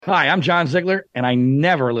Hi, I'm John Ziegler, and I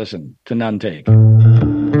never listen to None Take. You're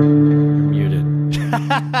muted.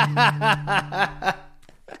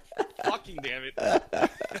 Fucking damn it.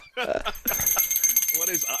 What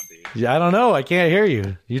is up, dude? Yeah, I don't know. I can't hear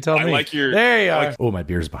you. You tell me. like your- There you I are. like- Oh, my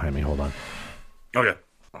beer's behind me. Hold on. Okay.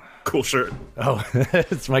 Cool shirt. Oh,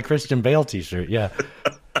 it's my Christian Bale t-shirt. Yeah.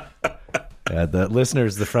 The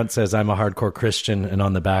listeners, the front says I'm a hardcore Christian, and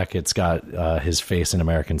on the back it's got his face in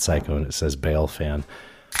American Psycho, and it says Bale fan.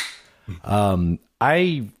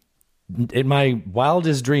 I, in my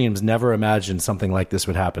wildest dreams, never imagined something like this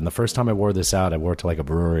would happen. The first time I wore this out, I wore it to like a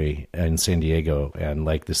brewery in San Diego, and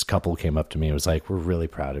like this couple came up to me and was like, "We're really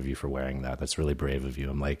proud of you for wearing that. That's really brave of you."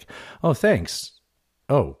 I'm like, "Oh, thanks."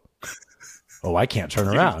 Oh, I can't turn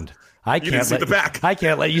around. I can't didn't see the back. I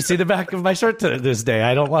can't let you see the back of my shirt this day.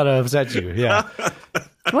 I don't want to upset you. Yeah.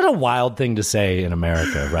 What a wild thing to say in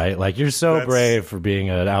America, right? Like, you're so brave for being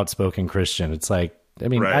an outspoken Christian. It's like, I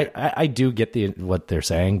mean, Right. I do get what they're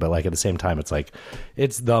saying, but like at the same time, it's like,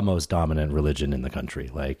 it's the most dominant religion in the country.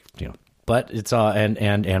 Like, you know, but it's,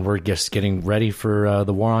 and we're just getting ready for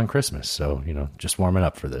the war on Christmas. So, you know, just warming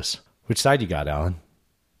up for this. Which side you got, Alan?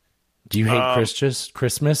 Do you hate Christmas?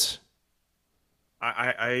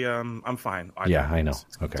 I'm fine. Yeah, I know.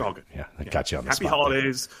 It's Okay. all good. Yeah, I got you on the Happy spot.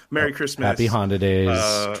 holidays. Merry Christmas. Happy Honda Days.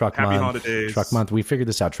 Truck Happy Month. Honda Days. Truck Month. We figured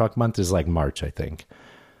this out. Truck Month is like March, I think.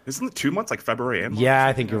 Isn't it 2 months, like February and March? Yeah,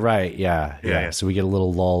 I think you're right. Yeah. Yeah. So we get a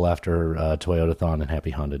little lull after Toyotathon and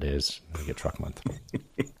Happy Honda Days. We get Truck Month.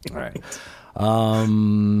 All right.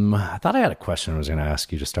 I thought I had a question I was going to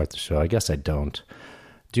ask you to start the show. I guess I don't.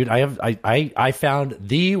 Dude, I found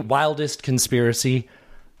the wildest conspiracy.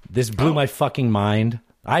 This blew my fucking mind.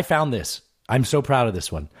 I found this. I'm so proud of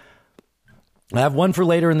this one. I have one for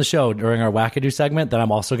later in the show during our wackadoo segment that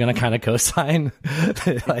I'm also going to kind of co-sign.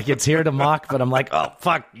 Like, it's here to mock, but I'm like, oh,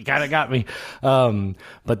 fuck, you kind of got me.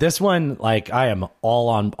 But this one, like, I am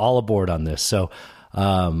all aboard on this. So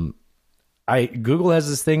Google has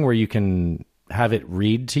this thing where you can have it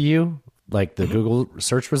read to you, like the Google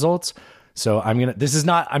search results. So I'm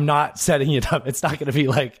not setting it up. It's not going to be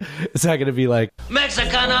like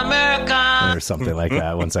Mexican American or something like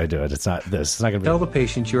that. Once I do it, it's not this. It's not going to be. Tell the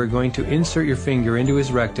patient you are going to insert your finger into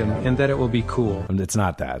his rectum and that it will be cool. It's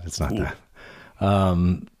not that. It's not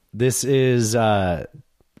that. This is so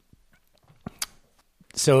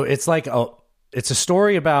it's like it's a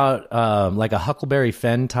story about like a Huckleberry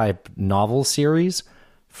Finn type novel series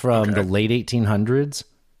from the late 1800s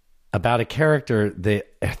about a character that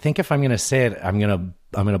I think, if I'm going to say it, I'm going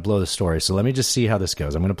to blow the story. So let me just see how this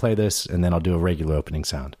goes. I'm going to play this and then I'll do a regular opening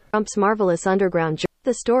sound. Trump's marvelous underground journey.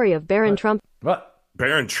 The story of Baron Trump. What?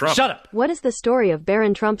 Baron Trump. Shut up. What is the story of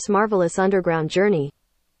Baron Trump's marvelous underground journey?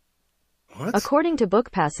 What? According to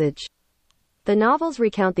Book Passage, the novels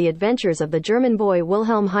recount the adventures of the German boy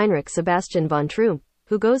Wilhelm Heinrich Sebastian von Trump,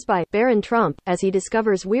 who goes by Baron Trump, as he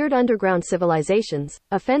discovers weird underground civilizations,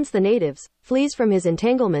 offends the natives, flees from his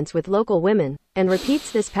entanglements with local women, and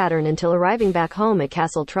repeats this pattern until arriving back home at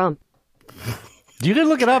Castle Trump. You can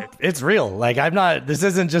look it up. It's real. Like, this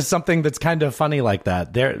isn't just something that's kind of funny like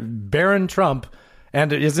that. Baron Trump,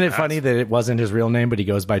 and isn't it funny that it wasn't his real name, but he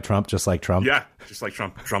goes by Trump, just like Trump? Yeah, just like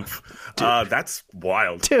Trump. That's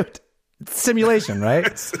wild. Dude, it's simulation, right?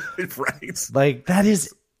 Right. Like, that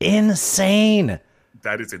is insane.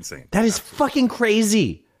 That is insane. That is fucking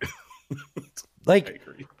crazy. Like,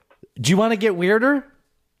 do you want to get weirder?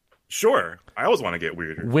 Sure. I always want to get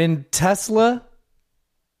weirder. When Tesla,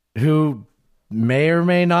 who may or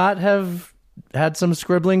may not have had some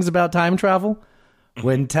scribblings about time travel,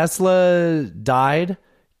 when Tesla died,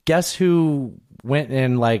 guess who went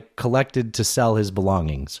and like collected to sell his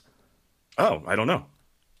belongings? Oh, I don't know.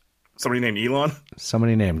 Somebody named Elon?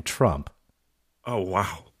 Somebody named Trump. Oh,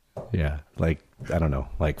 wow. Yeah, like, I don't know,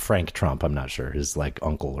 like Frank Trump, I'm not sure, his like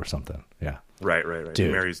uncle or something. Yeah. Right.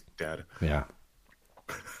 Dude. Mary's dad. Yeah.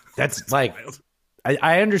 That's like,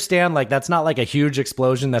 I understand, like, that's not like a huge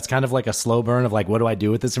explosion. That's kind of like a slow burn of like, what do I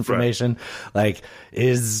do with this information? Right. Like,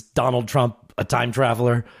 is Donald Trump a time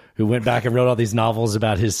traveler who went back and wrote all these novels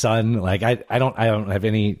about his son? Like, I don't have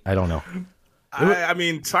any, I don't know. I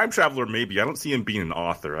mean, time traveler, maybe. I don't see him being an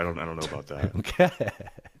author. I don't know about that. Okay.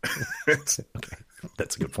 Okay.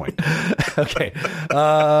 That's a good point. Okay.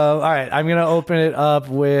 All right. I'm going to open it up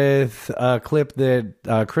with a clip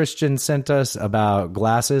that Christian sent us about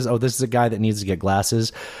glasses. Oh, this is a guy that needs to get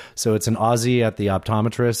glasses. So it's an Aussie at the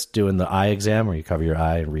optometrist doing the eye exam where you cover your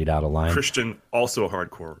eye and read out a line. Christian, also a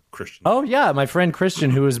hardcore Christian. Oh, yeah. My friend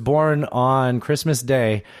Christian, who was born on Christmas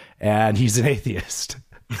Day, and he's an atheist.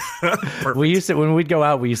 We used to, when we'd go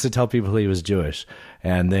out, we used to tell people he was Jewish.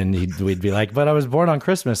 And then we'd be like, but I was born on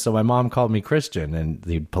Christmas, so my mom called me Christian. And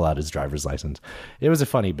he'd pull out his driver's license. It was a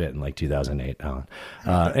funny bit in like 2008, Alan.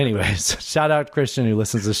 Anyways, shout out Christian who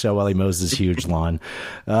listens to the show while he mows his huge lawn.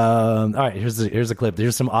 All right, here's a clip.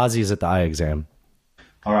 There's some Aussies at the eye exam.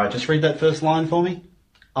 All right, just read that first line for me.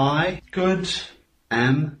 I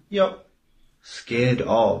am scared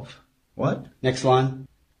of. What? Next line.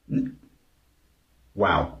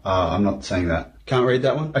 Wow, I'm not saying that. Can't read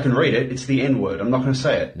that one? I can read it. It's the N-word. I'm not going to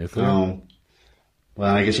say it. Nuclear?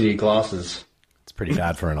 Well, I guess you need glasses. It's pretty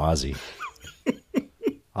bad for an Aussie.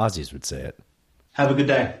 Aussies would say it. Have a good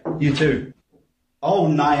day. You too. Oh,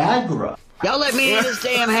 Niagara. Y'all let me in this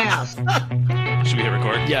damn house. Should we hit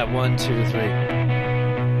record? Yeah, 1, 2, 3.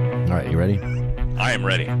 All right, you ready? I am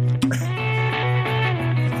ready.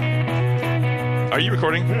 Are you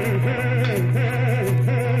recording?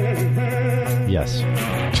 Yes. All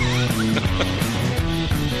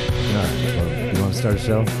right, well, you want to start a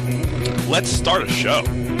show? Let's start a show.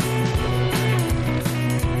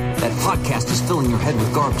 That podcast is filling your head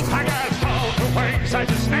with garbage.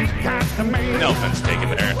 No offense taken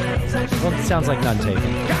there. Well, it sounds like none taken.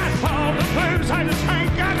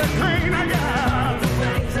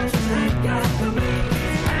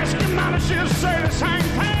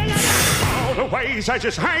 I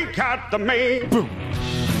just ain't got the mean. Boom.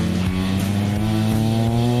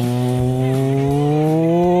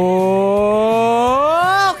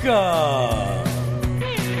 Welcome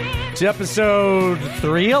to episode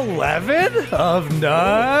 311 of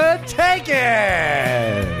None Taken,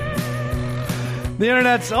 the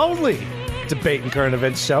internet's only debate and current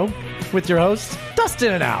events show with your hosts,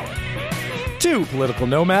 Dustin and Alan, two political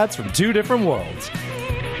nomads from two different worlds.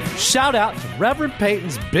 Shout out to Reverend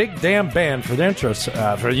Peyton's Big Damn Band for the intro,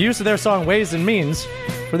 for the use of their song "Ways and Means"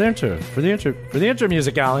 for the intro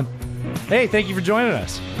music, Alan. Hey, thank you for joining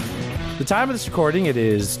us. The time of this recording, it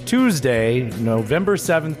is Tuesday, November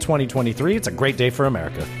 7th, 2023. It's a great day for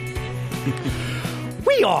America.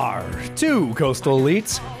 We are two coastal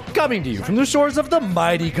elites coming to you from the shores of the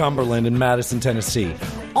mighty Cumberland in Madison, Tennessee,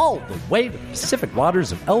 all the way to the Pacific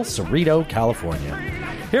waters of El Cerrito, California.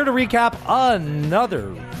 Here to recap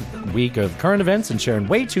another week of current events and sharing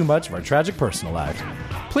way too much of our tragic personal lives.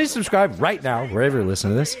 Please subscribe right now wherever you're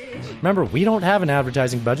listening to this. Remember, we don't have an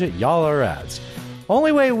advertising budget. Y'all are ads.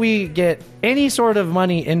 Only way we get any sort of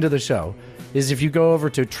money into the show is if you go over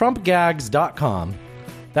to trumpgags.com.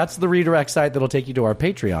 That's the redirect site that'll take you to our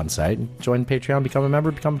Patreon site. Join Patreon, become a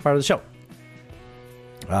member, become a part of the show.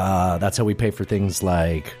 That's how we pay for things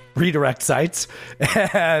like redirect sites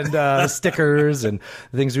and stickers and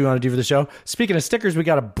the things we want to do for the show. Speaking of stickers, we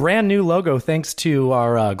got a brand new logo thanks to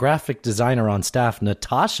our graphic designer on staff,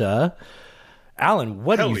 Natasha. Alan,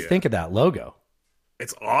 what do you think of that logo?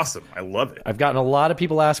 It's awesome. I love it. I've gotten a lot of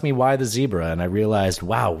people ask me why the zebra, and I realized,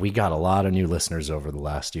 wow, we got a lot of new listeners over the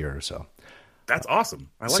last year or so. That's awesome.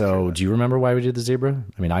 I like so, do you remember why we did the zebra?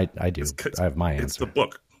 I mean, I do. I have my answer. It's the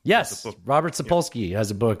book. Yes, Robert Sapolsky has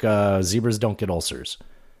a book, Zebras Don't Get Ulcers.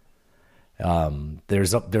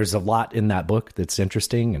 There's a lot in that book that's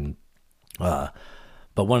interesting, and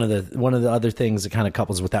but one of the other things that kind of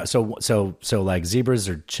couples with that. So like zebras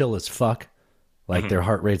are chill as fuck, like their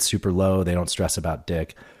heart rate's super low. They don't stress about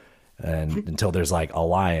dick, and until there's like a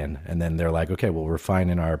lion, and then they're like, okay, well we're fine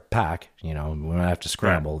in our pack, we don't have to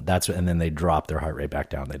scramble. Right. And then they drop their heart rate back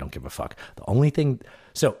down. They don't give a fuck. The only thing.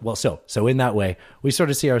 So in that way, we sort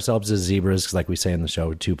of see ourselves as zebras, 'cause like we say in the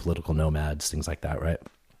show, two political nomads, things like that, right?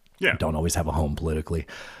 Yeah. We don't always have a home politically.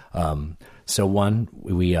 So one,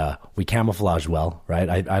 we camouflage well, right?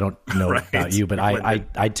 I don't know right. about you, but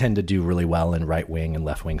I tend to do really well in right wing and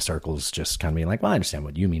left wing circles, just kind of being like, well, I understand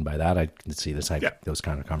what you mean by that. I can see this, those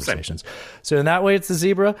kind of conversations. Same. So in that way, it's the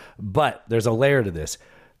zebra, but there's a layer to this.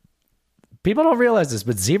 People don't realize this,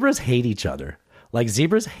 but zebras hate each other. Like,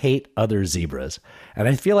 zebras hate other zebras. And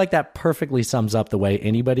I feel like that perfectly sums up the way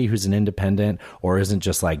anybody who's an independent or isn't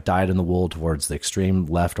just like dyed in the wool towards the extreme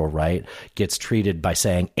left or right gets treated by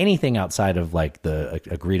saying anything outside of like the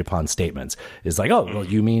agreed upon statements is like, oh, well,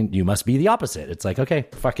 you mean you must be the opposite. It's like, okay,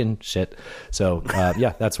 fucking shit. So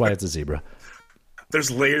yeah, that's why it's a zebra.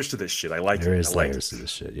 There's layers to this shit. I like it. There is layers to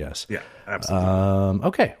this shit, yes. Yeah, absolutely.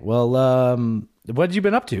 Okay, well, what have you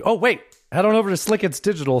been up to? Oh, wait. Head on over to Slickets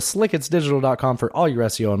Digital, slicketsdigital.com for all your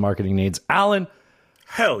SEO and marketing needs. Alan.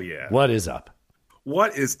 Hell yeah. What is up?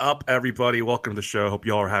 What is up, everybody? Welcome to the show. Hope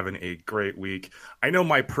y'all are having a great week. I know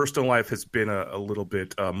my personal life has been a little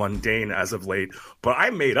bit mundane as of late, but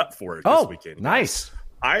I made up for it this weekend. Nice.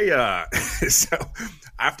 So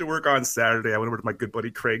after work on Saturday, I went over to my good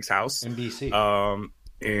buddy Craig's house. In BC.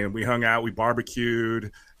 and we hung out. We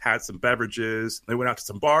barbecued, had some beverages. Then we went out to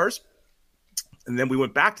some bars, and then we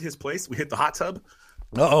went back to his place. We hit the hot tub.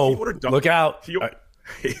 Look out!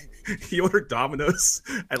 He ordered Domino's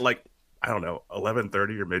at like, I don't know,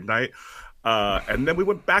 11:30 or midnight. And then we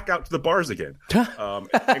went back out to the bars again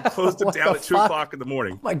and closed them down at 2 o'clock in the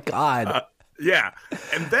morning. Oh my God. Yeah.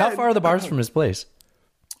 And then, how far are the bars from his place?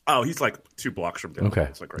 Oh, he's like 2 blocks from down. Okay.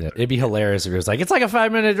 It's like right yeah, there. it'd be hilarious if it was like, it's like a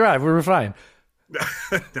 5-minute drive. We were fine.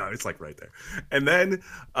 No, it's like right there. And then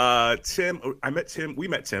we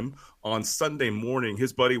met Tim on Sunday morning.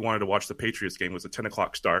 His buddy wanted to watch the Patriots game. It was a 10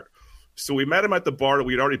 o'clock start. So we met him at the bar that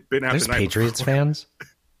we'd already been at. There's the night Patriots before. fans?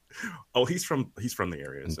 Oh, he's from the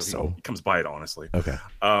area. So he comes by it, honestly. Okay.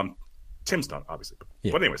 Tim's not, obviously.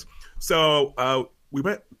 But anyways, so we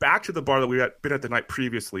went back to the bar that we had been at the night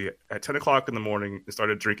previously at 10 o'clock in the morning and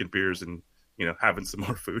started drinking beers and, having some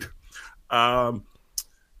more food.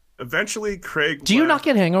 Eventually, Craig... Do you not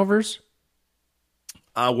get hangovers?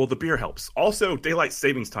 Well, the beer helps. Also, daylight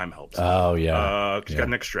savings time helps. Oh, yeah. You got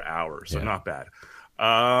an extra hour, so not bad.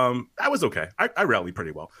 That was okay. I rallied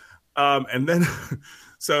pretty well. And then...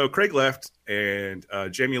 So Craig left and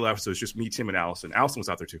Jamie left, so it's just me, Tim, and Allison. Allison was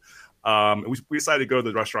out there too. We decided to go to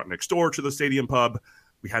the restaurant next door to the stadium pub.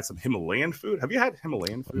 We had some Himalayan food. Have you had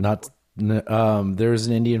Himalayan food? There's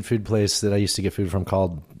an Indian food place that I used to get food from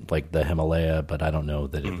called like the Himalaya, but I don't know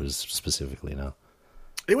that it was specifically no.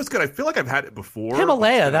 It was good. I feel like I've had it before.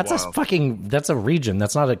 Himalaya, that's a region.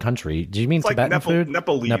 That's not a country. Do you mean Tibetan food?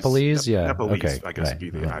 Nepalese. Yeah. Nepalese, okay. I guess would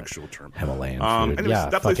be the actual term. Himalayan food.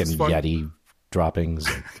 Fucking Yeti droppings.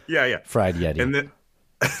 Fried Yeti.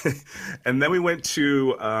 And then we went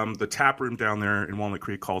to the tap room down there in Walnut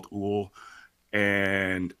Creek called Ool,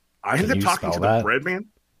 and I ended up talking to the bread man.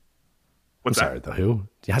 What's that? Sorry, the who?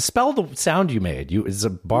 Yeah, spell the sound you made. It's a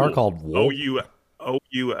bar called Wool.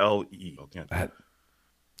 O-U-L-E.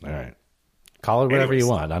 All right. Call it whatever you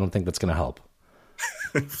want. I don't think that's going to help.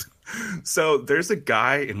 So there's a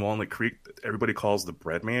guy in Walnut Creek that everybody calls the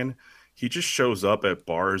bread man. He just shows up at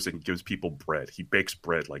bars and gives people bread. He bakes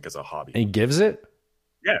bread like as a hobby. And he gives it?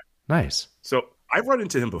 Yeah. Nice. So I've run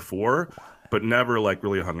into him before, but never like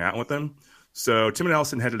really hung out with him. So Tim and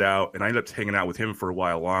Allison headed out, and I ended up hanging out with him for a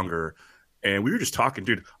while longer. And we were just talking,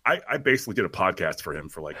 dude. I basically did a podcast for him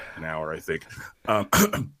for like an hour, I think.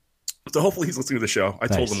 So hopefully he's listening to the show. I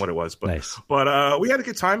told him what it was, but we had a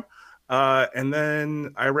good time. And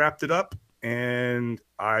then I wrapped it up, and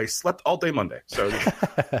I slept all day Monday. So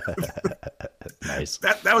nice.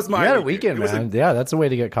 That was my you had a weekend, man. That's a way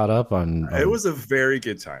to get caught up on. It was a very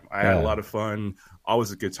good time. I had a lot of fun.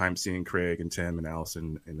 Always a good time seeing Craig and Tim and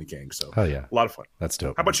Allison and the gang. So a lot of fun. That's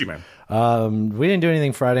dope. How about you, man? We didn't do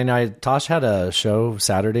anything Friday night. Tosh had a show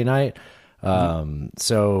Saturday night.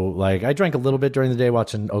 So like I drank a little bit during the day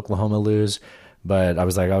watching Oklahoma lose, but I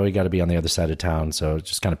was like, we got to be on the other side of town. So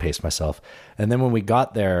just kind of paced myself. And then when we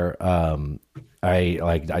got there, I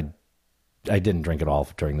didn't drink at all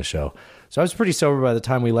during the show. So I was pretty sober by the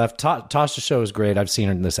time we left. Tosh's show is great. I've seen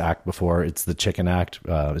her in this act before. It's the chicken act.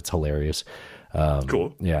 It's hilarious.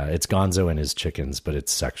 Cool. Yeah. It's Gonzo and his chickens, but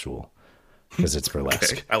it's sexual. Because it's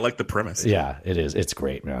burlesque. Okay. I like the premise. Yeah, it is. It's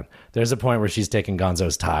great, man. There's a point where she's taking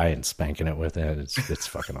Gonzo's tie and spanking it with it. It's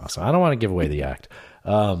fucking awesome. I don't want to give away the act.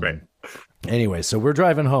 Right. Anyway, so we're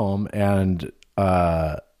driving home, and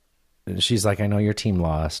she's like, I know your team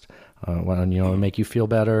lost. Make you feel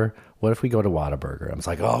better. What if we go to Whataburger? I was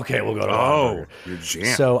like, okay, we'll go to Whataburger. Your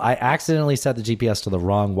jam. So I accidentally set the GPS to the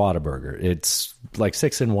wrong Whataburger. It's like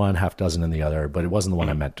 6 in one, half dozen in the other, but it wasn't the one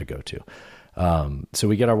I meant to go to. So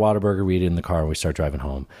we get our Whataburger, we eat it in the car, and we start driving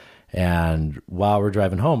home. And while we're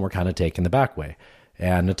driving home, we're kind of taking the back way.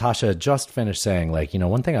 And Natasha had just finished saying, like,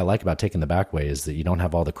 one thing I like about taking the back way is that you don't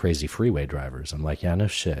have all the crazy freeway drivers. I'm like, yeah, no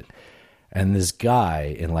shit. And this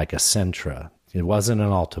guy in like a Sentra, it wasn't an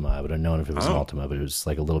Altima. I would have known if it was an Altima, but it was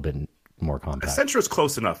like a little bit more compact. A Sentra's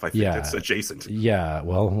close enough. I think it's adjacent. Yeah.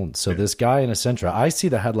 Well, so this guy in a Sentra, I see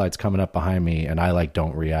the headlights coming up behind me, and I like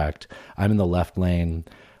don't react. I'm in the left lane.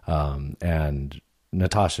 And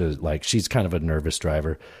Natasha, like, she's kind of a nervous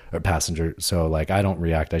driver or passenger. So like, I don't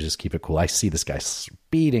react. I just keep it cool. I see this guy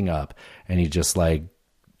speeding up, and he just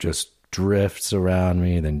drifts around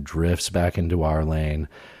me, then drifts back into our lane,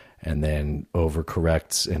 and then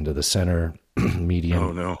overcorrects into the center median.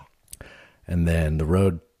 Oh no. And then the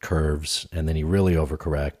road curves, and then he really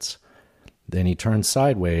overcorrects. Then he turns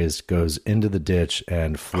sideways, goes into the ditch,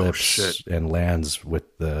 and flips and lands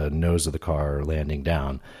with the nose of the car landing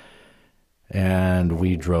down. And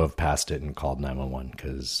we drove past it and called 911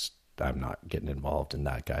 because I'm not getting involved in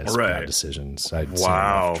that guy's bad decisions. I've seen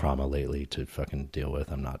enough trauma lately to fucking deal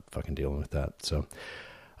with. I'm not fucking dealing with that. So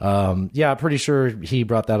Yeah, pretty sure he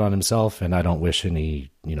brought that on himself, and I don't wish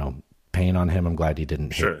any, pain on him. I'm glad he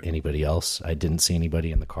didn't hit anybody else. I didn't see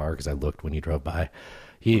anybody in the car because I looked when he drove by.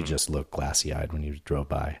 He just looked glassy-eyed when he drove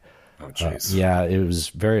by. Oh, jeez. Yeah, it was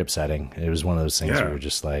very upsetting. It was one of those things where you're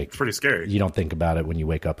just like... It's pretty scary. You don't think about it when you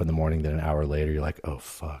wake up in the morning, then an hour later, you're like, oh,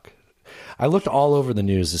 fuck. I looked all over the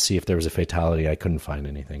news to see if there was a fatality. I couldn't find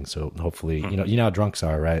anything. So hopefully, you know how drunks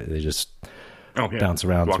are, right? They just bounce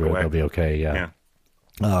around through it. They'll be okay, yeah.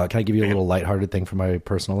 Can I give you a little lighthearted thing from my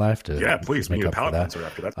personal life? Please. Make up for that.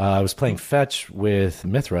 After that. I was playing fetch with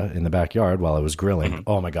Mithra in the backyard while I was grilling.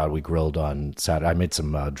 Oh my God, we grilled on Saturday. I made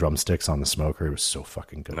some drumsticks on the smoker. It was so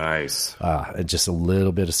fucking good. Nice. Just a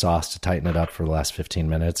little bit of sauce to tighten it up for the last 15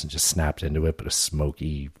 minutes and just snapped into it, but a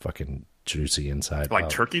smoky fucking juicy inside. Like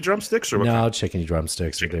turkey drumsticks or what? No, chicken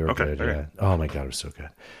drumsticks. They were good. Okay. Yeah. Oh my God, it was so good.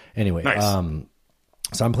 Anyway, nice.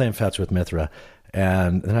 So I'm playing fetch with Mithra.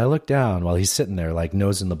 And then I look down while he's sitting there, like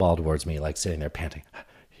nosing the ball towards me, like sitting there panting.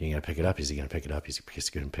 Is he going to pick it up? Is he going to pick it up? Is he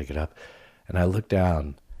going to pick it up? And I look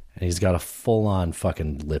down and he's got a full on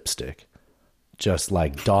fucking lipstick, just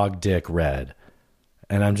like dog dick red.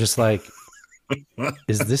 And I'm just like,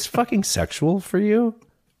 is this fucking sexual for you?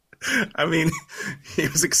 I mean, he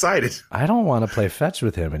was excited. I don't want to play fetch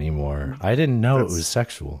with him anymore. I didn't know it was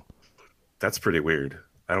sexual. That's pretty weird.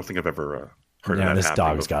 I don't think I've ever... this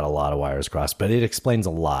dog's got a lot of wires crossed, but it explains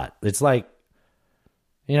a lot. It's like,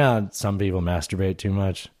 some people masturbate too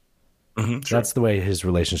much. Mm-hmm, sure. That's the way his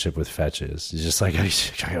relationship with fetch is. He's just like, I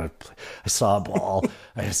saw a ball.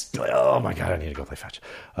 Oh my God, I need to go play fetch.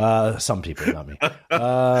 Some people, not me.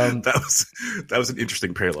 That was an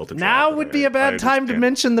interesting parallel to draw. Now would be a bad time to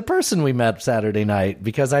mention the person we met Saturday night,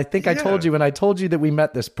 because I think I told you when I told you that we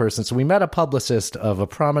met this person. So we met a publicist of a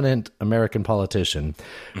prominent American politician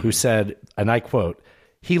who said, and I quote,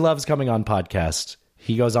 he loves coming on podcasts.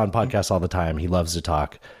 He goes on podcasts all the time. He loves to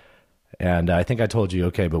talk. And I think I told you,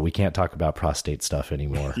 okay, but we can't talk about prostate stuff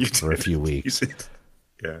anymore for a few weeks.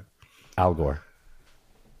 Yeah. Al Gore.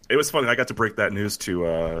 It was funny. I got to break that news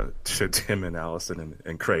to Tim and Allison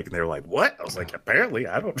and Craig, and they were like, "What?" I was like, "Apparently,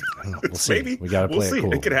 I don't. We'll see. Maybe we got to play it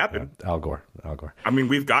cool. It could happen." Yeah. Al Gore. I mean,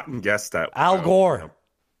 we've gotten guests that Al Gore.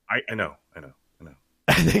 I know.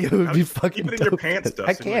 I think it would be fucking. Keep it in your pants, Dustin.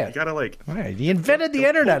 I can't. You gotta Right. He invented the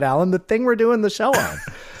internet, Alan. The thing we're doing the show on.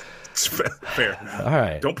 Fair. All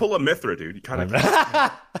right. Don't pull a Mithra, dude. You kind of.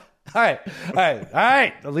 All right.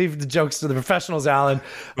 I'll leave the jokes to the professionals, Alan.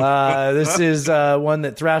 This is one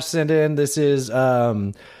that Thrash sent in. This is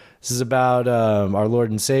about our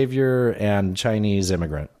Lord and Savior and Chinese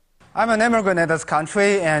immigrant. I'm an immigrant in this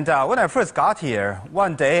country, and when I first got here,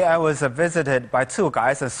 one day I was visited by two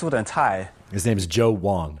guys in suit and tie. His name is Joe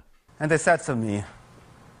Wong. And they said to me,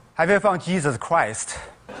 "Have you found Jesus Christ?"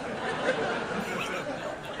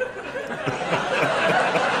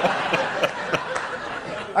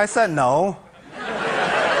 I said no.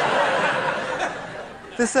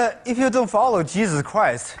 They said, "If you don't follow Jesus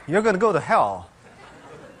Christ, you're going to go to hell."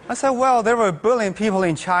 I said, "Well, there were a billion people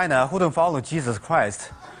in China who don't follow Jesus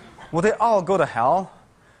Christ. Will they all go to hell?"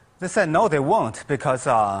 They said, "No, they won't, because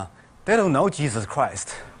they don't know Jesus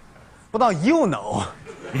Christ." But now you know.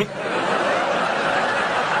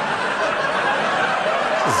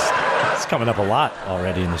 It's coming up a lot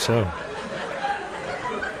already in the show.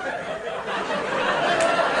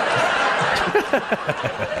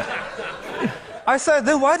 I said,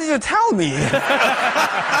 "Then why did you tell me?"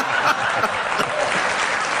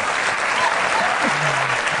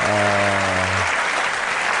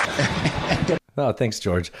 Oh, thanks,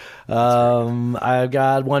 George. I've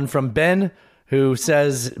got one from Ben, who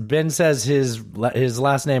says his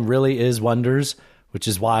last name really is Wonders, which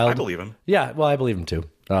is wild. I believe him. Yeah, well, I believe him too.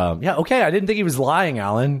 Yeah, okay. I didn't think he was lying,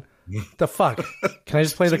 Alan. The fuck? Can I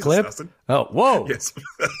just play the clip? Dustin. Oh, whoa. Yes.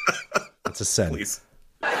 That's a send. Please.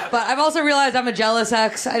 But I've also realized I'm a jealous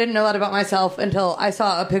ex. I didn't know that about myself until I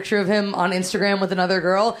saw a picture of him on Instagram with another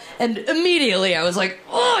girl, and immediately I was like,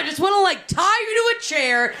 oh, I just want to like tie you to a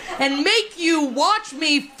chair and make you watch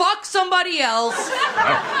me fuck somebody else.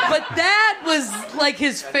 But that was like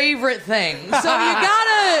his favorite thing. So you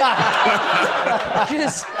gotta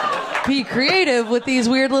just be creative with these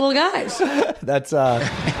weird little guys. That's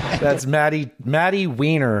Maddie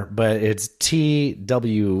Wiener, but it's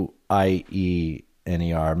TWIENER.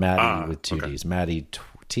 Maddie with two D's. Maddie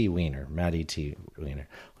T Wiener. Maddie T Wiener.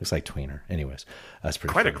 Looks like tweener. Anyways, that's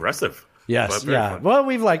pretty quite funny. Aggressive. Yes, yeah. Fun. Well,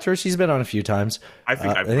 we've liked her. She's been on a few times. I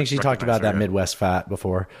think she talked about that Midwest fat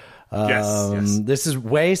before. Yes. This is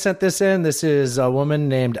Way sent this in. This is a woman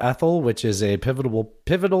named Ethel, which is a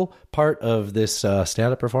pivotal part of this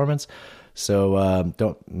stand-up performance. So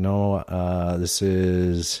don't know. This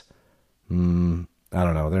is I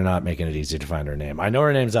don't know. They're not making it easy to find her name. I know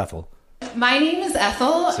her name's Ethel. My name is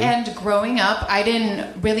Ethel, and growing up, I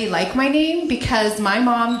didn't really like my name because my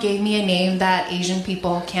mom gave me a name that Asian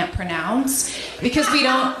people can't pronounce because we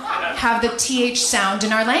don't have the TH sound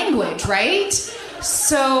in our language, right?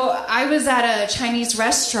 So I was at a Chinese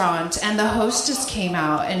restaurant, and the hostess came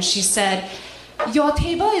out, and she said, "Your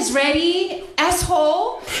table is ready,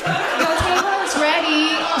 asshole. Your table is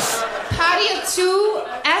ready. Party of two,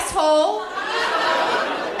 asshole."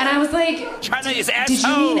 And I was like, China is "Did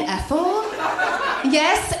you mean Ethel?"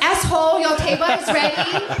 "Yes, asshole, your table is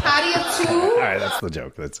ready. Party of two." All right, that's the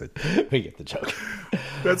joke. That's it. We get the joke.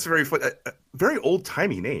 That's very funny. A very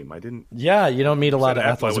old-timey name. I didn't... Yeah, you don't meet a lot of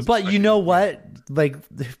Ethels. But you know what? Like,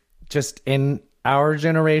 just in our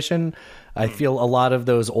generation, I feel a lot of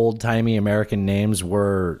those old-timey American names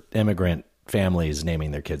were immigrant families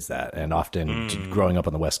naming their kids that. And often, growing up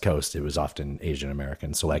on the West Coast, it was often Asian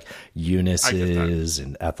American. So, like, Eunices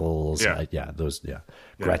and Ethels.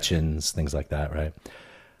 Gretchens, things like that, right?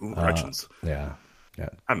 Ooh, Gretchens. Yeah.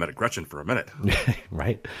 I met a Gretchen for a minute.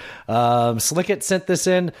 Right. Slickett sent this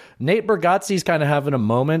in. Nate Bargatze's kind of having a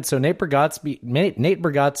moment. So Nate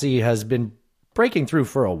Bargatze has been breaking through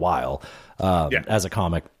for a while as a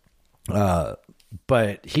comic.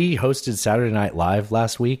 But he hosted Saturday Night Live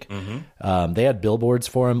last week. They had billboards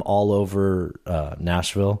for him all over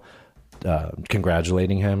Nashville,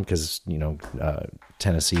 congratulating him because,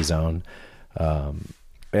 Tennessee's own.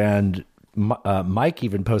 And Mike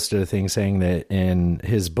even posted a thing saying that in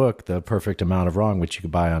his book, The Perfect Amount of Wrong, which you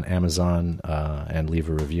could buy on Amazon and leave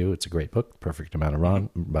a review. It's a great book, Perfect Amount of Wrong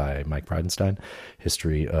by Mike Bridenstine,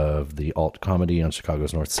 history of the alt comedy on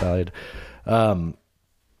Chicago's North Side.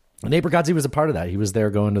 Nate Bargatze was a part of that. He was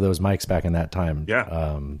there going to those mics back in that time.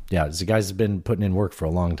 The guys have been putting in work for a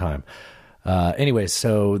long time. Anyway,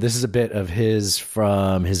 so this is a bit of his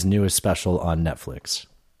from his newest special on Netflix.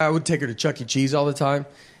 I would take her to Chuck E. Cheese all the time.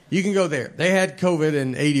 You can go there. They had COVID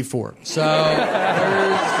in 84. So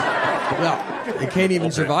they can't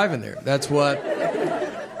even survive in there. That's what...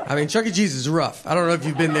 I mean, Chuck E. Cheese is rough. I don't know if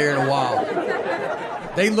you've been there in a while.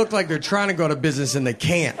 They look like they're trying to go out of business and they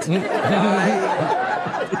can't.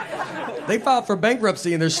 They filed for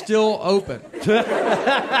bankruptcy and they're still open.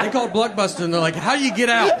 They called Blockbuster and they're like, "How do you get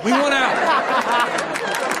out? We want out."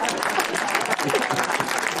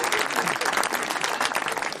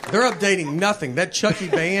 They're updating nothing. That Chucky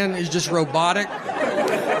band is just robotic.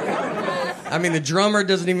 I mean, the drummer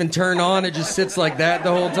doesn't even turn on. It just sits like that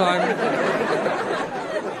the whole time.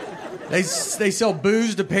 They sell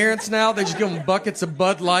booze to parents now. They just give them buckets of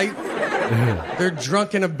Bud Light. They're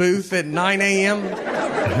drunk in a booth at 9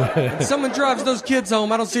 a.m. Someone drives those kids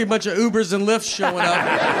home. I don't see a bunch of Ubers and Lyfts showing up.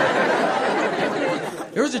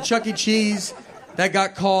 There was a Chuck E. Cheese that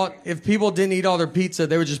got caught. If people didn't eat all their pizza,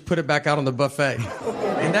 they would just put it back out on the buffet.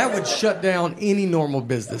 And that would shut down any normal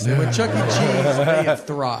business. And with Chuck E. Cheese, they have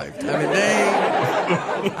thrived.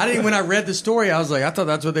 I mean, when I read the story, I was like, I thought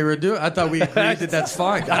that's what they were doing. I thought we agreed that that's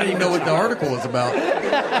fine. I didn't even know what the article was about.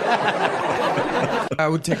 I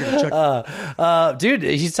would take it to Chuck. Dude,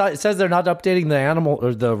 it says they're not updating the animal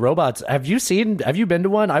or the robots. Have you been to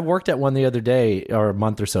one? I worked at one the other day or a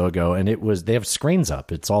month or so ago, and they have screens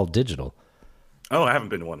up. It's all digital. Oh, I haven't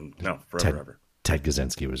been to one. No, forever. Ted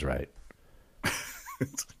Kaczynski was right.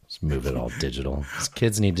 Just move it all digital. These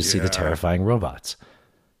kids need to see the terrifying robots.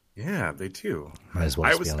 Yeah, they do. Might as well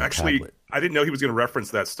be on a tablet. I didn't know he was going to reference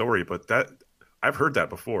that story, but I've heard that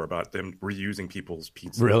before about them reusing people's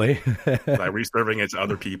pizza. Really? Like reserving it to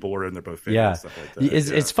other people or in their buffet and stuff like that.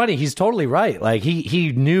 It's funny. He's totally right. Like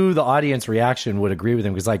he knew the audience reaction would agree with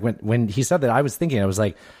him because like when he said that, I was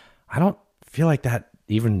like, I don't feel like that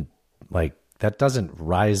even like that doesn't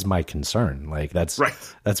rise my concern. Like that's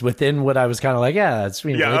within what I was kind of like, that's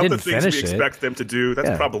they didn't finish it. Expect them to do.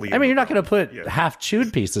 That's probably. I mean, you're not going to put half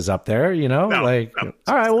chewed pieces up there, No. All right,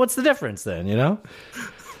 well, what's the difference then?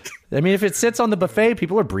 I mean, if it sits on the buffet,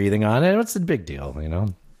 people are breathing on it. What's the big deal?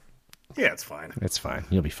 Yeah, it's fine. It's fine.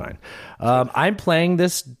 You'll be fine. I'm playing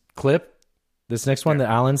this clip, this next one that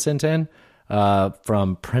Alan sent in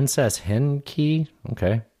from Princess Henke.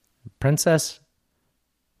 Okay, Princess.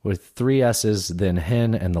 With 3 S's, then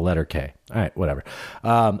hen, and the letter K. All right, whatever.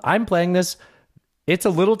 I'm playing this. It's a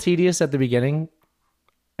little tedious at the beginning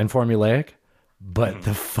and formulaic, but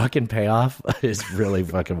the fucking payoff is really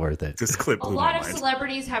fucking worth it. This clip blew my mind. A lot of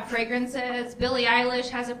celebrities have fragrances. Billie Eilish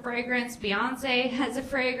has a fragrance. Beyonce has a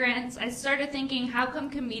fragrance. I started thinking, how come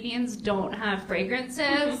comedians don't have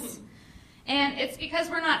fragrances? And it's because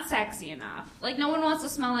we're not sexy enough. Like, no one wants to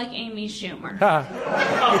smell like Amy Schumer.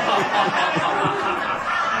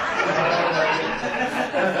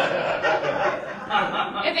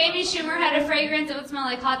 If Amy Schumer had a fragrance, it would smell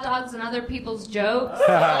like hot dogs and other people's jokes.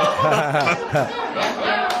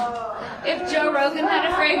 If Joe Rogan had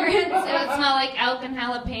a fragrance, it would smell like elk and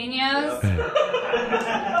jalapenos.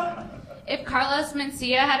 If Carlos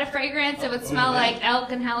Mencia had a fragrance, it would smell like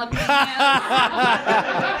elk and jalapenos.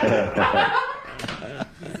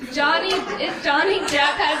 If Johnny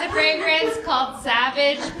Depp has a fragrance called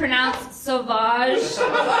Savage, pronounced Sauvage.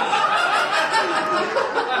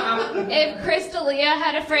 If Chris D'Elia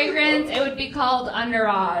had a fragrance, it would be called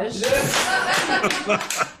Underage.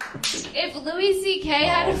 If Louis C.K.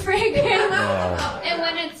 had a fragrance, it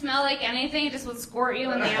wouldn't smell like anything, it just would squirt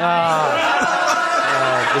you in the eye.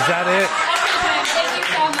 Is that it? Thank you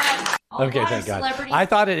so much. Okay, thank God. I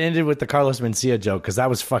thought it ended with the Carlos Mencia joke because that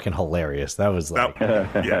was fucking hilarious. That was like...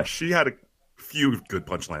 yeah, she had a few good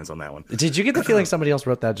punchlines on that one. Did you get the feeling somebody else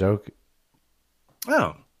wrote that joke?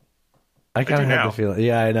 Oh. I kind of had the feeling.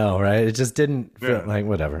 Yeah, I know, right? It just didn't feel like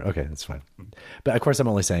whatever. Okay, that's fine. But of course, I'm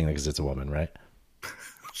only saying that because it's a woman, right?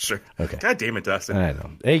 Sure. Okay. God damn it, Dustin. I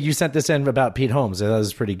know. Hey, you sent this in about Pete Holmes. That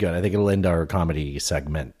was pretty good. I think it'll end our comedy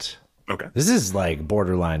segment. Okay. This is like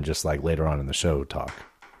borderline just like later on in the show talk,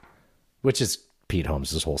 which is Pete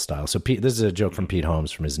Holmes' whole style. So this is a joke from Pete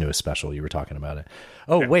Holmes from his newest special. You were talking about it.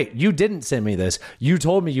 Oh, wait, you didn't send me this. You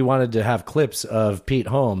told me you wanted to have clips of Pete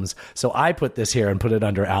Holmes. So I put this here and put it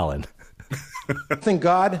under Alan. I think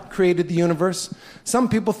God created the universe. Some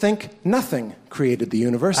people think nothing created the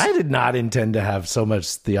universe. I did not intend to have so much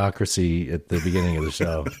theocracy at the beginning of the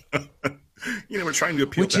show. We're trying to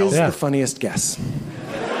appeal Which is the funniest guess.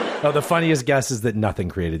 Oh, the funniest guess is that nothing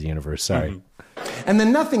created the universe. Sorry. Mm-hmm. And the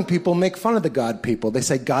nothing people make fun of the God people. They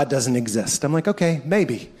say God doesn't exist. I'm like, okay,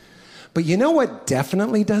 maybe. But you know what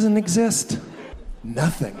definitely doesn't exist?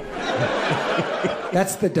 Nothing.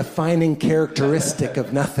 That's the defining characteristic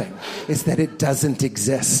of nothing, is that it doesn't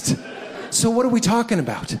exist. So what are we talking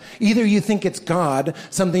about? Either you think it's God,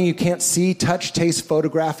 something you can't see, touch, taste,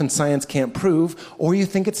 photograph, and science can't prove, or you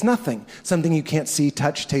think it's nothing, something you can't see,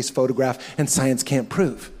 touch, taste, photograph, and science can't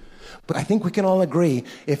prove. But I think we can all agree,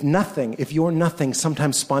 if your nothing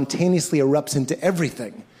sometimes spontaneously erupts into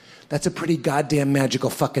everything, that's a pretty goddamn magical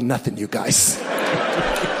fucking nothing, you guys.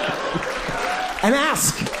 And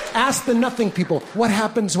ask the nothing people, what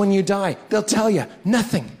happens when you die? They'll tell you,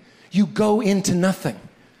 nothing. You go into nothing.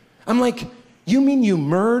 I'm like, you mean you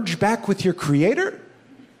merge back with your creator?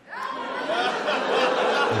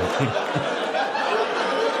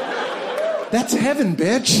 That's heaven,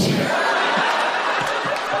 bitch.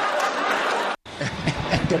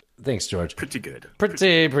 Thanks, George. Pretty good.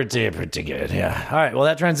 Pretty good. Yeah. All right. Well,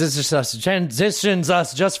 that transitions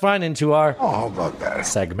us just fine into our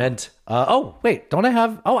segment. Wait. Don't I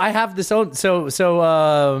have? Oh, I have this own. So,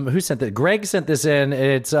 who sent that? Greg sent this in.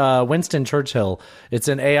 It's Winston Churchill. It's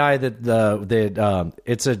an AI that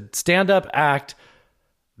it's a stand-up act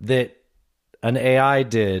that an AI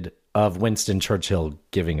did of Winston Churchill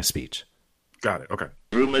giving a speech. Got it. Okay.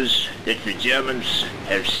 Rumors that the Germans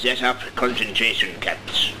have set up concentration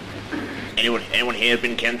camps. Anyone here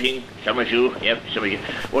been camping? Some of you? Yep, some of you.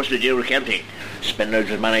 What's the deal with camping? Spend loads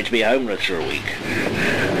of money to be homeless for a week.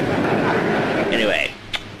 Anyway,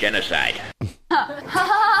 genocide.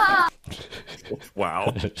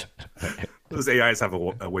 Wow. Those AIs have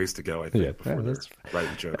a ways to go, I think, before they're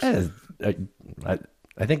writing jokes.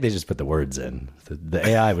 I think they just put the words in. The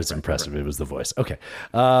AI was impressive. It was the voice. Okay.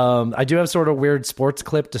 I do have sort of a weird sports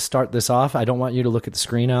clip to start this off. I don't want you to look at the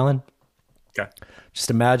screen, Alan. Okay. Just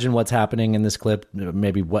imagine what's happening in this clip,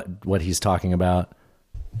 maybe what he's talking about.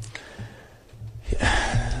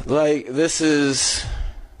 Like, this is...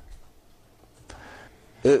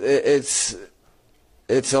 It's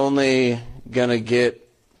only gonna get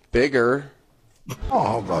bigger. Oh,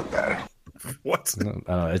 how about that? What?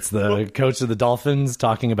 It's the coach of the Dolphins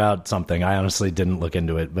talking about something. I honestly didn't look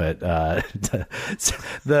into it, but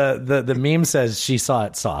the meme says she saw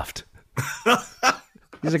it soft.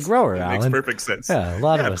 He's a grower, Alan. Makes perfect sense. Yeah, a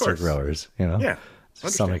lot of us are growers, Yeah.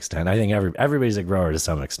 To some extent. I think everybody's a grower to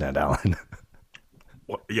some extent, Alan.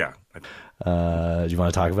 Well, yeah. Do you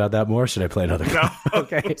want to talk about that more? Should I play another? No.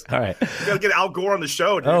 Okay. All right. You got to get Al Gore on the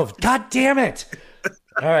show, dude. Oh, God damn it.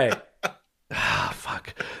 All right.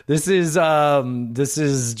 Fuck. This is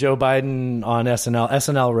Joe Biden on SNL.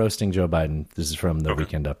 SNL roasting Joe Biden. This is from the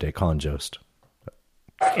Weekend Update. Colin Jost.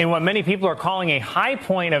 In what many people are calling a high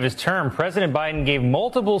point of his term, President Biden gave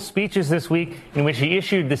multiple speeches this week in which he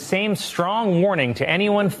issued the same strong warning to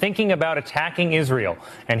anyone thinking about attacking Israel.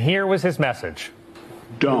 And here was his message.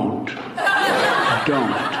 Don't.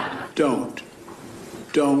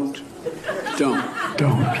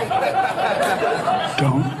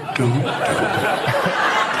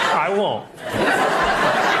 I won't.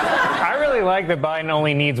 really like that Biden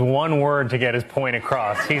only needs one word to get his point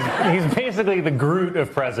across. He's basically the Groot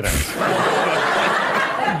of presidents.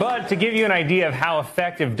 But to give you an idea of how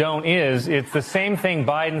effective don't is, it's the same thing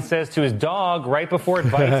Biden says to his dog right before it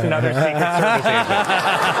bites another Secret Service agent.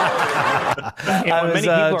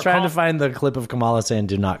 I was trying to find the clip of Kamala saying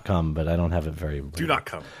 "Do not come," but I don't have it very. Do not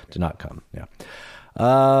come. Do not come. Yeah.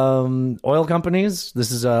 Oil companies. This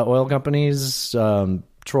is oil companies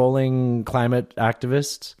trolling climate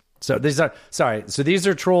activists. So these are these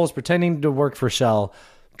are trolls pretending to work for Shell,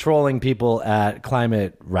 trolling people at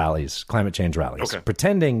climate change rallies,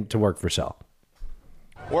 pretending to work for Shell.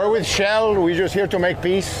 We're with Shell. We're just here to make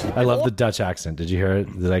peace. I love the Dutch accent. Did you hear it?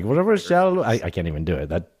 They're like, whatever Shell. I can't even do it.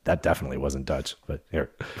 That definitely wasn't Dutch, but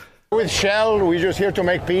here. With Shell, we're just here to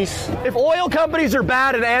make peace. If oil companies are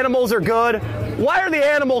bad and animals are good, why are the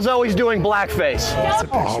animals always doing blackface? It's a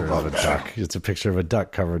picture of a duck. It's a picture of a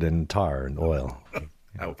duck covered in tar and oil.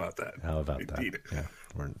 How about that? Yeah,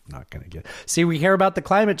 we're not going to get... See, we hear about the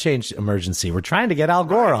climate change emergency. We're trying to get Al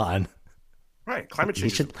Gore on. Right, climate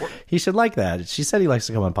change is important. He should like that. She said he likes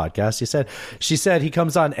to come on podcasts. She said he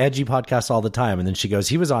comes on edgy podcasts all the time, and then she goes,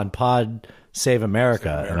 he was on Pod Save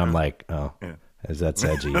America. And I'm like, oh... Yeah. As that's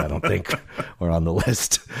edgy. I don't think we're on the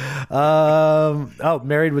list.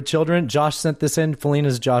 Married with Children. Josh sent this in.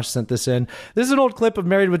 Felina's Josh sent this in. This is an old clip of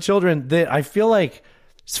Married with Children that I feel like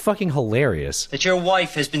it's fucking hilarious. That your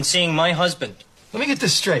wife has been seeing my husband. Let me get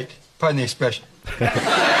this straight. Pardon the expression.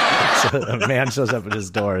 So a man shows up at his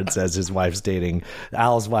door and says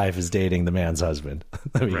Al's wife is dating the man's husband.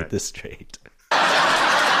 Let me get this straight.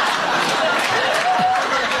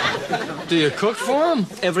 Do you cook for him?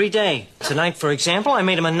 Every day. Tonight, for example, I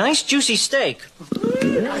made him a nice juicy steak.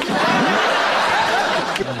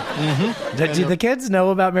 Mm-hmm. Do the kids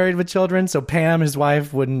know about Married with Children? So Pam, his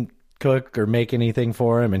wife, wouldn't cook or make anything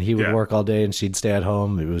for him, and he would work all day, and she'd stay at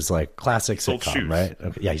home. It was like classic sitcom, shoes. Right?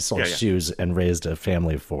 Okay. Yeah, he sold shoes and raised a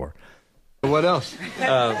family of 4. What else?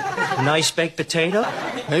 Nice baked potato.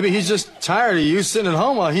 Maybe he's just tired of you sitting at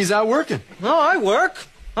home while he's out working. No, I work.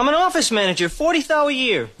 I'm an office manager, 40,000 a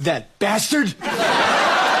year. That bastard!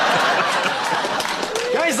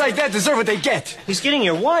 Guys like that deserve what they get. He's getting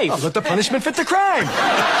your wife. Oh, let the punishment fit the crime.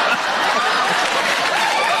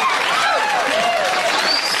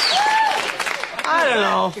 I don't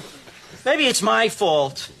know. Maybe it's my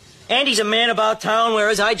fault. Andy's a man about town,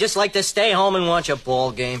 whereas I just like to stay home and watch a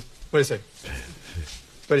ball game. Wait a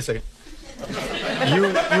second. You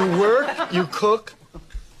work, you cook,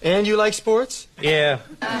 and you like sports? Yeah.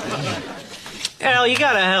 Al, you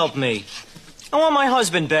gotta help me. I want my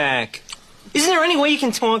husband back. Isn't there any way you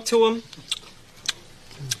can talk to him?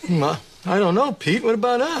 I don't know, Pete. What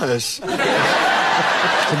about us?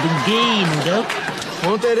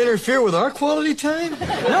 Won't that interfere with our quality time?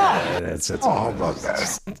 No.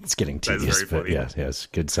 It's getting tedious, but yes,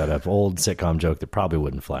 good setup. Old sitcom joke that probably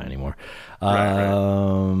wouldn't fly anymore.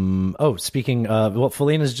 Oh, speaking of,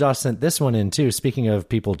 Felina's Josh sent this one in too. Speaking of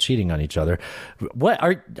people cheating on each other,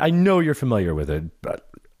 I know you're familiar with it, but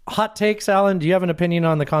hot takes, Alan, do you have an opinion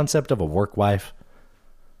on the concept of a work wife?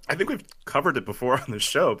 I think we've covered it before on the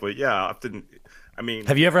show, but yeah,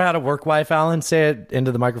 have you ever had a work wife, Alan? Say it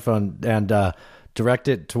into the microphone and direct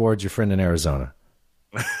it towards your friend in Arizona.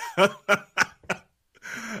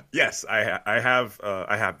 Yes, I have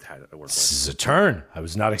had a work wife. This is a turn. I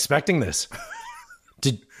was not expecting this.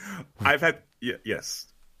 Yes.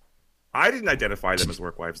 I didn't identify them as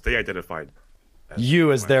work wives. They identified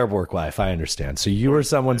you as their work wife. I understand. So you were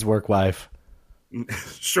someone's work wife.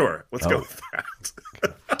 Sure. Let's go with that.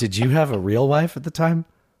 Did you have a real wife at the time?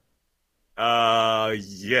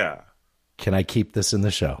 Yeah. Can I keep this in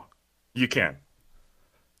the show? You can.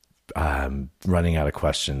 I'm running out of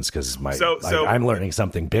questions because I'm learning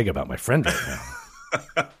something big about my friend right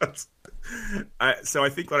now. So I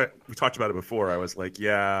think we talked about it before. I was like,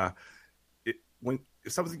 yeah, if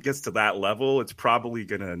something gets to that level, it's probably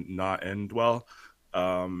going to not end well.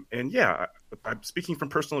 And yeah, I'm speaking from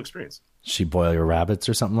personal experience. She boil your rabbits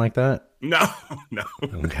or something like that? No.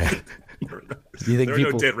 Okay. Do you think there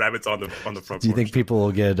are no dead rabbits on the front? Do you think people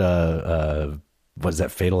will get what is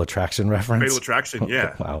that, Fatal Attraction reference? Fatal Attraction,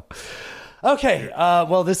 yeah. Wow. Okay.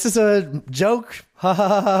 Well, this is a joke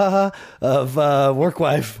of work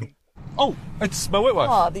wife. Oh, it's my work wife.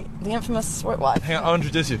 Oh, the infamous work wife. Hang on, I'll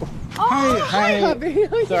introduce you. Oh, hi, hubby.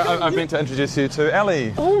 So I've been to introduce you to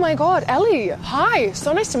Ellie. Oh my God, Ellie. Hi,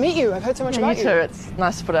 so nice to meet you. I've heard so much about you. You too. It's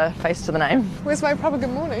nice to put a face to the name. Where's my proper good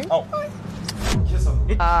morning? Oh. Kiss her.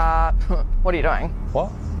 What are you doing? What?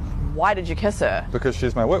 Why did you kiss her? Because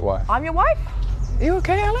she's my work wife. I'm your wife? You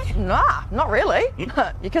okay, Ellie? Nah, not really.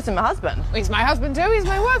 You're kissing my husband. He's my husband too. He's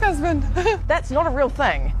my work husband. That's not a real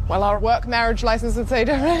thing. Well, our work marriage license would say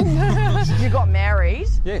different. You got married?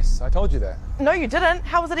 Yes, I told you that. No, you didn't.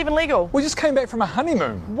 How was it even legal? We just came back from a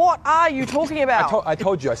honeymoon. What are you talking about? I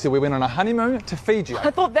told you. I said we went on a honeymoon to Fiji.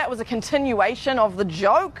 I thought that was a continuation of the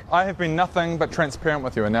joke. I have been nothing but transparent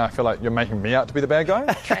with you, and now I feel like you're making me out to be the bad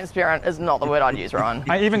guy. Transparent is not the word I'd use, Ron.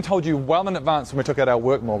 I even told you well in advance when we took out our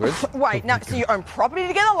work mortgage. Wait, now, so you own property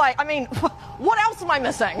together? Like, I mean, what else am I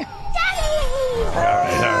missing? All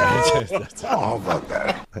right. Oh, fuck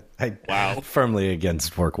that. Wow. Firmly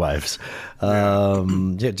against work wives.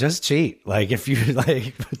 Yeah, just cheat. Like, if you,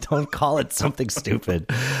 like, don't call it something stupid.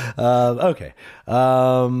 Okay.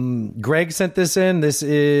 Greg sent this in. This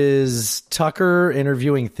is Tucker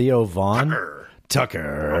interviewing Theo Vaughn.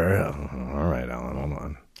 Tucker. All right, Alan, hold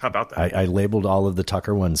on. How about that? I labeled all of the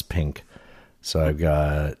Tucker ones pink. So I've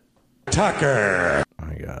got Tucker.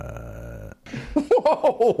 I got.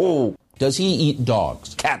 Whoa! Does he eat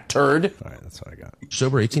dogs? Cat turd. All right, that's what I got.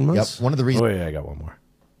 Sober 18 months? Yep. One of the reasons. Oh, yeah, I got one more.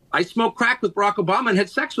 I smoked crack with Barack Obama and had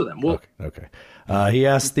sex with him. Well, Okay. He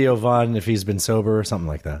asked Theo Vaughn if he's been sober or something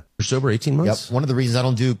like that. You're sober 18 months? Yep. One of the reasons I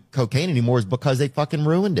don't do cocaine anymore is because they fucking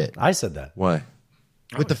ruined it. I said that. Why?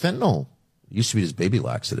 With the fentanyl. It used to be just baby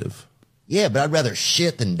laxative. Yeah, but I'd rather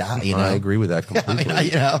shit than die, you know? I agree with that completely.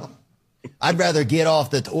 I mean, I'd rather get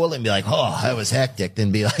off the toilet and be like, oh, that was hectic,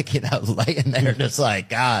 than be like, laying there just like,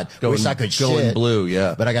 God, wish I could going shit. blue,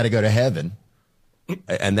 yeah. But I got to go to heaven.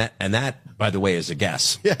 And that, by the way, is a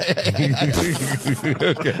guess. Okay.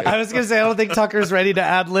 I was going to say, I don't think Tucker's ready to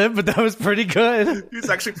ad lib, but that was pretty good. He's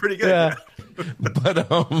actually pretty good. Yeah. But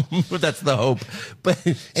that's the hope. But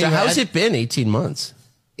so Anyway, how's it been 18 months?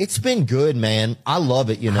 It's been good, man. I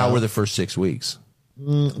love it, you know. How were the first 6 weeks?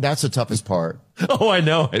 That's the toughest part. Oh, I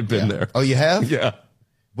know. I've been there. Oh, you have? Yeah.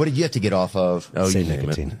 What did you have to get off of? Oh, Say you name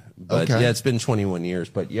nicotine. it. But Okay. yeah, it's been 21 years.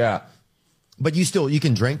 But yeah. But you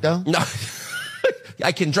can drink, though? No.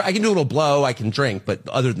 I can do a little blow. I can drink, but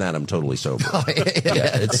other than that, I'm totally sober.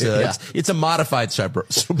 It's a modified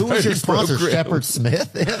separate. Who was your sponsor, Shepard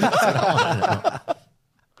Smith?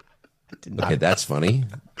 Okay, that's funny,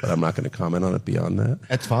 but I'm not going to comment on it beyond that.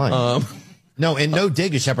 That's fine. No, and no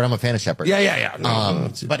dig to Shepard. I'm a fan of Shepard. Yeah.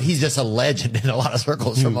 No, but he's just a legend in a lot of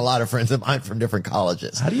circles from a lot of friends of mine from different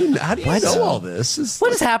colleges. How do you know all this?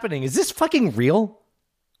 What is happening? Is this fucking real?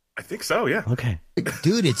 I think so, yeah. Okay.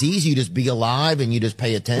 Dude, it's easy. You just be alive and you just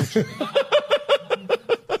pay attention.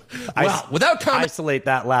 Well, without isolate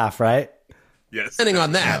that laugh, right? Yes. commenting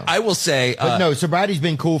on that, I will say. But no, sobriety's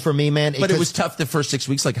been cool for me, man. But it was tough the first 6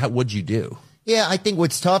 weeks. Like, what'd you do? Yeah, I think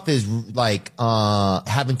what's tough is like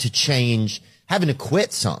having to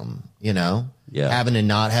quit something, you know? Yeah. Having to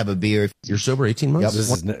not have a beer. You're sober 18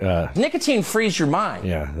 months? Yep. Nicotine frees your mind.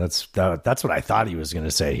 Yeah, that's what I thought he was going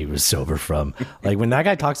to say he was sober from. Like, when that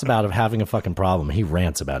guy talks about having a fucking problem, he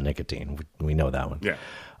rants about nicotine. We know that one. Yeah.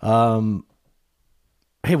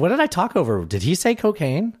 Hey, what did I talk over? Did he say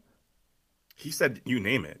cocaine? He said, you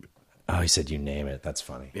name it. Oh, he said, you name it. That's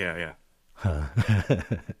funny. Yeah, yeah.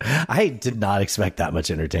 I did not expect that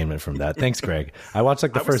much entertainment from that. Thanks, Greg. I watched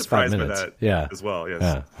like the first 5 minutes. Yeah, as well. Yes.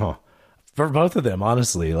 Yeah. Huh. For both of them,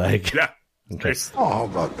 honestly, like. Yeah. Okay. Nice. Oh,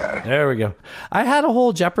 about that. There we go. I had a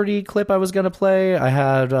whole Jeopardy clip I was going to play. I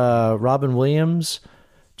had Robin Williams.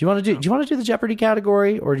 Do you want to do the Jeopardy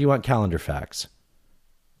category, or do you want calendar facts?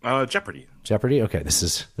 Jeopardy. Jeopardy. Okay, this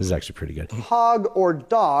is actually pretty good. Hog or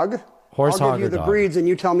dog? Horse, I'll hog, give you or the dog. breeds, and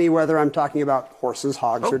you tell me whether I'm talking about horses,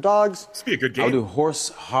 hogs, or dogs. This would be a good game. I'll do horse,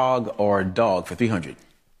 hog, or dog for 300.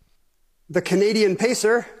 The Canadian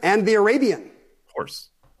Pacer and the Arabian. Horse.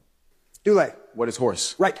 Dule. What is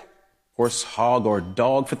horse? Right. Horse, hog, or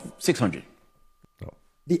dog for 600.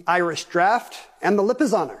 The Irish Draft and the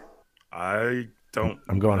Lipizzaner. I don't.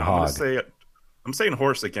 I'm going hog. I'm saying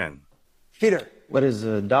horse again. Peter. What is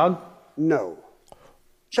a dog? No.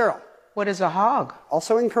 Cheryl. What is a hog?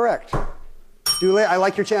 Also incorrect. Dule, I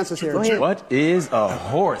like your chances here. What is a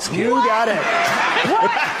horse? You got it.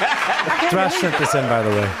 Thrash sent this in, by the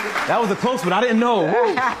way. That was a close one. I didn't know.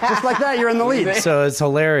 Just like that, you're in the lead. So it's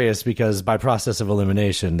hilarious because by process of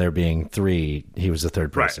elimination, there being 3, he was the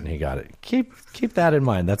third person. Right. He got it. Keep that in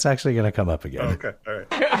mind. That's actually going to come up again. Okay, all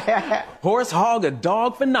right. Horse, hog, a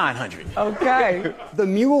dog for 900. Okay. The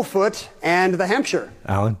Mulefoot and the Hampshire.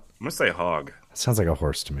 Alan? I'm going to say hog. That sounds like a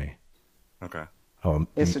horse to me. Okay. Oh,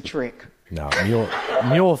 It's a trick. No,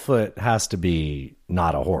 Mulefoot has to be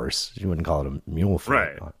not a horse. You wouldn't call it a Mulefoot.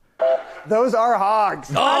 Right. Those are hogs.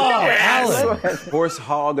 Oh, Alan. Horse,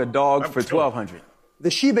 hog, a dog for 1,200. The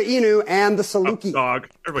Shiba Inu and the Saluki. Dog.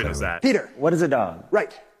 Everybody knows that. Peter. What is a dog?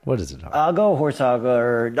 Right. What is it? I'll go horse hog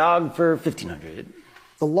or dog for $1,500.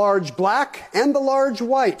 The large black and the large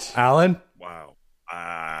white. Alan? Wow.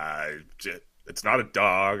 It's not a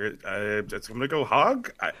dog. I'm going to go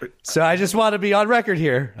hog. So I just want to be on record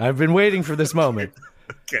here. I've been waiting for this moment.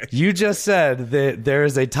 Okay. You just said that there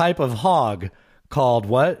is a type of hog called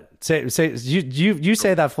what? Say you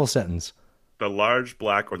say that full sentence. The large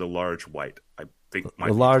black or the large white. I think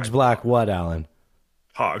The large black what, Alan?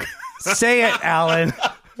 hog. Say it, Alan.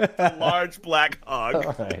 The large black hog.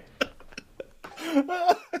 All right.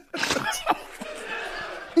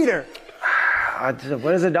 Peter.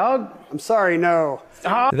 What is a dog? I'm sorry, no.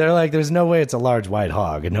 They're like, there's no way it's a large white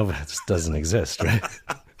hog, and no, it just doesn't exist, right?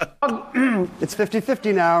 It's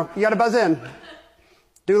 50-50 now. You got to buzz in.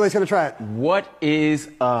 Dooley's going to try it. What is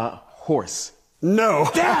a horse? No.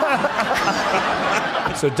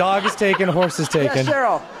 So dog is taken, horse is taken. Yeah,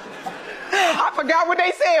 Cheryl. I forgot what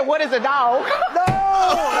they said. What is a dog? No.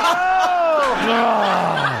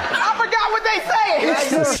 I forgot what they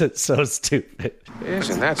said. It's so stupid.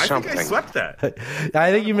 Isn't that something? I think I swept that.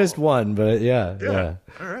 I think you missed one, but yeah.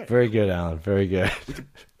 All right. Very good, Alan. Very good.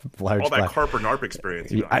 Large All that black. carp or narp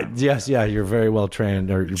experience. You know, Yes, you're very well trained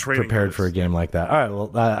or prepared for a game like that. All right, well,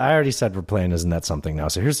 I already said we're playing Isn't That Something now.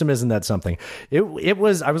 So here's some Isn't That Something. I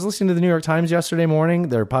was listening to the New York Times yesterday morning,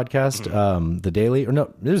 their podcast, The Daily, or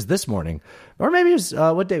no, it was this morning. Or maybe it was,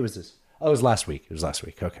 what day was this? Oh, it was last week.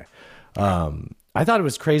 Okay. I thought it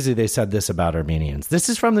was crazy they said this about Armenians. This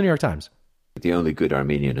is from the New York Times. The only good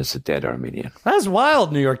Armenian is a dead Armenian. That's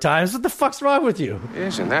wild, New York Times. What the fuck's wrong with you?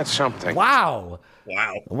 Isn't that something? Wow.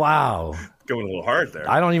 Going a little hard there.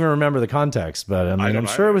 I don't even remember the context, but I'm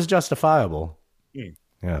sure it was justifiable.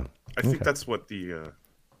 Yeah. I think that's what they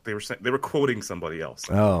were saying. They were quoting somebody else.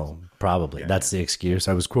 Oh, probably. That's the excuse.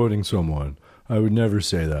 I was quoting someone. I would never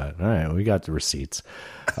say that. All right, we got the receipts.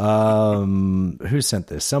 Who sent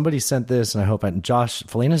this? Somebody sent this, and I hope Josh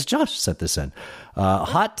sent this in.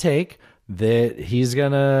 Hot take that he's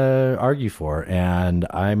gonna argue for, and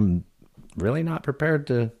I'm really not prepared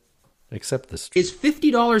to accept this. Is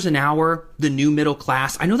 $50 an hour the new middle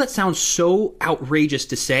class? I know that sounds so outrageous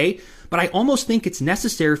to say, but I almost think it's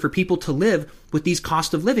necessary for people to live with these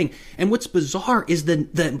cost of living. And what's bizarre is the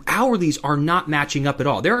hourlies are not matching up at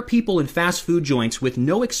all. There are people in fast food joints with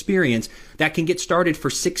no experience that can get started for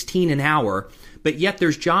 $16 an hour, but yet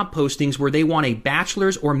there's job postings where they want a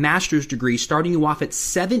bachelor's or master's degree starting you off at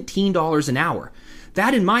 $17 an hour.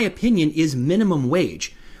 That, in my opinion, is minimum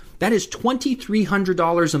wage. That is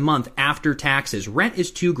 $2,300 a month after taxes. Rent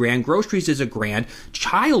is $2,000. Groceries is $1,000.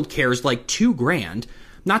 Childcare is like $2,000.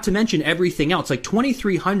 Not to mention everything else. Like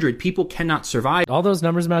 $2,300, people cannot survive. All those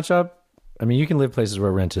numbers match up. I mean, you can live places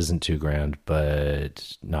where rent isn't $2,000,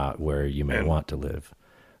 but not where you may want to live.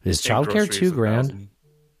 Is childcare $2,000?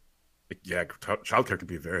 Yeah, childcare can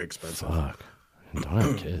be very expensive. Fuck, don't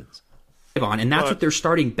have kids. And that's what they're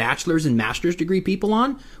starting bachelor's and master's degree people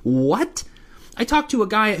on? What? I talked to a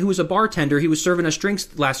guy who was a bartender. He was serving us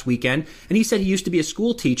drinks last weekend, and he said he used to be a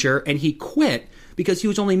school teacher, and he quit because he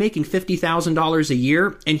was only making $50,000 a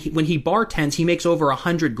year, and when he bartends, he makes over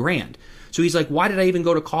 $100,000. So he's like, why did I even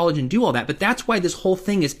go to college and do all that? But that's why this whole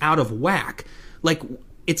thing is out of whack. Like,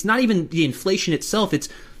 it's not even the inflation itself. It's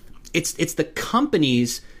the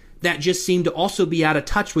companies that just seem to also be out of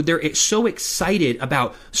touch with. They're so excited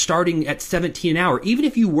about starting at $17 an hour. Even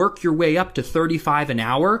if you work your way up to $35 an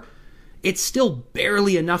hour, it's still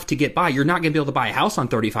barely enough to get by. You're not going to be able to buy a house on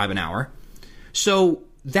 $35 an hour. So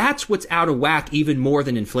that's what's out of whack even more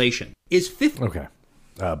than inflation. Is 50... Okay.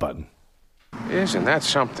 Button. Isn't that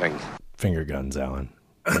something? Finger guns, Alan.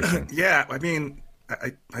 Yeah, I mean,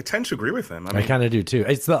 I tend to agree with him. I kind of do too.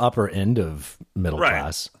 It's the upper end of middle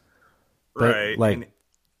class. But, right. Like, and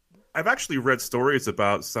I've actually read stories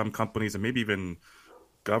about some companies and maybe even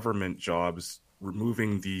government jobs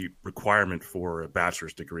removing the requirement for a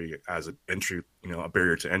bachelor's degree as an entry, a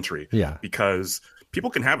barrier to entry. Yeah. Because people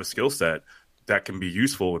can have a skill set that can be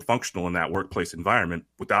useful and functional in that workplace environment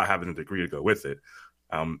without having a degree to go with it.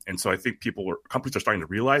 And so I think companies are starting to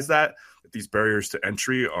realize that these barriers to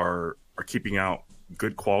entry are keeping out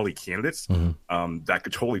good quality candidates that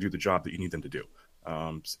could totally do the job that you need them to do.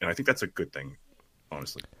 And I think that's a good thing,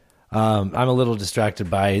 honestly. I'm a little distracted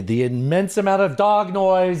by the immense amount of dog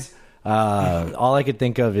noise. All I could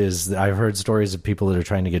think of is I've heard stories of people that are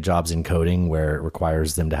trying to get jobs in coding where it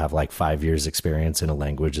requires them to have like 5 years experience in a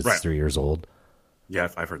language that's 3 years old. Yeah,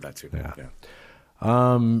 I've heard that too. Yeah.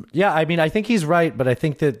 Yeah, I mean, I think he's right, but I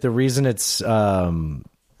think that the reason it's kind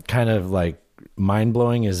of like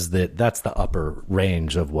mind-blowing is that that's the upper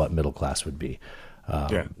range of what middle class would be.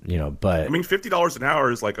 But I mean, $50 an hour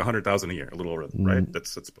is like $100,000 a year, a little over, right?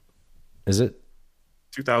 That's is it?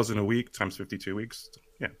 $2,000 a week times 52 weeks.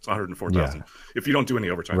 Yeah, it's $104,000 if you don't do any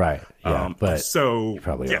overtime. Right. Yeah. But so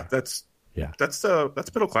probably that's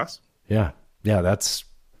middle class. Yeah. Yeah. That's,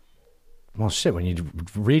 well, shit. When you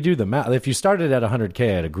redo the math, if you started at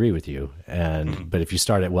 100K, I'd agree with you. But if you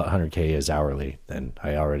start at what 100K is hourly, then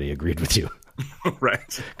I already agreed with you.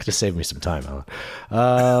 Right. Just save me some time, Alan.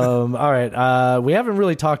 All right. We haven't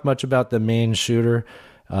really talked much about the main shooter.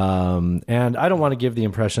 And I don't want to give the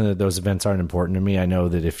impression that those events aren't important to me. I know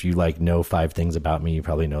that if you know 5 things about me, you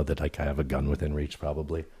probably know that I have a gun within reach,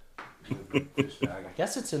 probably. I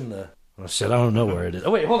guess it's in the, oh shit, I don't know where it is.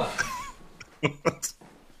 Oh wait, hold on.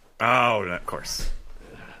 Oh, of course.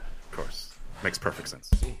 Makes perfect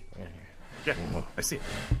sense. Yeah, I see it.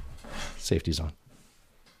 Safety's on.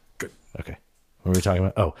 Good. Okay. What were we talking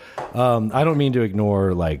about? I don't mean to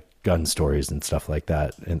ignore gun stories and stuff like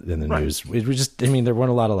that in the news. We just, there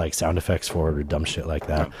weren't a lot of sound effects for it or dumb shit like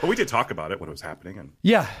that. No, but we did talk about it when it was happening. And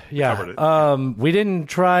yeah. Covered it. We didn't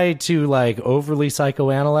try to overly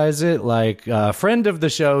psychoanalyze it. Friend of the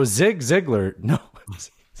show, Zig Ziglar. No.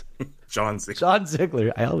 John Ziegler. John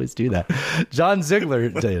Ziegler. I always do that. John Ziegler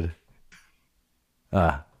did.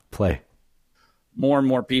 Play. More and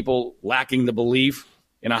more people lacking the belief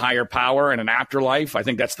in a higher power and an afterlife. I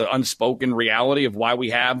think that's the unspoken reality of why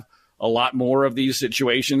we have a lot more of these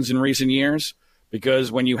situations in recent years.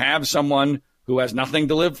 Because when you have someone who has nothing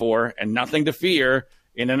to live for and nothing to fear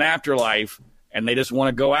in an afterlife, and they just want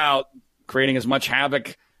to go out creating as much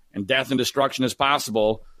havoc and death and destruction as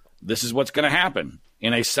possible, this is what's going to happen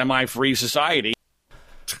in a semi-free society.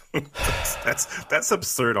 That's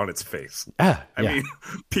absurd on its face. I mean,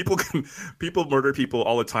 people murder people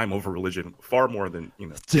all the time over religion, far more than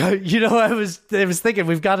I was thinking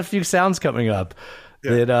we've got a few sounds coming up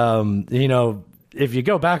that if you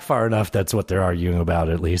go back far enough, that's what they're arguing about,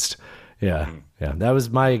 at least. Yeah. That was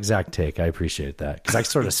my exact take. I appreciate that because I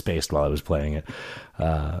sort of spaced while I was playing it.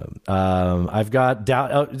 I've got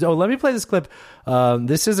doubt. Let me play this clip.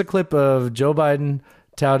 This is a clip of Joe Biden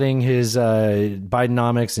touting his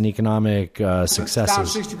Bidenomics and economic successes. Down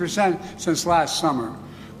 60% since last summer.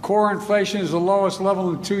 Core inflation is the lowest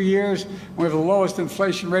level in 2 years. We have the lowest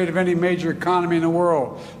inflation rate of any major economy in the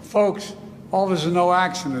world. Folks, all this is no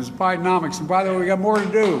accident. It's Bidenomics. And by the way, we got more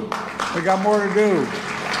to do.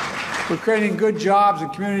 We're creating good jobs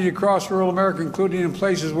and community across rural America, including in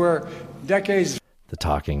places where decades... The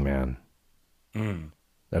talking man.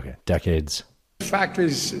 Okay, decades.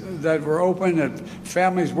 Factories that were open, that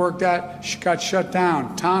families worked at, got shut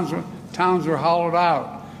down. Towns were hollowed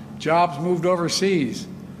out. Jobs moved overseas.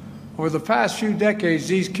 Over the past few decades,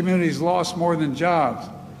 these communities lost more than jobs.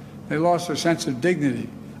 They lost their sense of dignity,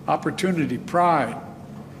 opportunity, pride.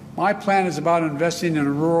 My plan is about investing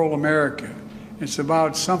in rural America. It's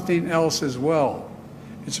about something else as well.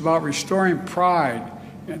 It's about restoring pride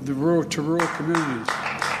to rural communities.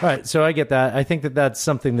 All right, so I get that. I think that that's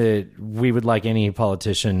something that we would like any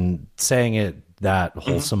politician saying it that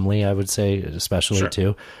wholesomely, I would say, especially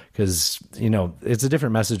too, because, it's a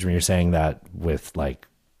different message when you're saying that with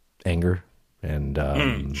anger and,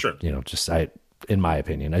 in my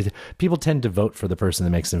opinion, people tend to vote for the person that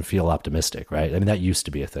makes them feel optimistic, right? I mean, that used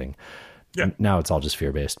to be a thing. Yeah. Now it's all just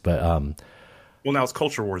fear-based, but, well, now it's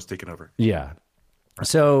culture wars taking over. Yeah.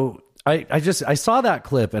 So I saw that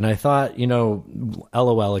clip and I thought,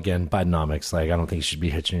 LOL again, Bidenomics. I don't think you should be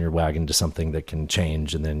hitching your wagon to something that can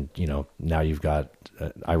change. And then, now you've got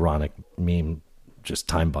an ironic meme, just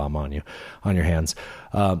time bomb on your hands.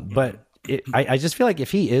 But I just feel like if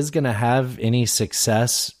he is going to have any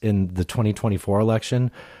success in the 2024 election,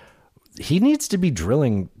 he needs to be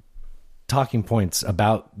drilling talking points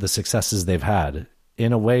about the successes they've had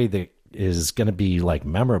in a way that is going to be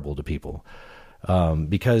memorable to people.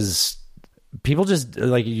 Because people just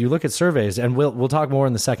you look at surveys, and we'll talk more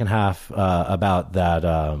in the second half about that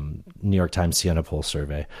New York Times Siena poll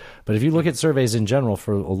survey. But if you look at surveys in general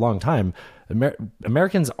for a long time,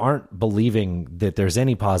 Americans aren't believing that there's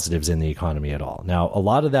any positives in the economy at all. Now, a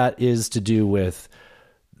lot of that is to do with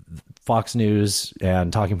Fox News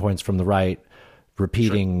and talking points from the right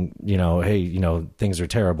repeating, hey, things are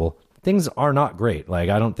terrible. Things are not great.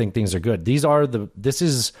 I don't think things are good. This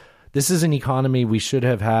is an economy we should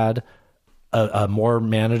have had a more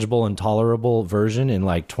manageable and tolerable version in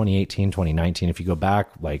 2018, 2019. If you go back,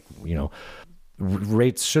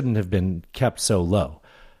 rates shouldn't have been kept so low.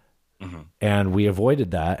 And we avoided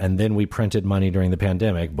that. And then we printed money during the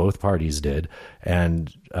pandemic. Both parties did.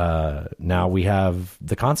 And now we have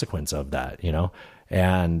the consequence of that,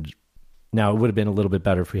 and now it would have been a little bit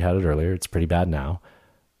better if we had it earlier. It's pretty bad now.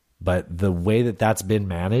 But the way that that's been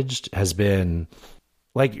managed has been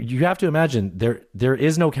you have to imagine there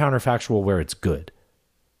is no counterfactual where it's good.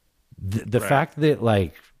 The fact that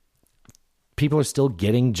like people are still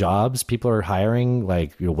getting jobs, people are hiring,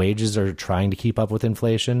 like your wages are trying to keep up with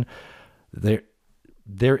inflation.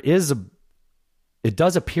 There is it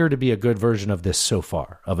does appear to be a good version of this so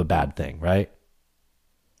far of a bad thing, right?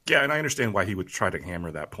 Yeah, and I understand why he would try to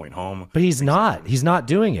hammer that point home. But he's not. He's not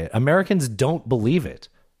doing it. Americans don't believe it.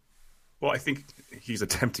 Well, I think he's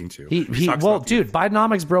attempting to. Dude,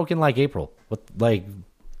 Bidenomics broke in like April.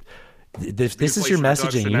 This is your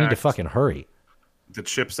messaging. You need to fucking hurry. The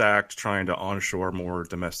CHIPS Act, trying to onshore more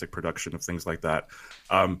domestic production of things like that.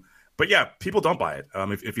 But yeah, people don't buy it.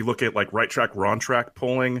 If you look at like Right Track, Wrong Track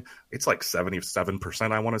polling, it's like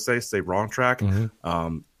 77%, I want to say Wrong Track.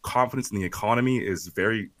 Mm-hmm. Confidence in the economy is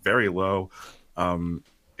very, very low. And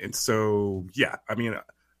so, yeah, I mean,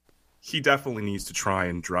 he definitely needs to try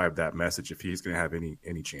and drive that message if he's going to have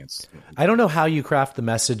any chance. I don't know how you craft the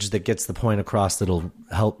message that gets the point across that'll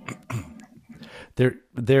help.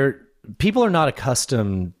 People are not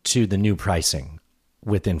accustomed to the new pricing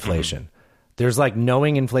with inflation. Mm-hmm. There's like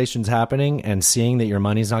knowing inflation's happening and seeing that your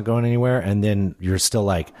money's not going anywhere, and then you're still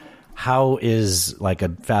like, how is like a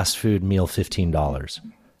fast food meal $15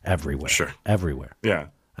 everywhere? Sure. Everywhere. Yeah.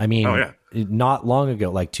 I mean, not long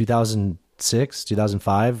ago, like 2006,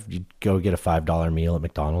 2005, you'd go get a $5 meal at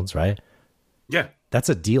McDonald's, right? Yeah. That's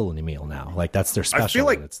a deal in a meal now. Like that's their special. I feel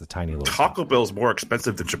like it's the tiny little Taco Bell's more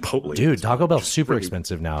expensive than Chipotle. Dude, Taco Bell's super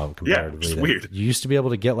expensive now comparatively. Yeah, it's weird. You used to be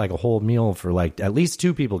able to get like a whole meal for like at least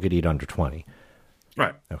two people could eat under 20.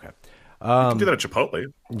 Right. Okay. You can do that at Chipotle.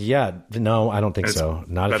 Yeah. No, I don't think so.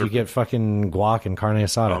 Not if you get fucking guac and carne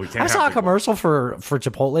asada. I saw a commercial for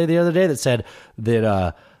Chipotle the other day that said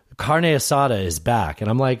that carne asada is back. And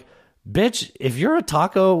I'm like, bitch, if you're a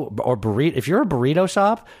taco or burrito, if you're a burrito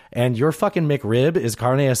shop and your fucking McRib is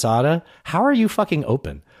carne asada, how are you fucking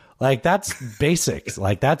open? Like that's basics.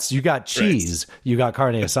 Like that's, you got cheese, you got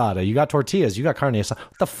carne asada, you got tortillas, you got carne asada.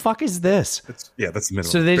 What the fuck is this? That's minimum.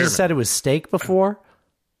 So they just said it was steak before?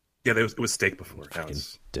 Yeah, it was steak before.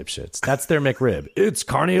 Dipshits. That's their McRib. It's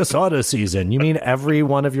carne asada season. You mean every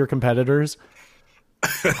one of your competitors?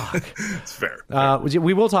 It's fair.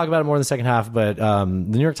 We will talk about it more in the second half, but the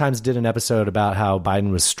New York Times did an episode about how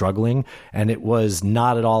Biden was struggling, and it was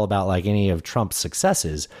not at all about like any of Trump's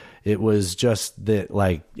successes. It was just that,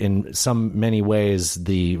 like, in many ways,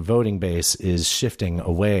 the voting base is shifting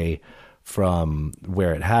away from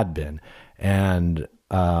where it had been. And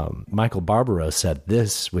Michael Barbaro said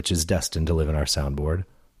this, which is destined to live in our soundboard.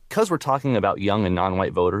 Because we're talking about young and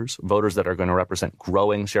non-white voters that are going to represent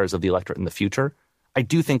growing shares of the electorate in the future, I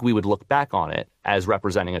do think we would look back on it as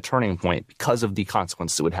representing a turning point because of the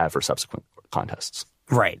consequences it would have for subsequent contests.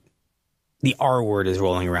 Right. The R word is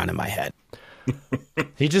rolling around in my head.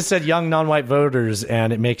 He just said young non-white voters,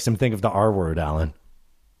 and it makes him think of the R word, Alan.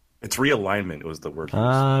 It's realignment was the word.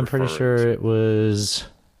 I'm pretty sure it was...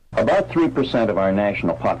 About 3% of our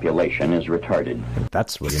national population is retarded.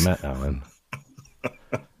 That's what he meant, Alan.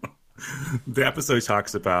 The episode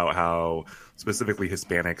talks about how specifically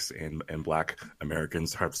Hispanics and Black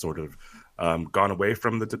Americans have sort of gone away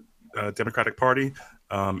from the Democratic Party,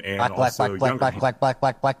 and black, also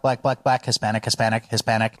black,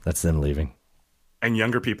 Hispanic. That's them leaving. And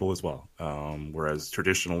younger people as well. Whereas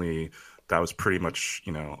traditionally that was pretty much,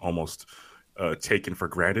 almost taken for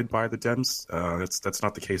granted by the Dems. That's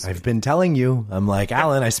not the case. I've been telling you. I'm like,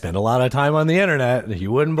 Alan, I spend a lot of time on the internet.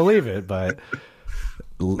 You wouldn't believe it, but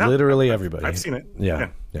literally everybody. I've seen it. Yeah.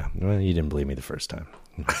 Well, you didn't believe me the first time.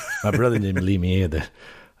 My brother didn't believe me either.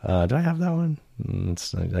 Do I have that one?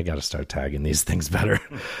 I got to start tagging these things better.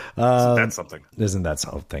 Isn't that something? Isn't that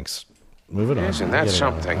so? Thanks. Moving on. Isn't that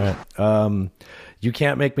something? Right. You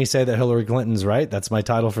can't make me say that Hillary Clinton's right. That's my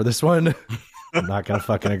title for this one. I'm not going to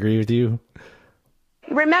fucking agree with you.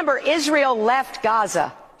 Remember, Israel left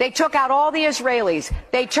Gaza. They took out all the Israelis.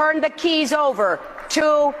 They turned the keys over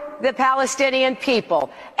to the Palestinian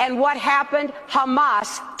people. And what happened?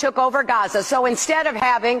 Hamas took over Gaza. So instead of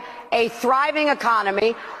having a thriving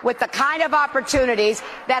economy with the kind of opportunities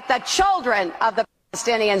that the children of the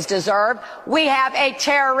Palestinians deserve, we have a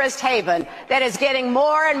terrorist haven that is getting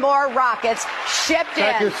more and more rockets shipped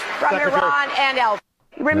in from Iran and elsewhere.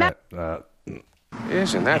 Remember,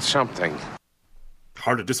 isn't that something?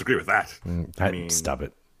 Hard to disagree with that. I mean, stop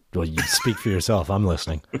it. Well, you speak for yourself. I'm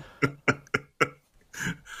listening.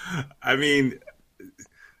 I mean,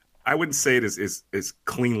 I wouldn't say it as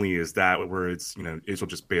cleanly as that, where it's, Israel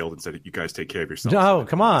just bailed and said, you guys take care of yourselves. No,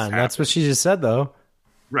 come on. That's what she just said, though.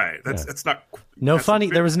 Right. That's not... No funny.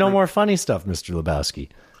 There was no more funny stuff, Mr. Lebowski.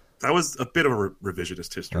 That was a bit of a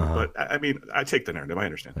revisionist history, but I mean, I take the narrative. I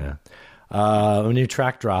understand. Yeah. A new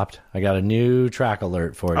track dropped. I got a new track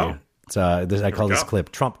alert for you. I call this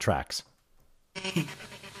clip Trump Tracks.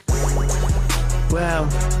 Well,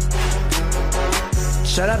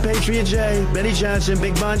 shut up, Patriot J, Benny Johnson,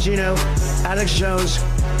 Big Bongino, Alex Jones.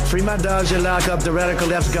 Free my dogs and lock up the radical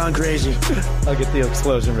left's gone crazy. I'll get the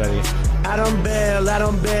explosion ready. I don't bail,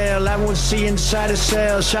 I won't see inside a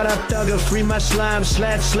cell. Shut up, Thugger, free my slime,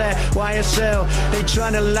 slat, YSL. They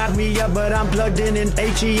tryna lock me up, but I'm plugged in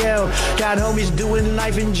ATL. Got homies doing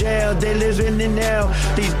life in jail, they living in hell.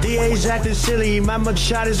 These DAs acting silly, my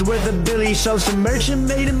mugshot is worth a billy. So some merchant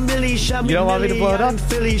made a milli, shot me. You don't want me to blow it up?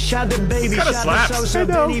 Philly, shot the baby, shot the Sosa,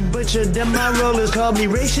 Benny Butcher. Them my rollers called me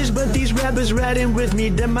racist, but these rappers riding with me,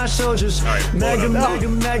 them my soldiers. Right,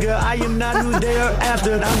 mega, I am not who they are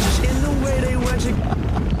after. I'm just in the way they want you.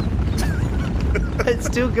 It's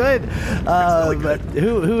too good. But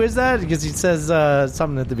who is that? Because he says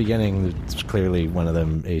something at the beginning. It's clearly one of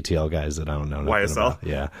them ATL guys that I don't know. YSL?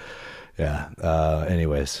 About. Yeah.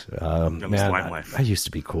 Anyways, man, I used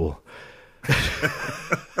to be cool.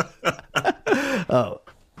 Oh.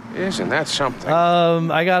 Isn't that something?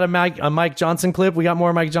 I got a Mike Johnson clip. We got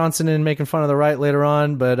more Mike Johnson in Making Fun of the Right later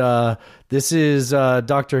on, but this is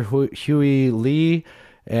Dr. Huey Lee,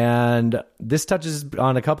 and this touches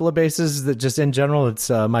on a couple of bases that just in general, it's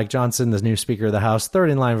Mike Johnson, the new Speaker of the House, third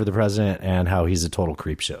in line for the president, and how he's a total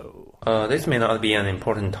creep show. This may not be an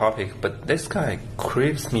important topic, but this guy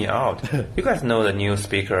creeps me out. You guys know the new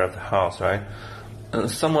Speaker of the House, right?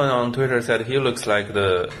 Someone on Twitter said he looks like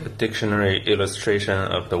the dictionary illustration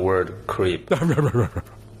of the word creep.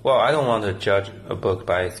 Well, I don't want to judge a book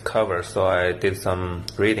by its cover, so I did some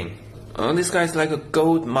reading. This guy's like a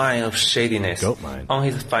gold mine of shadiness. Gold mine. On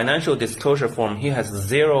his financial disclosure form, he has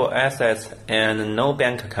 0 assets and no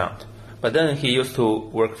bank account. But then he used to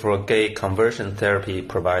work for a gay conversion therapy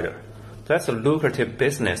provider. That's a lucrative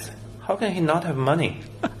business. How can he not have money?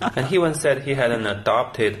 And he once said he had an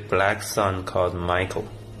adopted black son called Michael.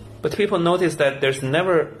 But people notice that there's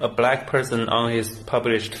never a black person on his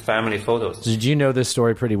published family photos. Did you know this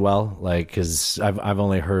story pretty well? Like, because I've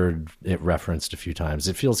only heard it referenced a few times.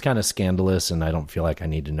 It feels kind of scandalous, and I don't feel like I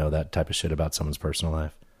need to know that type of shit about someone's personal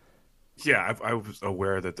life. Yeah, I was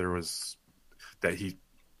aware that he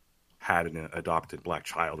had an adopted black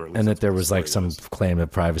child, or at least and that there was like some claim of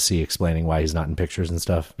privacy explaining why he's not in pictures and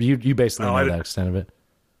stuff. You basically know that extent of it.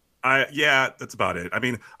 Yeah, that's about it. I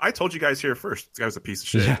mean, I told you guys here first. This guy was a piece of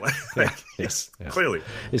shit. Yes. Clearly.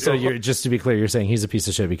 So just to be clear, you're saying he's a piece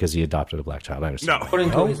of shit because he adopted a black child. I understand. No. According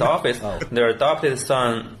to his office, their adopted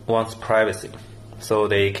son wants privacy, so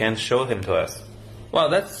they can't show him to us. Well,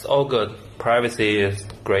 that's all good. Privacy is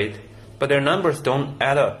great, but their numbers don't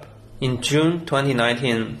add up. In June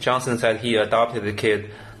 2019, Johnson said he adopted the kid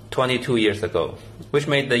 22 years ago, which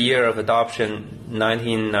made the year of adoption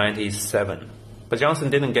 1997. But Johnson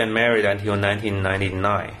didn't get married until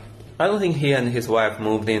 1999. I don't think he and his wife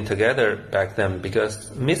moved in together back then because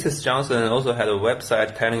Mrs. Johnson also had a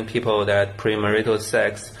website telling people that premarital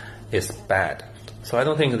sex is bad. So I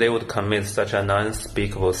don't think they would commit such an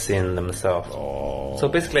unspeakable sin themselves. So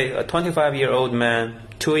basically, a 25-year-old man,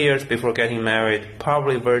 2 years before getting married,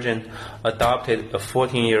 probably virgin, adopted a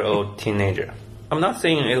 14-year-old teenager. I'm not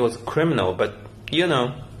saying it was criminal, but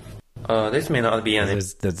this may not be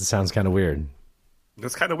that sounds kind of weird.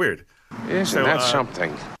 That's kind of weird. Isn't that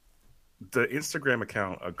something? The Instagram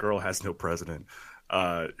account, A Girl Has No President,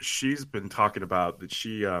 she's been talking about that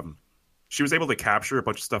she was able to capture a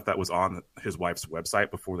bunch of stuff that was on his wife's website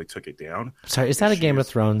before they took it down. Sorry, is that a Game of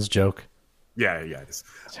Thrones joke? Yeah, it is.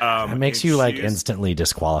 It makes you instantly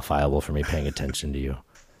disqualifiable for me paying attention to you.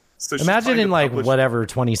 So imagine in whatever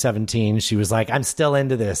 2017, she was like, I'm still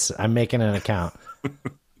into this. I'm making an account.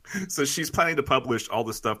 So she's planning to publish all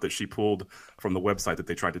the stuff that she pulled from the website that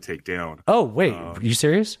they tried to take down. Oh, wait. Are you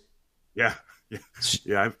serious? Yeah.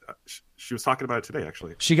 She was talking about it today,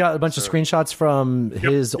 actually. She got a bunch of screenshots from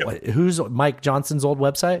who's Mike Johnson's old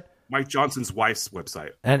website? Mike Johnson's wife's website.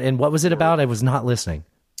 And what was it about? I was not listening.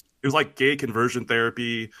 It was like gay conversion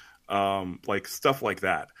therapy, like stuff like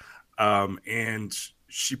that. And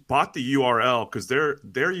she bought the URL because their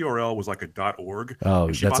URL was like a .org.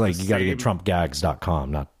 Oh, that's like you got to get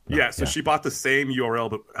trumpgags.com, not. So she bought the same URL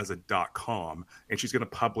but as a .com, and she's going to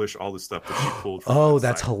publish all the stuff that she pulled from Oh,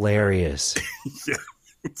 that's hilarious. Yeah.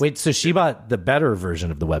 Wait, so she bought the better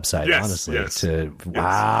version of the website, honestly. Yes.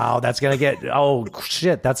 Wow, that's going to get,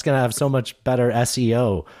 that's going to have so much better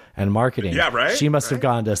SEO and marketing. Yeah, right? She must have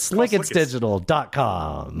gone to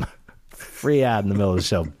slickitsdigital.com. Free ad in the middle of the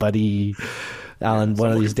show, buddy. Alan,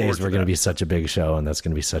 one of these days we're going to be such a big show, and that's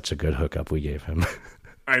going to be such a good hookup we gave him.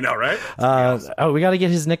 I know, right? We got to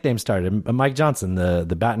get his nickname started. Mike Johnson, the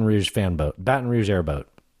Baton Rouge airboat.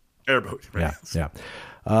 Airboat, right? Yeah.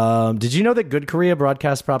 Did you know that Good Korea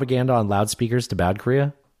broadcasts propaganda on loudspeakers to Bad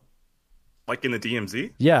Korea? Like in the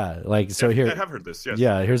DMZ? Yeah, like so here. I have heard this, yes.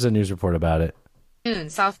 Yeah, here's a news report about it.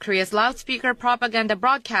 South Korea's loudspeaker propaganda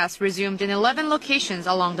broadcast resumed in 11 locations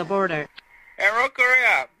along the border. Hey, North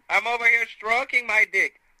Korea, I'm over here stroking my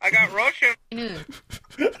dick. I got Russian.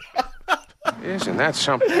 Isn't that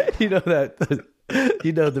something? You know that.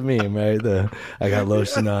 You know the meme, right? I got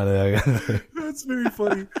lotion on it. That's very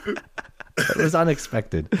funny. It was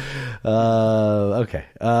unexpected. Okay.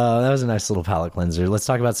 That was a nice little palate cleanser. Let's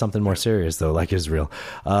talk about something more serious, though, like Israel.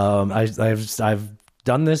 I've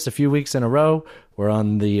done this a few weeks in a row. We're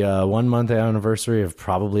on the 1 month anniversary of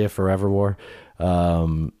probably a forever war.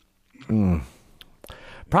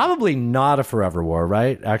 Probably not a forever war,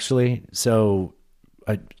 right? Actually. So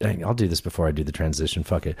I'll do this before I do the transition.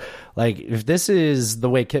 Fuck it. Like, if this is the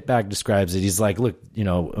way Kitbag describes it, he's like, look,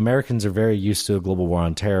 Americans are very used to a global war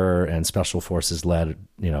on terror and special forces led,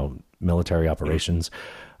 military operations.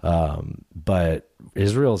 But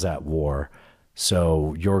Israel's at war.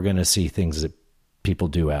 So you're going to see things that people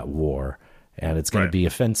do at war. And it's going to be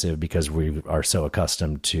offensive because we are so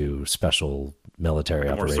accustomed to special military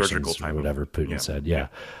operations or whatever Putin said. Yeah.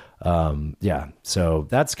 So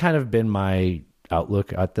that's kind of been my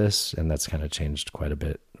outlook at this, and that's kind of changed quite a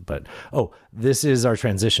bit. But this is our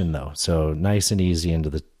transition, though. So nice and easy into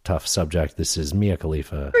the tough subject. This is Mia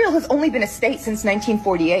Khalifa. Israel has only been a state since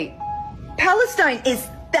 1948. Palestine is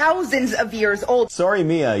thousands of years old. Sorry,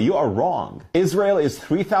 Mia, you are wrong. Israel is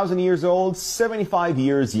 3,000 years old, 75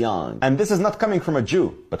 years young. And this is not coming from a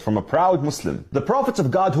Jew, but from a proud Muslim. The prophets of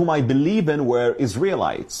God whom I believe in were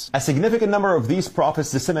Israelites. A significant number of these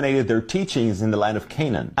prophets disseminated their teachings in the land of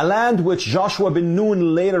Canaan, a land which Joshua bin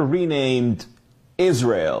Nun later renamed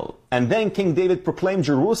Israel. And then King David proclaimed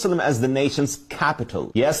Jerusalem as the nation's capital.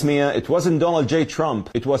 Yes, Mia, it wasn't Donald J. Trump,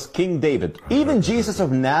 it was King David. Even Jesus of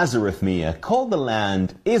Nazareth, Mia, called the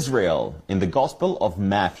land Israel in the Gospel of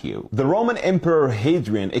Matthew. The Roman Emperor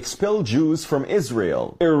Hadrian expelled Jews from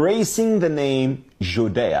Israel, erasing the name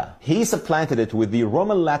Judea. He supplanted it with the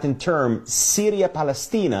Roman Latin term Syria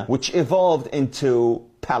Palestina, which evolved into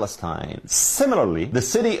Palestine. Similarly, the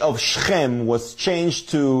city of Shechem was changed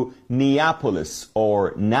to Neapolis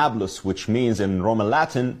or Nablus, which means in Roman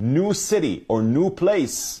Latin, new city or new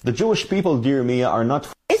place. The Jewish people, dear Mia, are not...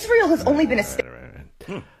 Israel has only been a state...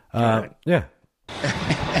 Yeah.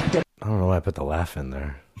 I don't know why I put the laugh in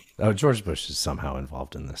there. Oh, George Bush is somehow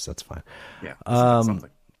involved in this. That's fine. Yeah.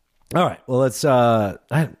 Something. All right. Well, let's...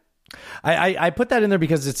 I put that in there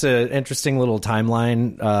because it's an interesting little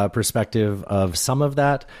timeline perspective of some of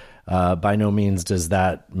that. By no means does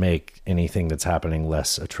that make anything that's happening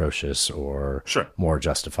less atrocious or more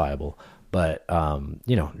justifiable. But,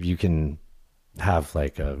 you can have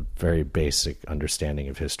like a very basic understanding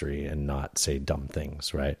of history and not say dumb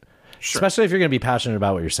things, right? Sure. Especially if you're going to be passionate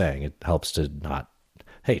about what you're saying. It helps to not,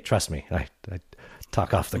 hey, trust me, I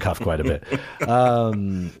talk off the cuff quite a bit.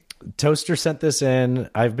 Toaster sent this in.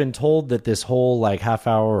 I've been told that this whole like half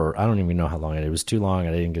hour, or I don't even know how long it was, too long.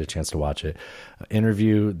 I didn't get a chance to watch it.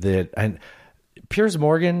 Interview and Piers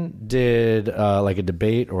Morgan did like a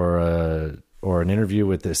debate or an interview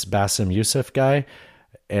with this Bassem Youssef guy,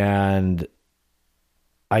 and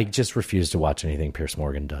I just refuse to watch anything Piers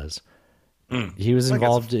Morgan does. He was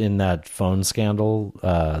involved in that phone scandal,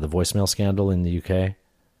 the voicemail scandal in the UK.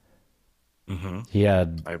 Mm-hmm. He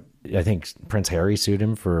had, I think Prince Harry sued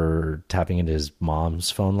him for tapping into his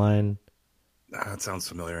mom's phone line. That sounds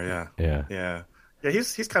familiar. Yeah.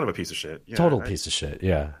 He's kind of a piece of shit. Yeah, Total piece of shit.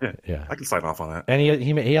 Yeah. I can sign off on that. And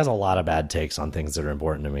he has a lot of bad takes on things that are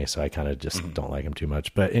important to me, so I kind of just don't like him too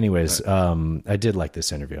much. But anyways, I did like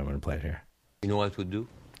this interview. I'm going to play it here. You know what I would do?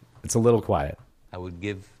 It's a little quiet. I would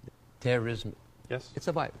give terrorism. Yes. It's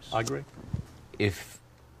a virus. I agree. If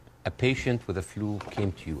a patient with a flu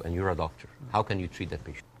came to you and you're a doctor, how can you treat that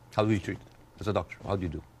patient? How do you treat it as a doctor? How do you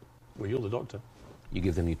do? Well, you're the doctor. You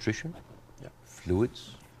give them nutrition,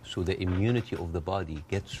 fluids, so the immunity of the body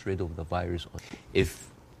gets rid of the virus.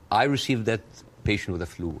 If I received that patient with a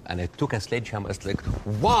flu and I took a sledgehammer, it's like,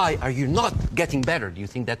 why are you not getting better? Do you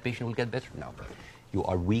think that patient will get better? No. You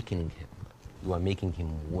are weakening him. You are making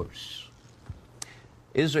him worse.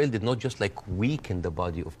 Israel did not just weaken the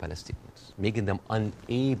body of Palestinians, making them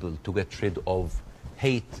unable to get rid of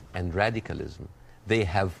hate and radicalism. They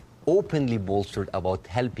have openly bolstered about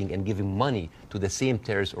helping and giving money to the same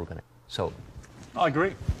terrorist organization. So, I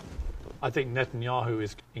agree. I think Netanyahu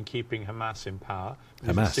is in keeping Hamas in power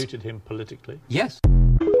because it suited him politically. Yes.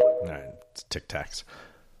 All right, it's Tic Tacs.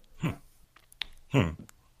 It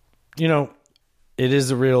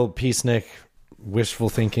is a real peacenik, wishful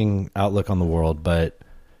thinking outlook on the world, but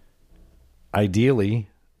ideally,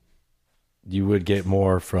 you would get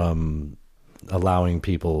more from allowing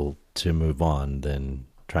people to move on than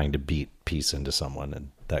trying to beat peace into someone.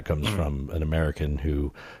 And that comes from an American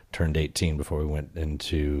who turned 18 before we went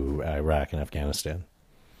into Iraq and Afghanistan.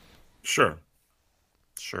 Sure.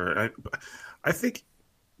 I think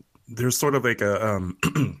there's sort of like a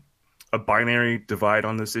binary divide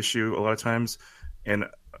on this issue a lot of times. And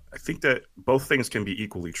I think that both things can be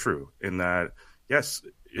equally true in that, yes,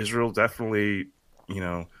 Israel definitely,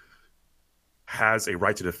 has a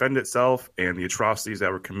right to defend itself, and the atrocities that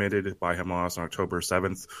were committed by Hamas on October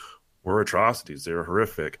 7th were atrocities. They were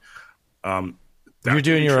horrific. You're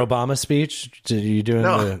doing your Obama speech? You doing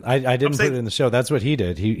I didn't put it in the show. That's what he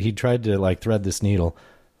did. He tried to like thread this needle.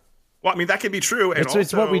 Well, I mean, that can be true. And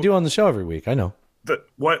it's what we do on the show every week. I know.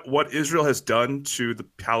 What Israel has done to the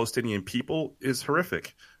Palestinian people is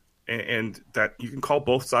horrific, and that you can call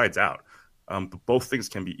both sides out. But both things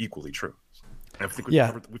can be equally true. I think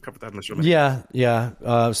we covered that in the show.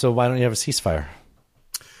 Yeah. So why don't you have a ceasefire?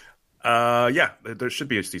 There should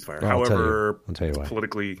be a ceasefire. However, I'll tell you why.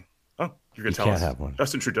 Politically, you're going to tell can't us. Have one.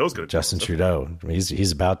 Justin Trudeau's going to. Justin Trudeau.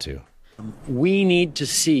 He's about to. We need to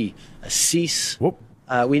see a cease.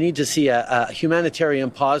 We need to see a humanitarian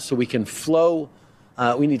pause so we can flow.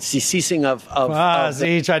 We need to see ceasing of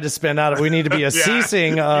he tried to spin out. We need to be a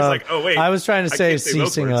ceasing of. He's like, oh wait, I was trying to say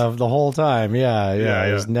ceasing of the whole time. Yeah.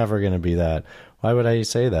 It was never going to be that. Why would I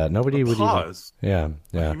say that? Nobody would pause. Even.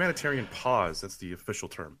 Yeah. A humanitarian pause. That's the official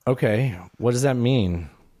term. Okay, what does that mean?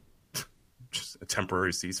 Just a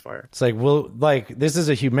temporary ceasefire. It's like, this is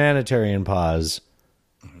a humanitarian pause,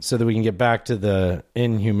 so that we can get back to the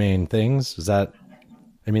inhumane things. Is that?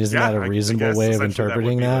 I mean, isn't that a reasonable way of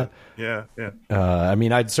interpreting that? Yeah. I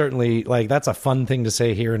mean, I'd certainly that's a fun thing to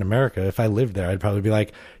say here in America. If I lived there, I'd probably be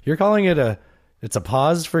like, "You're calling it it's a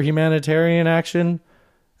pause for humanitarian action,"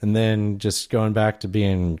 and then just going back to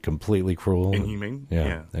being completely cruel, inhumane.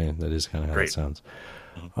 Yeah, that is kind of how it sounds.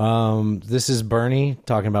 This is Bernie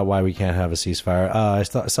talking about why we can't have a ceasefire. I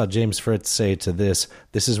saw James Fritz say to this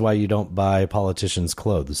is why you don't buy politicians'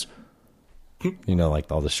 clothes.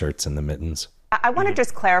 Like all the shirts and the mittens. I want to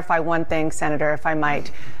just clarify one thing, Senator, if I might.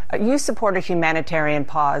 You support a humanitarian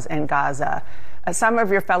pause in Gaza. Some of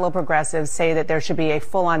your fellow progressives say that there should be a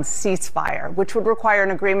full-on ceasefire, which would require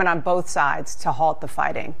an agreement on both sides to halt the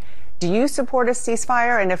fighting. Do you support a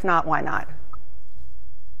ceasefire? And if not, why not?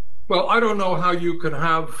 Well, I don't know how you can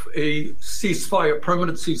have a ceasefire,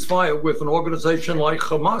 permanent ceasefire, with an organization like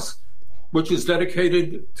Hamas, which is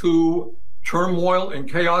dedicated to turmoil and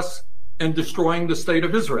chaos and destroying the state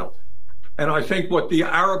of Israel. And I think what the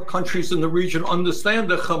Arab countries in the region understand,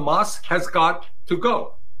 that Hamas has got to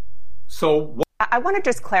go. So I want to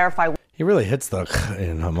just clarify. He really hits the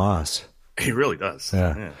in Hamas. He really does.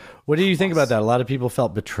 Yeah. What do you think about that? A lot of people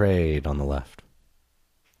felt betrayed on the left.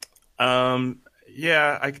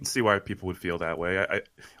 Yeah, I can see why people would feel that way.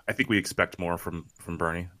 I think we expect more from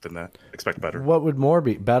Bernie than that. Expect better. What would more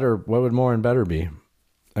be better? What would more and better be?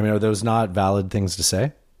 I mean, are those not valid things to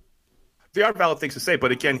say? They are valid things to say,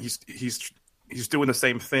 but again, he's doing the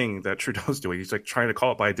same thing that Trudeau's doing. He's like trying to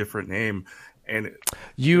call it by a different name. And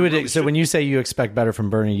when you say you expect better from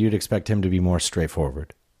Bernie, you'd expect him to be more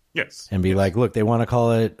straightforward. Yes. And be like, look, they want to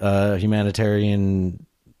call it a humanitarian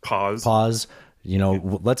pause.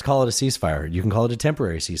 Let's call it a ceasefire. You can call it a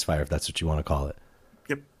temporary ceasefire if that's what you want to call it.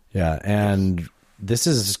 Yep. Yeah, and this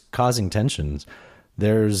is causing tensions.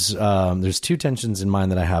 There's two tensions in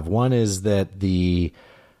mind that I have. One is that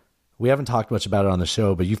we haven't talked much about it on the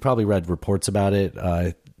show, but you've probably read reports about it.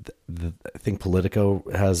 I think Politico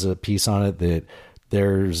has a piece on it that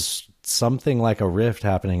there's something like a rift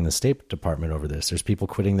happening in the State Department over this. There's people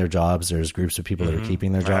quitting their jobs. There's groups of people that are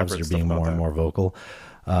keeping their jobs. They're being more and more vocal.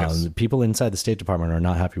 Yes. People inside the State Department are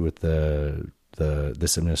not happy with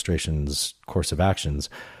this administration's course of actions.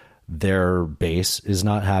 Their base is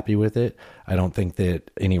not happy with it. I don't think that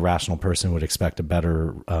any rational person would expect a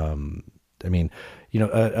better. A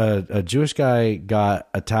Jewish guy got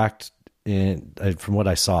attacked from what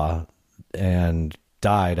I saw, and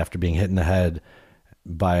died after being hit in the head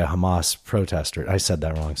by a Hamas protester. I said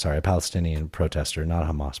that wrong. Sorry, a Palestinian protester, not a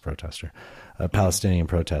Hamas protester. A Palestinian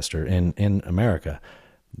protester in America.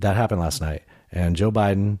 That happened last night. And Joe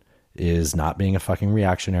Biden is not being a fucking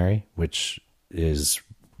reactionary, which is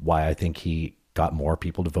why I think he got more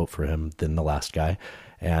people to vote for him than the last guy.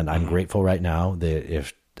 And I'm grateful right now that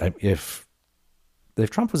if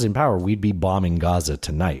Trump was in power, we'd be bombing Gaza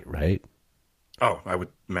tonight, right? Oh, I would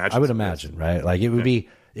imagine. I would imagine, right? Like it would be,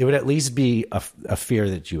 it would at least be a fear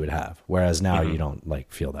that you would have. Whereas now you don't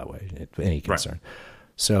feel that way, any concern. Right.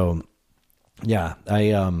 So yeah,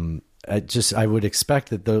 I would expect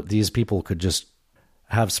that these people could just,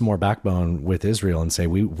 have some more backbone with Israel and say,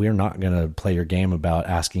 we're not going to play your game about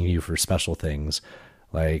asking you for special things.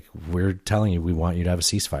 Like, we're telling you, we want you to have a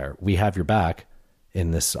ceasefire. We have your back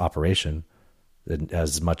in this operation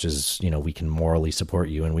as much as, we can morally support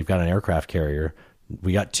you. And we've got an aircraft carrier.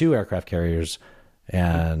 We got 2 aircraft carriers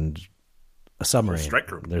and a submarine.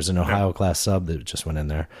 There's an Ohio class sub that just went in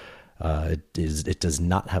there. It does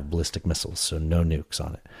not have ballistic missiles, so no nukes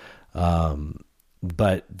on it.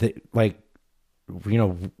 But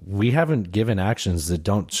we haven't given actions that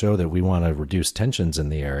don't show that we want to reduce tensions in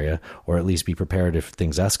the area, or at least be prepared if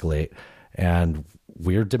things escalate. And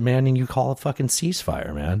we're demanding you call a fucking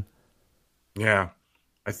ceasefire, man. Yeah.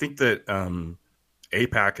 I think that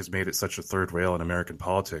AIPAC has made it such a third rail in American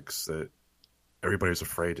politics that everybody's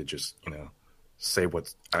afraid to just, say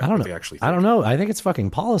what they actually think. I don't know. I think it's fucking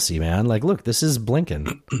policy, man. Like, look, this is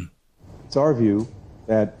Blinken. It's our view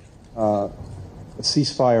that a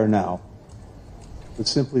ceasefire now would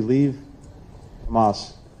simply leave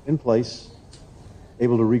Hamas in place,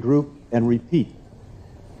 able to regroup and repeat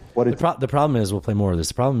what it... The problem is, we'll play more of this.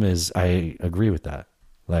 The problem is, I agree with that.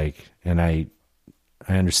 And I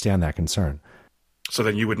understand that concern. So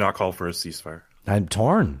then you would not call for a ceasefire? I'm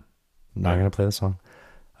torn. I'm not going to play the song.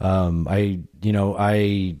 I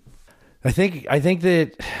think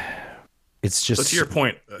that it's just... So to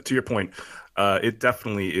your point, it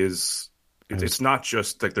definitely is... It's not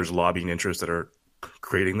just like there's lobbying interests that are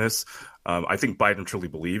creating this. I think Biden truly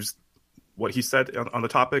believes what he said on the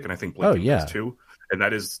topic, and I think Blinken does too. And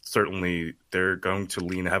that is certainly, they're going to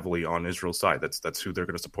lean heavily on Israel's side. That's who they're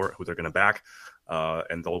going to support, who they're going to back,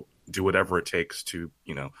 and they'll do whatever it takes to,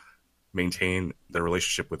 maintain their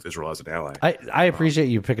relationship with Israel as an ally. I appreciate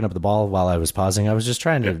you picking up the ball while I was pausing. I was just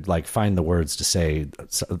trying to find the words to say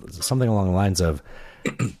something along the lines of,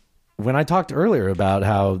 when I talked earlier about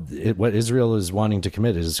how what Israel is wanting to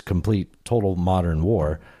commit is complete, total modern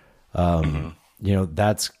war,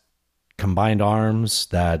 that's combined arms.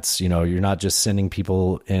 That's, you're not just sending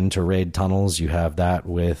people in to raid tunnels. You have that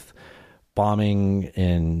with bombing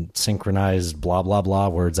in synchronized blah, blah, blah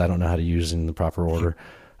words I don't know how to use in the proper order.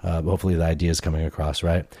 Hopefully the idea is coming across,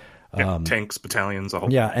 right? Tanks, battalions,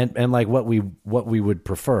 all. Yeah, and like what we would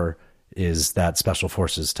prefer is that special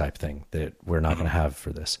forces type thing that we're not going to have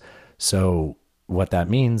for this. So what that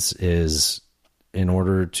means is, in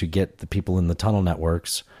order to get the people in the tunnel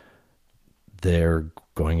networks, they're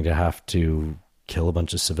going to have to kill a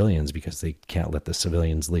bunch of civilians because they can't let the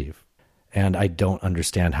civilians leave. And I don't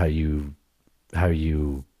understand how you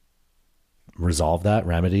resolve that,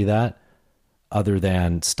 remedy that, other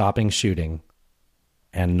than stopping shooting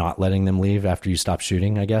and not letting them leave after you stop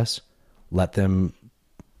shooting, I guess. Let them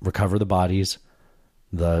recover the bodies.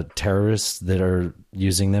 The terrorists that are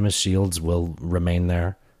using them as shields will remain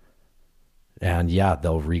there. And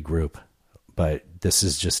they'll regroup. But this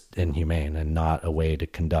is just inhumane and not a way to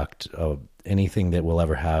conduct anything that will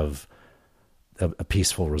ever have a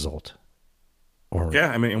peaceful result.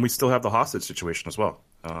 And we still have the hostage situation as well.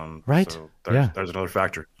 Right. So there's another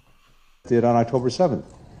factor. Did on October 7th.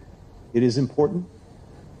 It is important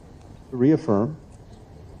to reaffirm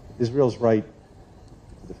Israel's right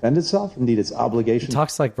to defend itself, indeed its obligation. He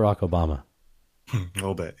talks like Barack Obama. A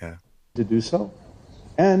little bit, yeah. To do so,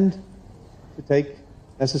 and to take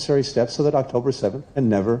necessary steps so that October 7th can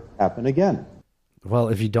never happen again. Well,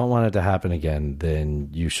 if you don't want it to happen again, then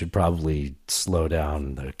you should probably slow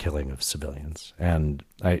down the killing of civilians. And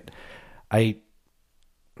I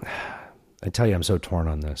tell you, I'm so torn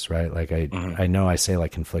on this, right? Like I know I say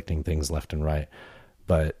like conflicting things left and right,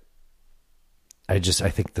 but I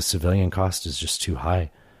think the civilian cost is just too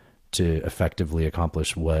high to effectively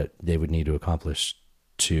accomplish what they would need to accomplish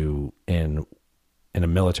to, in a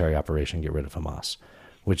military operation, get rid of Hamas,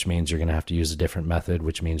 which means you're going to have to use a different method,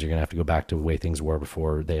 which means you're going to have to go back to the way things were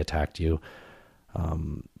before they attacked you.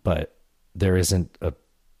 But there isn't a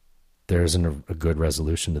good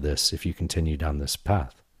resolution to this if you continue down this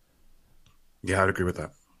path. Yeah, I'd agree with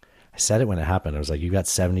that. I said it when it happened. I was like, you got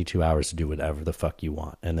 72 hours to do whatever the fuck you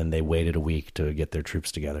want. And then they waited a week to get their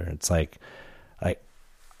troops together. It's like, I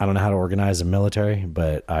don't know how to organize a military,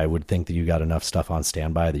 but I would think that you got enough stuff on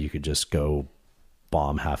standby that you could just go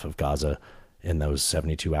bomb half of Gaza in those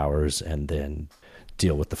 72 hours and then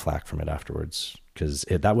deal with the flak from it afterwards. Because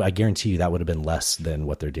I guarantee you that would have been less than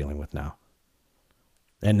what they're dealing with now.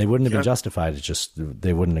 And they wouldn't have been justified. It's just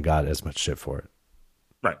they wouldn't have got as much shit for it.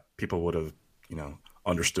 Right. People would have,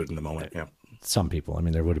 understood in the moment. Yeah. Some people. I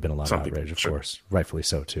mean, there would have been a lot of outrage, of course. Rightfully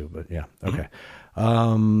so, too. But yeah. Okay.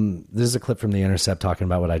 This is a clip from The Intercept talking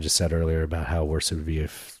about what I just said earlier about how worse it would be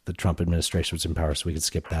if the Trump administration was in power, so we could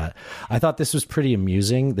skip that. I thought this was pretty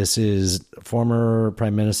amusing. This is former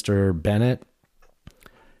Prime Minister Bennett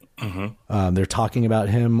They're talking about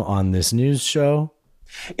him on this news show.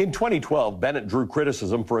 In 2012, Bennett drew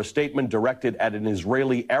criticism for a statement directed at an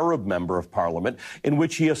Israeli Arab member of parliament in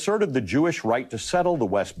which he asserted the Jewish right to settle the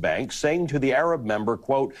West Bank, saying to the Arab member,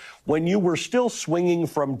 quote, "When you were still swinging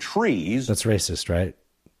from trees." That's racist, right?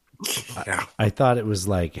 Yeah. I thought it was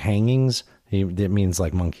like hangings. It means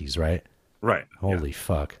like monkeys, right? Right. Holy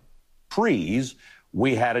fuck. Trees,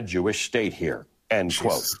 we had a Jewish state here, end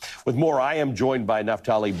quote. With more, I am joined by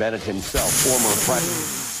Naftali Bennett himself, former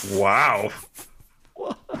president. Wow.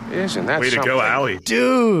 Isn't that Way to something? go, Ali.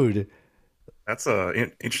 Dude. That's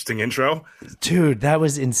an interesting intro. Dude, that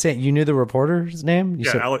was insane. You knew the reporter's name? You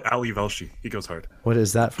Yeah, said, Ali Velshi. He goes hard. what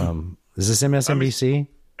is that from? Is this MSNBC?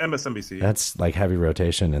 MSNBC. That's like heavy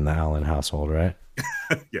rotation in the Allen household, right?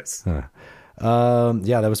 Yes. Huh.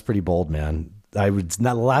 Yeah, that was pretty bold, man.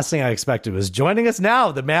 The last thing I expected was joining us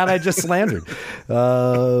now, the man I just slandered.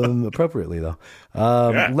 Appropriately, though.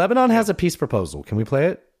 Lebanon has a peace proposal. Can we play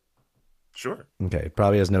it? Sure. Okay.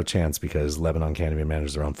 Probably has no chance because Lebanon can't even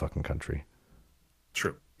manage their own fucking country.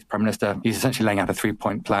 True. Prime Minister, he's essentially laying out a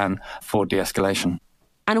 3-point plan for de-escalation.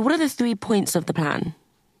 And what are the 3 points of the plan?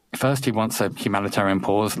 First, he wants a humanitarian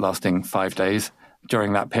pause lasting 5 days.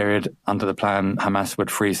 During that period, under the plan, Hamas would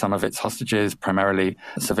free some of its hostages, primarily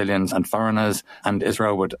civilians and foreigners, and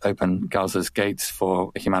Israel would open Gaza's gates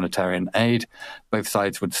for humanitarian aid. Both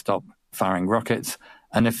sides would stop firing rockets.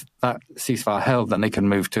 And if that ceasefire held, then they can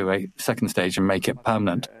move to a second stage and make it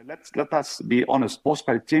permanent. Let us be honest. Both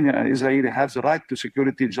Palestinian and Israeli have the right to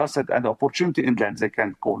security, justice, and opportunity in land they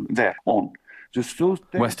can call their own.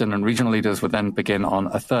 Western and regional leaders would then begin on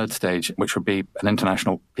a third stage, which would be an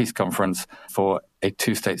international peace conference for a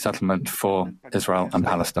 2-state settlement for Israel and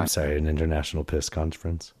Palestine. I'm sorry, an international peace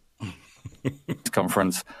conference.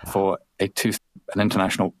 Conference for an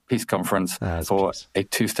international peace conference for a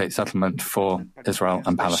 2-state settlement for Israel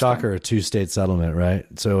and Palestine. Shocker, a 2-state settlement, right?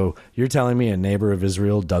 So you're telling me a neighbor of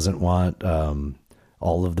Israel doesn't want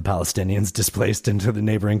all of the Palestinians displaced into the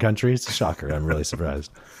neighboring countries? Shocker, I'm really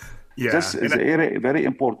surprised. Yeah, this is very, very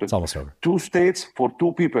important. It's almost over. 2 states for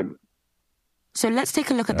 2 people. So let's take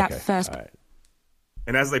a look at that first. Right.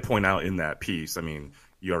 And as they point out in that piece, I mean,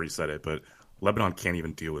 you already said it, but Lebanon can't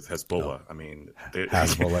even deal with Hezbollah. No. I mean,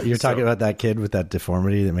 Hezbollah. You're talking about that kid with that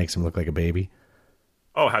deformity that makes him look like a baby?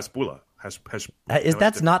 Oh, Hezbollah.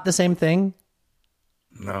 That's not the same thing?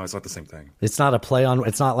 No, it's not the same thing. It's not a play on.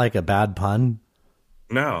 It's not like a bad pun.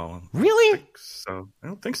 No. Really? I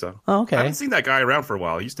don't think so. Oh, okay. I haven't seen that guy around for a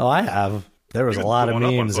while. I have. There was a lot of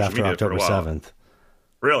memes after October 7th.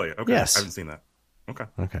 Really? Okay. Yes. I haven't seen that.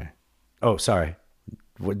 Okay. Oh, sorry.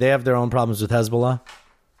 They have their own problems with Hezbollah?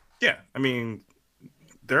 Yeah. I mean,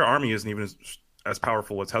 their army isn't even as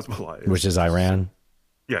powerful as Hezbollah is. Which is Iran?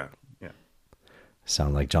 Yeah.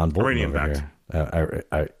 Sound like John Bolton Iranian over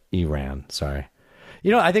here. Iran, sorry.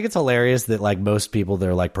 You know, I think it's hilarious that like most people,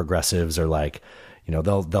 they're like progressives or like, you know,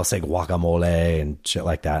 they'll say guacamole and shit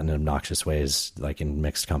like that in obnoxious ways, like in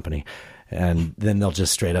mixed company. And then they'll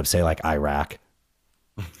just straight up say like Iraq.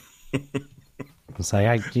 It's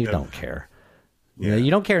like, you don't care. Yeah. You know,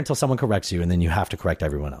 you don't care until someone corrects you and then you have to correct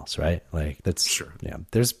everyone else, right? Like that's, sure. Yeah.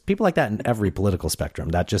 There's people like that in every political spectrum.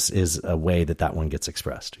 That just is a way that one gets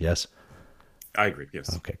expressed. Yes? I agree.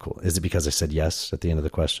 Yes. Okay, cool. Is it because I said yes at the end of the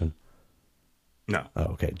question? No. Oh,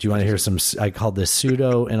 okay. Do you want to hear some? I called this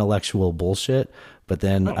pseudo intellectual bullshit, but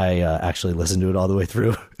then I actually listened to it all the way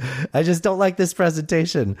through. I just don't like this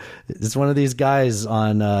presentation. It's one of these guys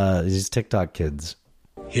on these TikTok kids.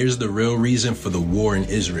 Here's the real reason for the war in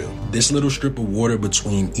Israel. This little strip of water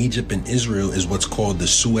between Egypt and Israel is what's called the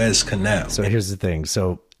Suez Canal. So here's the thing.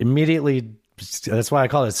 So immediately, that's why I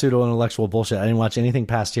call it pseudo intellectual bullshit. I didn't watch anything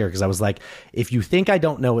past here because I was like, if you think I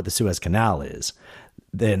don't know what the Suez Canal is,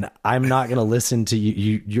 then I'm not going to listen to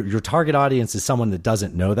you. Your target audience is someone that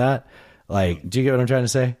doesn't know that. Like, do you get what I'm trying to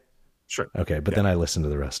say? Sure. Okay, but then I listened to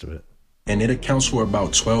the rest of it. And it accounts for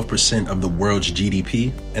about 12% of the world's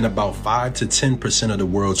GDP and about 5 to 10% of the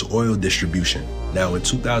world's oil distribution. Now, in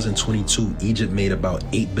 2022, Egypt made about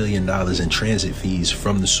 $8 billion in transit fees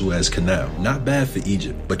from the Suez Canal. Not bad for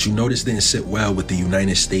Egypt, but you notice didn't sit well with the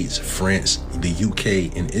United States, France, the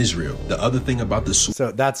UK, and Israel. The other thing about the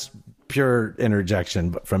So that's pure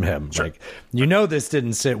interjection from him. Sure. Like, you know, this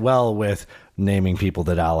didn't sit well with naming people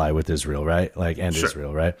that ally with Israel, right? Like, and sure.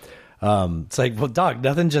 Israel, right? It's like, well, dog,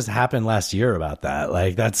 nothing just happened last year about that.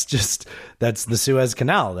 Like, that's the Suez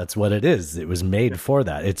Canal. That's what it is. It was made for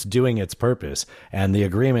that. It's doing its purpose. And the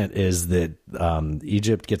agreement is that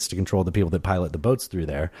Egypt gets to control the people that pilot the boats through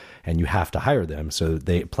there, and you have to hire them. So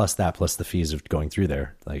they plus the fees of going through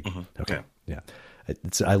there. Like, okay. Yeah.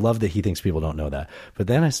 I love that he thinks people don't know that. But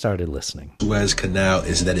then I started listening. Suez Canal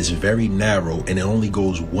is that it's very narrow and it only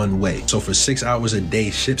goes one way. So for 6 hours a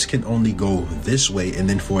day, ships can only go this way. And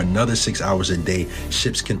then for another 6 hours a day,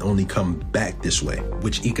 ships can only come back this way,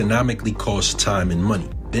 which economically costs time and money.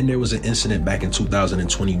 Then there was an incident back in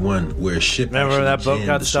 2021 where a ship jammed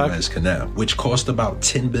the Suez Canal, which cost about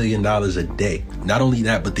 $10 billion a day. Not only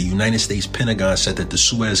that, but the United States Pentagon said that the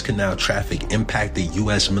Suez Canal traffic impacted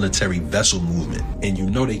U.S. military vessel movement. And you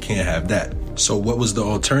know they can't have that. So what was the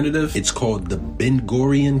alternative? It's called the Ben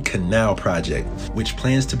Gurion Canal Project, which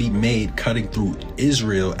plans to be made cutting through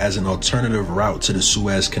Israel as an alternative route to the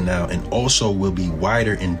Suez Canal, and also will be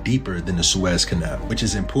wider and deeper than the Suez Canal, which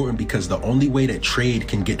is important because the only way that trade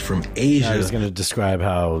can get from Asia... I was going to describe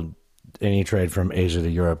how any trade from Asia to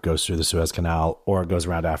Europe goes through the Suez Canal or it goes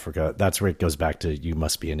around Africa. That's where it goes back to, you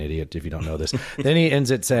must be an idiot if you don't know this. Then he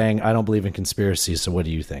ends it saying, I don't believe in conspiracies, so what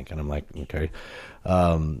do you think? And I'm like, okay.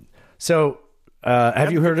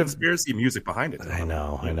 Have you heard of conspiracy music behind it? I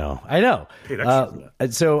know.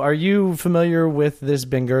 So are you familiar with this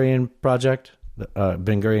Ben Gurion project,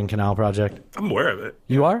 Ben Gurion Canal project? I'm aware of it.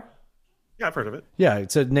 You are? Yeah, I've heard of it. Yeah,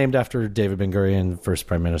 it's named after David Ben Gurion, first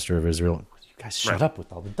prime minister of Israel. You guys shut up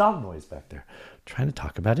with all the dog noise back there. I'm trying to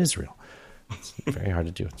talk about Israel. It's very hard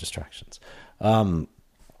to do with distractions.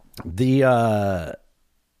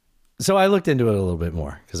 So I looked into it a little bit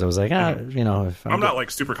more because I was like, if I'm not like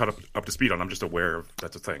super caught up to speed on. I'm just aware of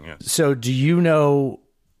that's a thing. Yeah. So do you know?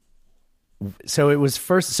 So it was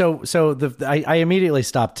first. I immediately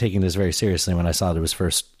stopped taking this very seriously when I saw that it was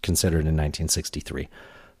first considered in 1963,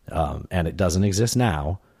 and it doesn't exist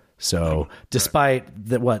now. So despite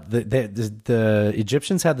the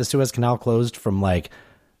Egyptians had the Suez Canal closed from like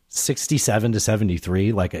 67 to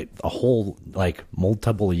 73, like a whole like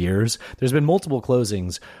multiple years. There's been multiple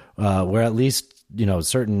closings where at least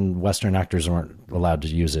certain Western actors weren't allowed to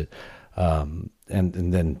use it, and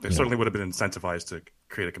then they certainly would have been incentivized to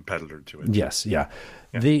create a competitor to it. Yes, yeah.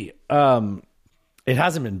 The it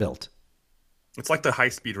hasn't been built. It's like the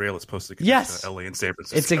high-speed rail is supposed to connect to LA and San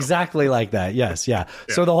Francisco. It's exactly like that. Yes, yeah.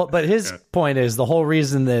 So his point is the whole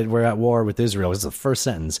reason that we're at war with Israel is the first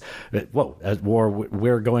sentence. At war,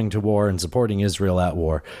 we're going to war and supporting Israel at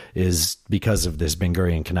war is because of this Ben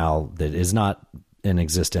Gurion Canal that is not in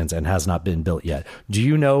existence and has not been built yet. Do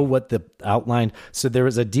you know what the outline? So there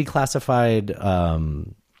was a declassified.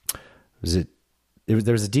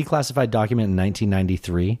 There was a declassified document in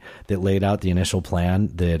 1993 that laid out the initial plan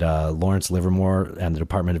that Lawrence Livermore and the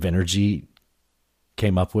Department of Energy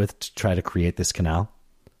came up with to try to create this canal.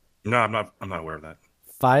 No, I'm not aware of that.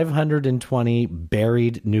 520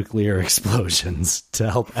 buried nuclear explosions to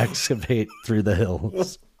help excavate through the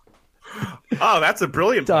hills. Oh, that's a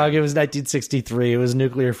brilliant dog. It was 1963. It was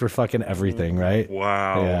nuclear for fucking everything, right?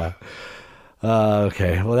 Wow. Yeah.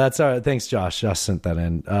 Okay, well that's our thanks, Josh. Josh sent that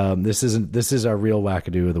in. This is our real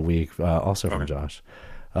wackadoo of the week, also from Josh.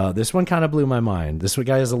 This one kind of blew my mind. This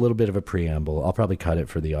guy has a little bit of a preamble. I'll probably cut it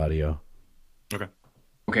for the audio.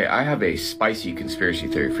 Okay, I have a spicy conspiracy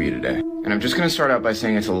theory for you today. And I'm just going to start out by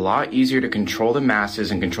saying it's a lot easier to control the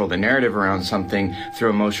masses and control the narrative around something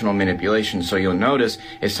through emotional manipulation. So you'll notice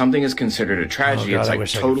if something is considered a tragedy, it's like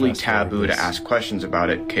totally taboo to ask questions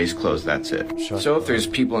about it. Case closed, that's it. So if there's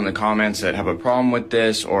people in the comments that have a problem with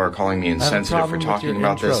this or are calling me insensitive for talking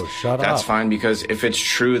about this, that's fine, because if it's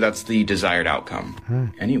true, that's the desired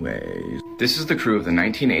outcome. Anyways, this is the crew of the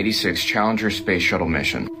 1986 Challenger space shuttle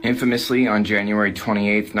mission. Infamously, on January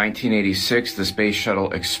 28th, 1986, the space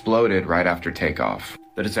shuttle exploded right after takeoff.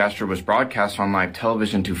 The disaster was broadcast on live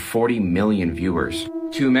television to 40 million viewers.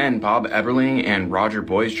 Two men, Bob Eberling and Roger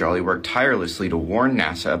Boisjolly, worked tirelessly to warn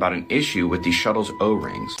NASA about an issue with the shuttle's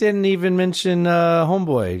O-rings. Didn't even mention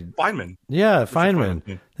homeboy. Feynman. Yeah, Feynman.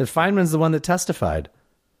 Yeah. That Feynman's the one that testified.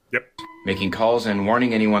 Yep. Making calls and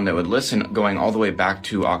warning anyone that would listen, going all the way back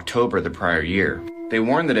to October the prior year. They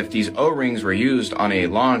warned that if these O-rings were used on a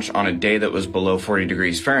launch on a day that was below 40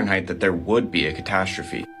 degrees Fahrenheit, that there would be a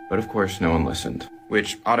catastrophe. But of course, no one listened.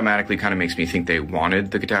 Which automatically kind of makes me think they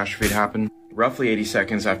wanted the catastrophe to happen. Roughly 80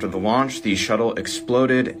 seconds after the launch, the shuttle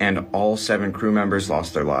exploded and all 7 crew members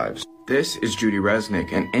lost their lives. This is Judy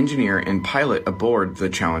Resnick, an engineer and pilot aboard the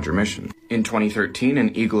Challenger mission. In 2013,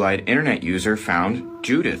 an eagle-eyed internet user found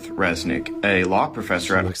Judith Resnick, a law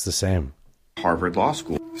professor at looks the same. Harvard Law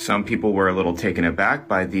School. Some people were a little taken aback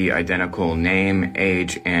by the identical name,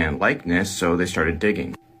 age, and likeness, so they started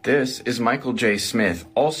digging. This is Michael J. Smith,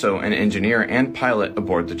 also an engineer and pilot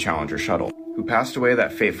aboard the Challenger shuttle, who passed away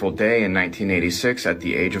that fateful day in 1986 at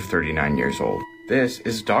the age of 39 years old. This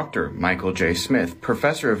is Dr. Michael J. Smith,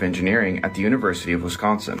 professor of engineering at the University of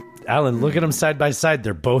Wisconsin. Alan, look at them side by side.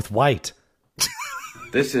 They're both white.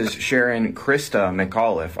 This is Sharon Krista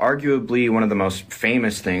McAuliffe, arguably one of the most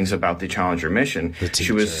famous things about the Challenger mission.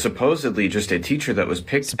 She was supposedly just a teacher that was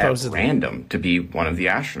picked at random to be one of the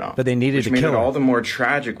astronauts. But they needed to kill her. Which made it all the more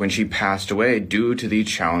tragic when she passed away due to the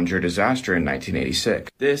Challenger disaster in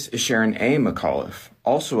 1986. This is Sharon A. McAuliffe,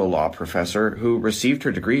 also a law professor who received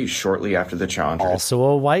her degree shortly after the Challenger. Also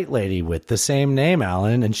a white lady with the same name,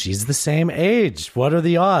 Alan, and she's the same age. What are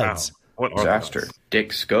the odds? Wow. Disaster.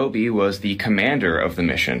 Dick Scobie was the commander of the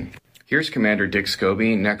mission. Here's Commander Dick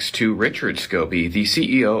Scobie next to Richard Scobie, the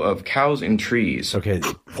CEO of Cows and Trees. Okay.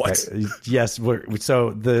 What? Yes.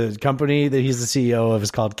 So the company that he's the CEO of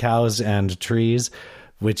is called Cows and Trees,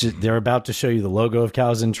 which they're about to show you the logo of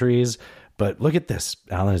Cows and Trees. But look at this,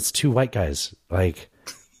 Alan. It's two white guys. Like,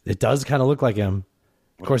 it does kind of look like him.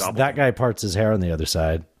 Of course, that guy parts his hair on the other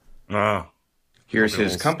side. Here's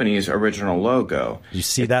his company's original logo. You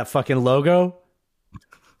see that fucking logo?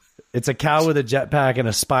 It's a cow with a jetpack and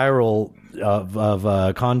a spiral of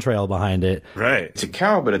contrail behind it. Right. It's a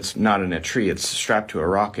cow, but it's not in a tree. It's strapped to a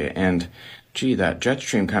rocket. And, gee, that jet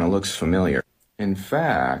stream kind of looks familiar. In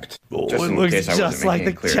fact, just in case I wasn't making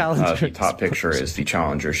it clear, the top picture is the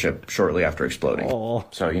Challenger ship shortly after exploding.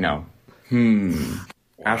 So, you know,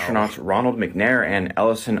 Astronauts Ronald McNair and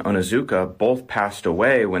Ellison Onizuka both passed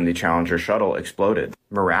away when the Challenger shuttle exploded.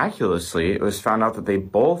 Miraculously, it was found out that they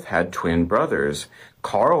both had twin brothers,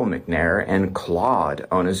 Carl McNair and Claude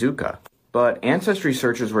Onizuka. But ancestry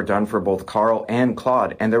searches were done for both Carl and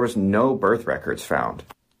Claude, and there was no birth records found.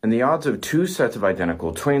 And the odds of two sets of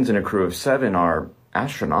identical twins in a crew of 7 are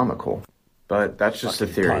astronomical. But that's just a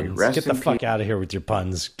theory. Get the fuck out of here with your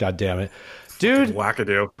puns, God damn it. Dude!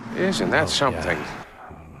 Wackadoo. Isn't that something?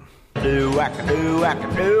 I'm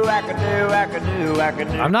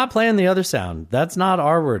not playing the other sound. That's not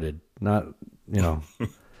R-worded. Not, you know.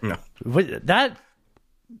 No. That,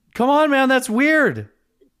 come on, man. That's weird.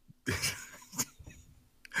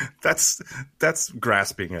 That's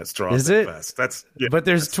grasping at straws. Is it? Best. But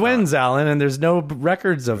there's twins, Alan, and there's no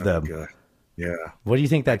records of them. God. Yeah. What do you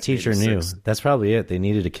think that teacher knew? That's probably it. They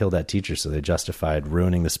needed to kill that teacher, so they justified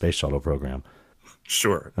ruining the space shuttle program.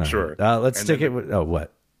 Sure. Let's stick it with... Oh,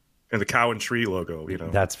 what? And the cow and tree logo, you know.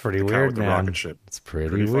 That's pretty weird, man. Rocket ship. It's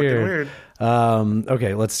pretty weird.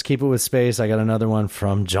 Okay, let's keep it with space. I got another one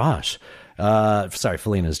from Josh. Sorry,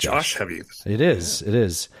 Felina's Josh. Josh heavy. It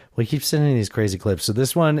is. We keep sending these crazy clips. So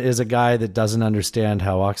this one is a guy that doesn't understand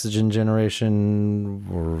how oxygen generation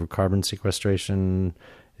or carbon sequestration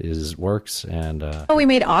works. And we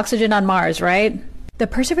made oxygen on Mars, right? The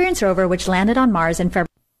Perseverance rover, which landed on Mars in February.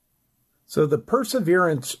 So the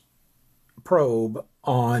Perseverance probe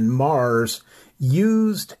on Mars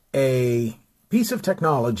used a piece of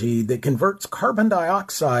technology that converts carbon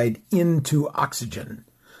dioxide into oxygen.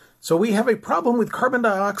 So we have a problem with carbon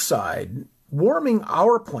dioxide warming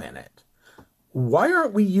our planet. Why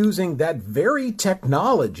aren't we using that very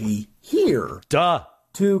technology here?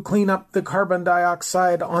 To clean up the carbon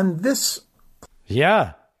dioxide on this?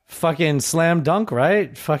 Yeah. Fucking slam dunk,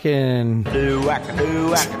 right? Fucking...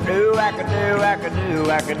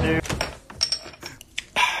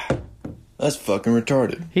 That's fucking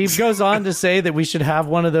retarded. He goes on to say that we should have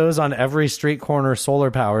one of those on every street corner solar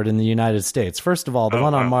powered in the United States. First of all, the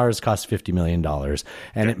one on Mars cost $50 million,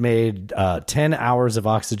 and it made 10 hours of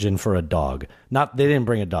oxygen for a dog. They didn't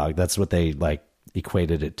bring a dog. That's what they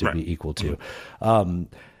equated it to be equal to.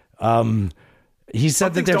 He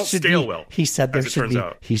said that there should be. Well, he said there should be.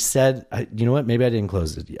 Out. He said, you know what? Maybe I didn't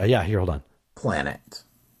close it. Yeah, here, hold on. Planet.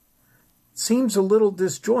 Seems a little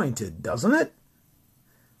disjointed, doesn't it?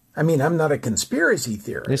 I mean, I'm not a conspiracy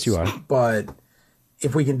theorist. Yes, you are. But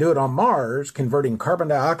if we can do it on Mars, converting carbon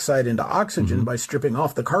dioxide into oxygen by stripping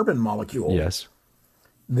off the carbon molecule, yes,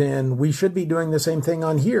 then we should be doing the same thing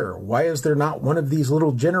on here. Why is there not one of these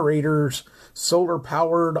little generators, solar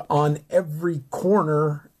powered, on every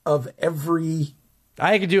corner of every...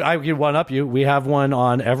 I could one up you. We have one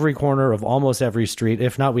on every corner of almost every street.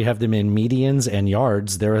 If not, we have them in medians and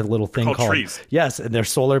yards. They're a little thing called trees. Yes, and they're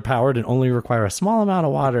solar powered and only require a small amount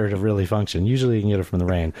of water to really function. Usually you can get it from the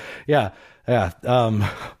rain. Yeah.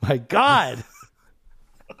 My God.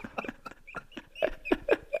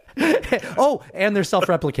 Oh, and they're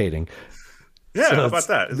self-replicating. Yeah, how about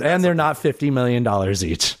that? And they're not $50 million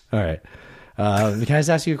each. All right. Can I just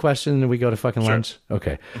ask you a question and we go to fucking lunch?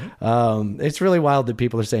 Okay. It's really wild that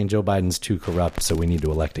people are saying Joe Biden's too corrupt, so we need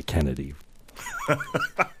to elect a Kennedy.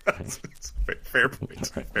 Fair point.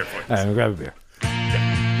 Fair point. All right, we'll grab a beer.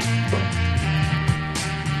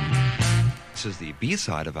 This is the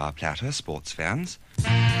B-side of our platter, sports fans.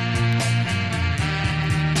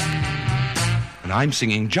 And I'm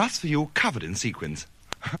singing just for you, covered in sequins.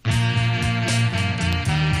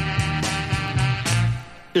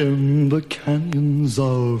 in the canyons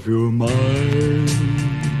of your mind.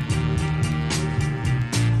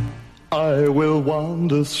 I will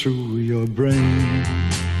wander through your brain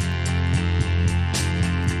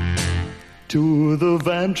to the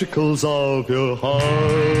ventricles of your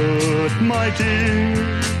heart, my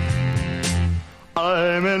dear.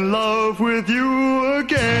 I'm in love with you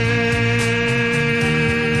again.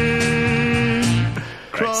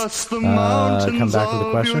 Cross the mountains. Come back with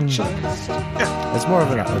a question. It's more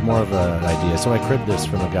of an idea. So I cribbed this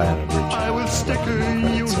from a guy on a group chat.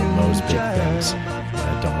 So most big things.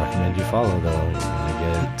 I don't recommend you follow though. You're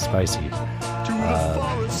gonna get spicy.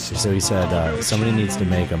 So he said somebody needs to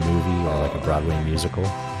make a movie or like a Broadway musical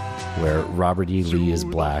where Robert E. Lee is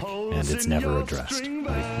black and it's never addressed.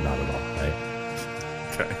 Like not at all, right?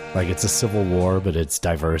 Okay. Like it's a civil war, but it's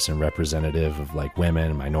diverse and representative of like women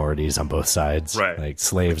and minorities on both sides. Right. Like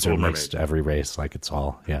slaves are mixed every race. Like it's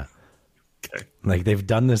all, yeah. Okay. Like they've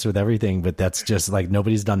done this with everything, but that's just like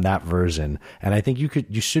nobody's done that version. And I think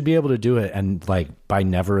you should be able to do it, and like by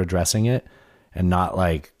never addressing it and not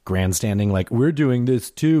like grandstanding, like we're doing this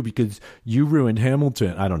too because you ruined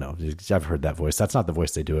Hamilton. I don't know. I've heard that voice. That's not the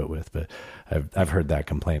voice they do it with, but I've heard that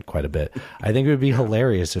complaint quite a bit. I think it would be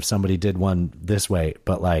hilarious if somebody did one this way,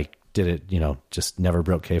 but like did it, just never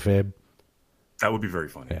broke kayfabe. That would be very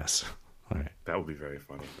funny. Yes. All right. That would be very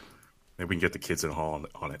funny. Maybe we can get the kids in the hall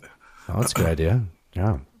on it. Oh, that's a good idea.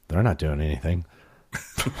 Yeah, they're not doing anything.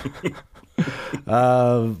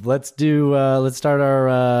 Let's start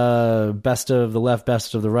our best of the left,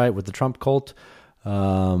 best of the right with the Trump cult.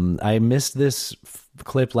 I missed this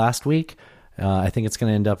clip last week. I think it's going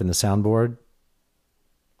to end up in the soundboard.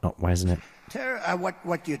 Oh, why isn't it?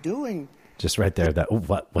 What you doing? Just right there.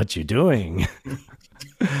 What you doing?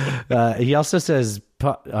 He also says,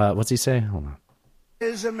 what's he say? Hold on.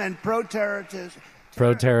 And pro-terrorism.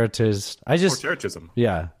 Pro-terrorism. Pro-terrorism.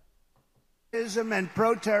 Yeah. And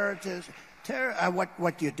pro-terrorism.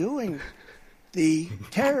 What you doing? The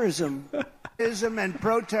terrorism. And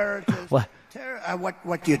pro-terrorism. What?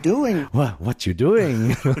 What you doing? What you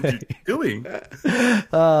doing? Doing?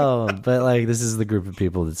 Oh, but like this is the group of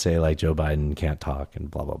people that say like Joe Biden can't talk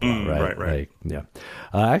and blah blah blah. Right. Like, yeah.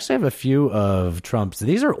 I actually have a few of Trump's.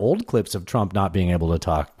 These are old clips of Trump not being able to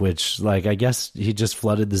talk, which like I guess he just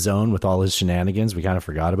flooded the zone with all his shenanigans. We kind of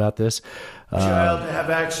forgot about this. Child to have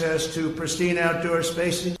access to pristine outdoor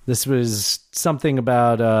spaces. This was something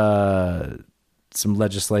about some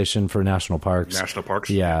legislation for national parks. National parks?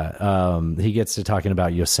 Yeah. He gets to talking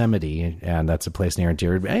about Yosemite, and that's a place near and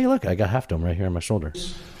dear. Hey, look, I got Half Dome right here on my shoulder.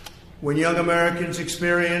 When young Americans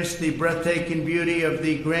experience the breathtaking beauty of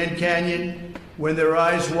the Grand Canyon, when their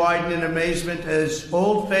eyes widen in amazement as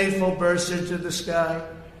Old Faithful bursts into the sky,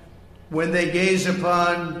 when they gaze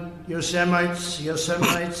upon Yosemites,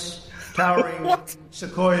 towering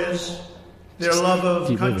sequoias, their love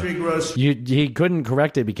of country grows. He couldn't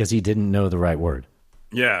correct it because he didn't know the right word.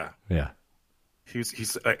 Yeah. Yeah.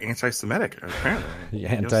 He's anti-Semitic, apparently.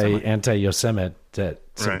 Anti-Yosemite.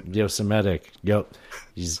 Right. Yosemitic. We'll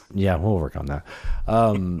work on that.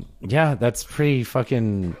 Yeah, that's pretty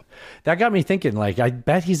fucking... That got me thinking, like, I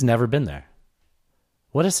bet he's never been there.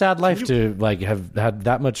 What a sad life to, like, have had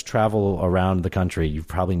that much travel around the country. You've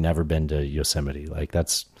probably never been to Yosemite. Like,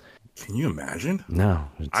 that's... Can you imagine? No.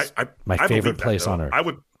 It's my favorite place on earth. I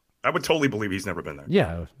would totally believe he's never been there.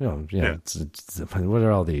 Yeah. Yeah. What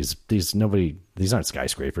are all these? These aren't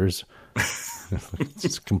skyscrapers.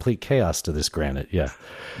 It's complete chaos to this granite. Yeah.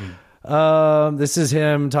 This is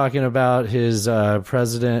him talking about his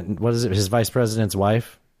president. What is it? His vice president's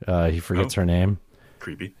wife. He forgets her name.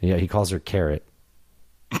 Creepy. Yeah. He calls her Carrot.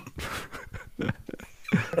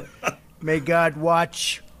 May God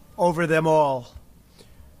watch over them all.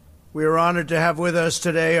 We are honored to have with us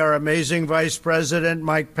today our amazing Vice President,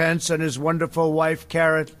 Mike Pence, and his wonderful wife,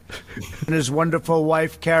 Carrot, and his wonderful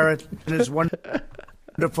wife, Carrot, and his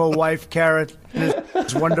wonderful wife, Carrot, and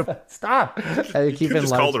his wonderful... Stop! I keep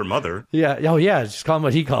just called her mother. Yeah. Oh, yeah. Just call him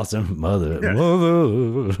what he calls him. Mother. Yeah.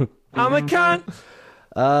 Mother. I'm a cunt.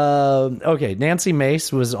 Okay. Nancy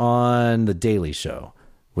Mace was on The Daily Show,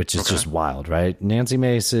 which is just wild, right? Nancy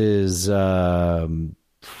Mace is...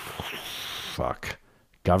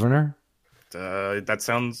 governor? That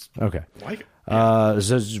sounds okay. Like it. Yeah.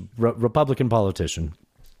 Republican politician,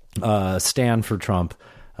 stand for Trump.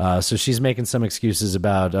 So she's making some excuses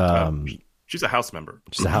about. She's a House member.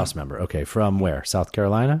 She's a House member. Okay, from where? South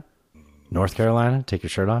Carolina, North Carolina. Take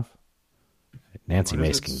your shirt off. Nancy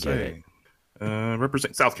Mace can get it.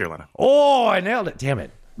 Represent South Carolina. Oh, I nailed it! Damn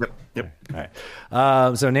it. Yep. All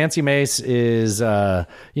right. So Nancy Mace is,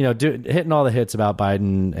 hitting all the hits about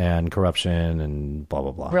Biden and corruption and blah,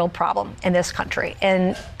 blah, blah. Real problem in this country.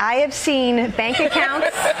 And I have seen bank accounts.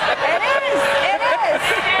 It is.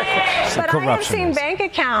 But I have seen bank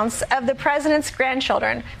accounts of the president's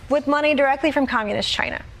grandchildren with money directly from communist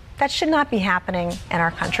China. That should not be happening in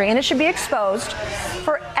our country, and it should be exposed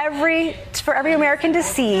for every American to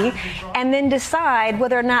see and then decide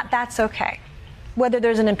whether or not that's okay. Whether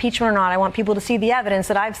there's an impeachment or not, I want people to see the evidence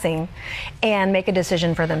that I've seen and make a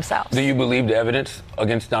decision for themselves. Do you believe the evidence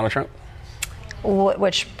against Donald Trump?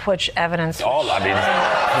 Which evidence? All, I mean,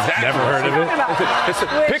 never heard of it.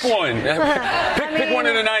 Pick one. Pick one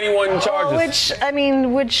of the 91 charges.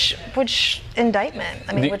 Which indictment?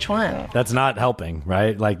 I mean, which one? That's not helping,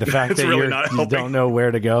 right? Like the fact that really you don't know where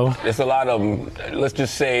to go. There's a lot of them. Let's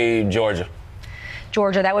just say Georgia.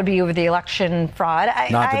 Georgia, that would be over the election fraud.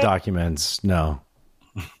 Not the documents, no.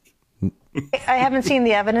 I haven't seen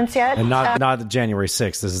the evidence yet. And not January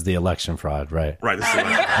 6th. This is the election fraud, right? Right. This is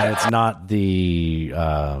and it's not the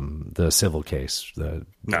civil case in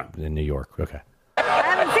New York. Okay. I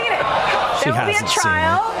haven't seen it. There will be a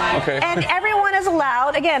trial, okay. And everyone is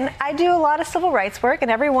allowed. Again, I do a lot of civil rights work, and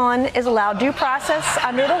everyone is allowed due process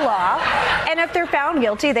under the law. And if they're found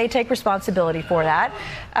guilty, they take responsibility for that.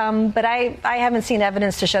 But I haven't seen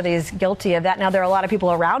evidence to show that he's guilty of that. Now, there are a lot of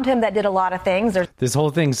people around him that did a lot of things. This whole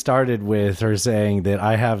thing started with her saying that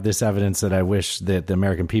I have this evidence that I wish that the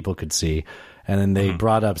American people could see. And then they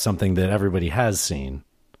brought up something that everybody has seen.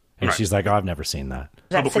 And she's like, I've never seen that.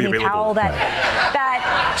 That Sidney Powell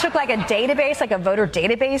that took like a database, like a voter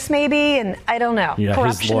database maybe, and I don't know. Yeah,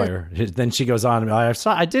 his lawyer. Then she goes on,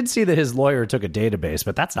 I did see that his lawyer took a database,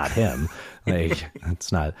 but that's not him. Like,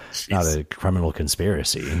 it's not a criminal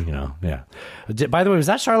conspiracy, Yeah. By the way, was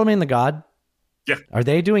that Charlemagne the God? Yeah. Are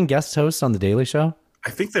they doing guest hosts on The Daily Show?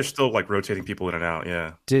 I think they're still like rotating people in and out,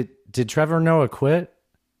 yeah. Did Trevor Noah quit?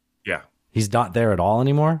 Yeah. He's not there at all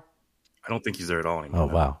anymore? I don't think he's there at all anymore. Oh,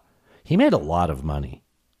 no. Wow. He made a lot of money.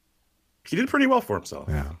 He did pretty well for himself.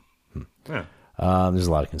 Yeah. Yeah. There's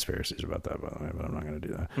a lot of conspiracies about that, by the way, but I'm not going to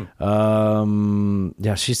do that.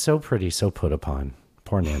 Yeah, she's so pretty, so put upon.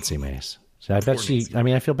 Poor Nancy Mace. I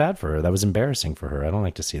feel bad for her. That was embarrassing for her. I don't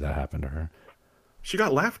like to see that happen to her. She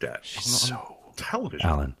got laughed at. She's on television.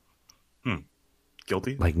 Alan.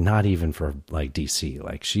 Guilty? Like, not even for, like, DC.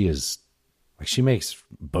 Like, she makes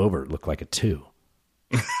Boebert look like a 2.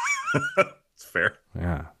 It's fair.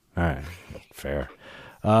 Yeah. All right. Fair.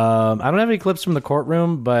 I don't have any clips from the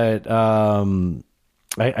courtroom, but so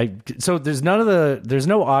there's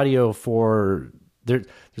no audio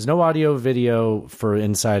there's no audio video for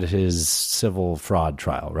inside his civil fraud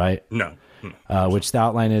trial, right? No. Which the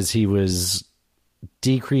outline is he was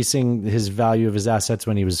decreasing his value of his assets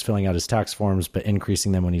when he was filling out his tax forms, but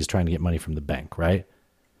increasing them when he's trying to get money from the bank, right?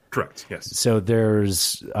 Correct. Yes. So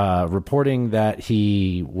there's reporting that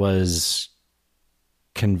he was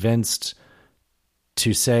convinced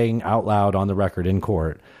to saying out loud on the record in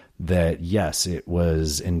court that, yes, it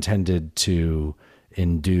was intended to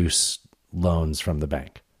induce loans from the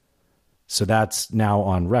bank. So that's now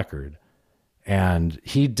on record. And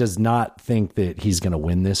he does not think that he's going to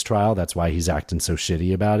win this trial. That's why he's acting so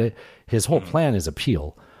shitty about it. His whole plan is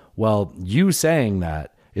appeal. Well, you saying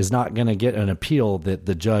that is not going to get an appeal that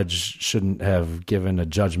the judge shouldn't have given a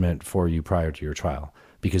judgment for you prior to your trial.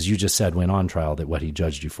 Because you just said when on trial that what he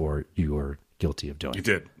judged you for, you were guilty of doing. You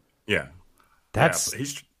did. Yeah. That's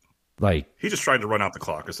he's just trying to run out the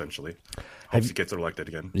clock, essentially. Hopes he gets elected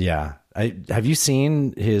again. Yeah. Have you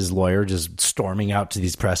seen his lawyer just storming out to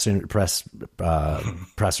these pressers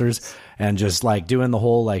and just like doing the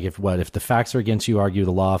whole, like, if the facts are against you, argue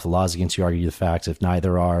the law. If the law is against you, argue the facts. If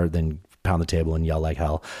neither are, then pound the table and yell like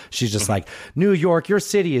hell. She's just like, New York, your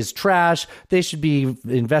city is trash. They should be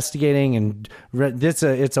investigating, and it's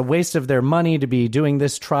a waste of their money to be doing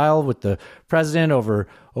this trial with the president over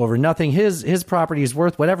nothing. His property is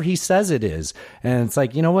worth whatever he says it is. And it's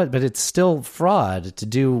like, you know what? But it's still fraud to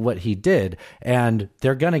do what he did. And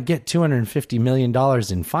they're going to get $250 million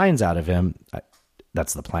in fines out of him.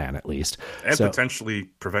 That's the plan, at least. And potentially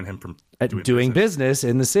prevent him from doing business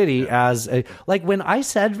in the city as like when I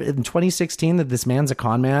said in 2016 that this man's a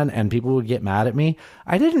con man and people would get mad at me,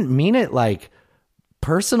 I didn't mean it like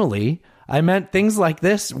personally. I meant things like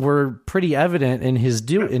this were pretty evident in his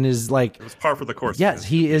like, it was par for the course. Yes,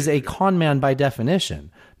 he is a con man by definition.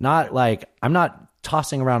 Not like, I'm not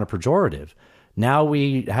tossing around a pejorative. Now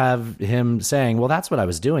we have him saying, well, that's what I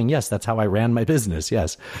was doing. Yes, that's how I ran my business.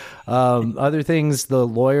 Yes. Other things, the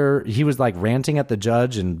lawyer, he was like ranting at the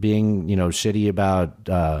judge and being, shitty about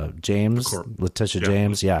Letitia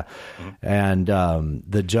James. Yeah. Mm-hmm. And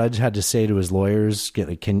the judge had to say to his lawyers,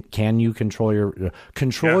 can you control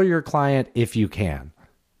your client if you can?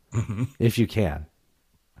 Mm-hmm. If you can.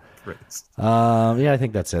 I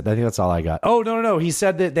think that's it. I think that's all I got. Oh, no. He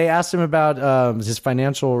said that they asked him about his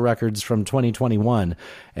financial records from 2021,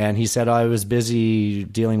 and he said, I was busy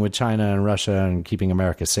dealing with China and Russia and keeping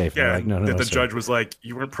America safe. Yeah, like, the judge was like,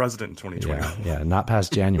 you weren't president in 2020. Yeah, not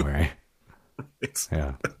past January.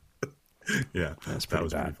 Yeah. Yeah, that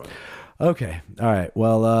was bad. Pretty funny. Okay. All right.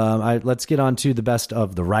 Well, let's get on to the best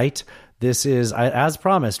of the right. This is, as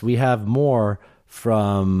promised, we have more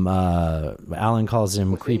from Alan calls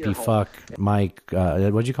him creepy fuck Mike.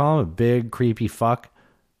 What'd you call him? A big creepy fuck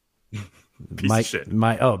piece of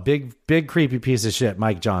shit. Big creepy piece of shit,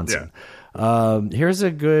 Mike Johnson. Yeah. Here's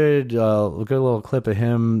a good little clip of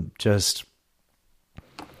him. Just,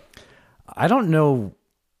 I don't know.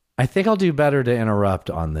 I think I'll do better to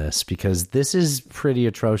interrupt on this because this is pretty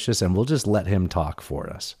atrocious, and we'll just let him talk for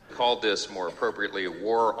us. Called this more appropriately a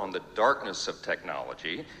war on the darkness of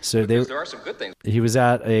technology. So there are some good things. He was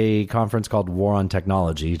at a conference called War on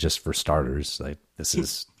Technology, just for starters. Like, this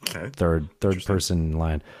is third person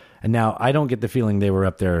line. And now I don't get the feeling they were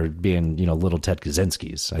up there being, little Ted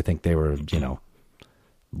Kaczynskis. I think they were,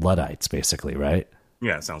 Luddites, basically, right?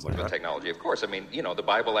 Yeah, it sounds like that. Technology, of course. I mean, the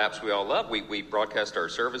Bible apps we all love. We broadcast our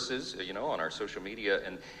services, on our social media,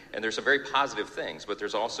 and there's some very positive things, but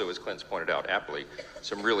there's also, as Clint's pointed out aptly,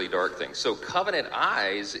 some really dark things. So Covenant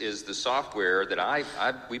Eyes is the software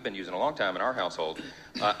that we've been using a long time in our household.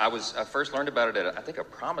 I first learned about it at, I think, a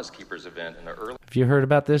Promise Keepers event in the early... Have you heard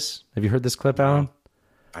about this? Have you heard this clip, Alan?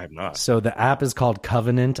 I have not. So the app is called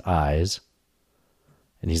Covenant Eyes,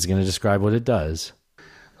 and he's going to describe what it does.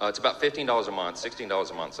 It's about $15 a month, $16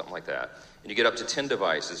 a month, something like that. And you get up to 10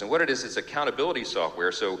 devices. And what it is, it's accountability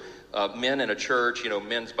software. So men in a church,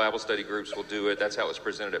 men's Bible study groups will do it. That's how it's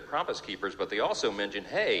presented at Promise Keepers. But they also mention,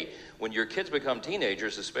 hey, when your kids become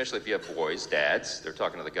teenagers, especially if you have boys, dads, they're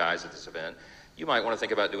talking to the guys at this event, you might want to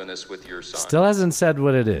think about doing this with your son. Still hasn't said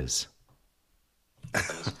what it is.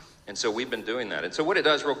 And so we've been doing that. And so what it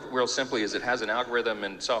does real simply is it has an algorithm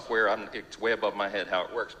and software. It's way above my head how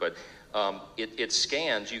it works, but it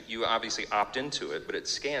scans. You obviously opt into it, but it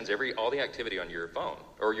scans all the activity on your phone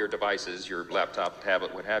or your devices, your laptop,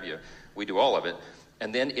 tablet, what have you. We do all of it.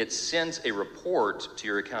 And then it sends a report to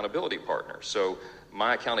your accountability partner. So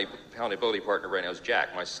my accountability partner right now is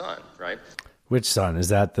Jack, my son, right? Which son? Is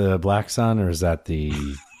that the black son or is that the...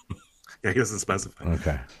 Yeah, he doesn't specify.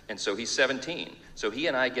 Okay. And so he's 17. So he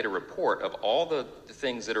and I get a report of all the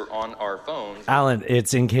things that are on our phones. Alan,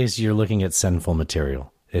 it's in case you're looking at sinful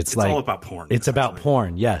material. It's like all about porn. It's about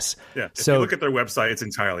porn, yes. Yeah. If you look at their website, it's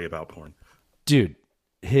entirely about porn. Dude,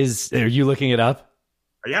 are you looking it up?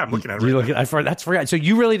 Yeah, I'm looking at it. I forgot. So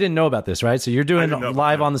you really didn't know about this, right? So you're doing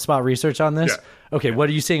live on the spot research on this? Yeah. Okay, what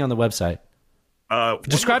are you seeing on the website?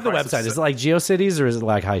 Describe the website. Is it like GeoCities or is it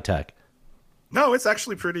like high tech? No, it's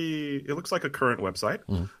actually it looks like a current website.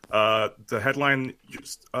 Mm-hmm. The headline,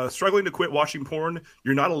 struggling to quit watching porn?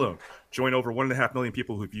 You're not alone. Join over 1.5 million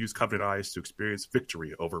people who've used Covenant Eyes to experience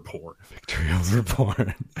victory over porn. Victory over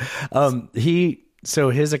porn. So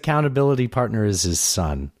his accountability partner is his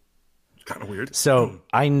son. Kind of weird. So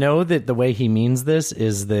I know that the way he means this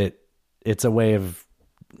is that it's a way of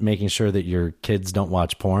making sure that your kids don't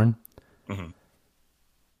watch porn. Mm-hmm.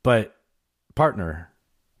 But partner...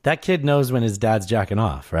 That kid knows when his dad's jacking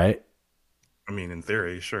off, right? I mean, in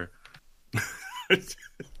theory, sure.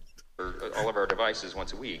 All of our devices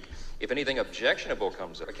once a week. If anything objectionable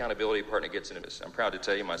comes up, accountability partner gets into this. I'm proud to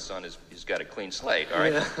tell you my son he's got a clean slate, all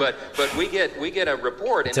right? Yeah. But we get a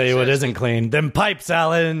report. And tell you what isn't clean. Them pipes,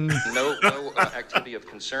 Alan. No activity of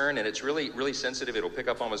concern, and it's really, really sensitive. It'll pick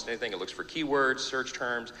up almost anything. It looks for keywords, search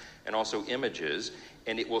terms, and also images.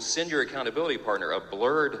 And it will send your accountability partner a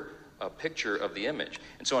blurred picture of the image.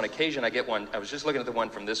 And so on occasion I get one. I was just looking at the one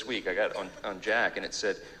from this week I got on Jack, and it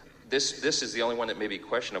said this is the only one that may be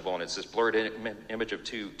questionable, and it's this blurred image of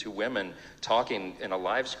two women talking in a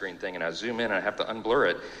live screen thing, and I zoom in and I have to unblur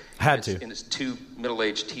it. And it's two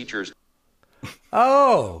middle-aged teachers.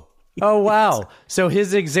 Oh, wow. So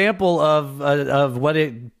his example of what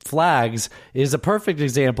it flags is a perfect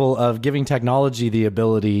example of giving technology the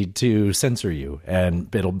ability to censor you,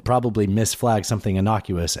 and it'll probably misflag something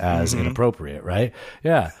innocuous as inappropriate, right?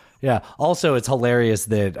 Yeah. Also, it's hilarious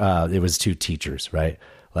that it was two teachers, right?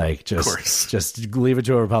 Like, just leave it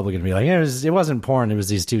to a Republican to be like, it wasn't porn. It was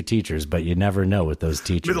these two teachers, but you never know with those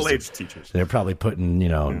teachers. Middle-aged teachers. They're probably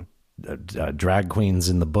putting, drag queens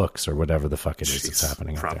in the books or whatever the fuck it is that's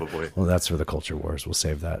happening. Probably. Well, that's for the culture wars. We'll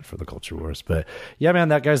save that for the culture wars. But yeah, man,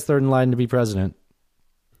 that guy's third in line to be president.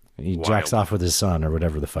 He jacks off with his son or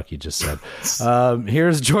whatever the fuck he just said.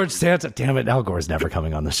 Here's George Santa. Damn it, Al Gore's never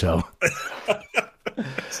coming on the show.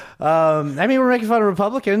 We're making fun of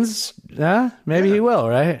Republicans. Maybe he will,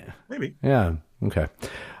 right? Maybe. Yeah. Okay.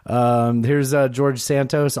 Here's George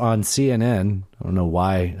Santos on CNN. I don't know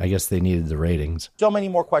why. I guess they needed the ratings. So many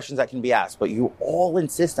more questions that can be asked, but you all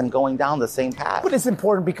insist on going down the same path. But it's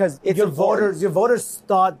important because your voters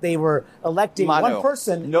thought they were electing one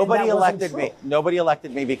person. Nobody elected me. Nobody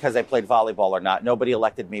elected me because I played volleyball or not. Nobody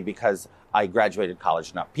elected me because I graduated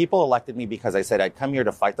college or not. People elected me because I said I'd come here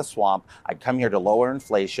to fight the swamp. I'd come here to lower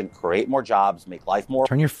inflation, create more jobs, make life more.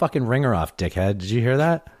 Turn your fucking ringer off, dickhead. Did you hear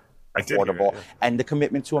that? Affordable and the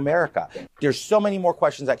commitment to America. There's so many more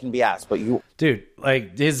questions that can be asked, but dude,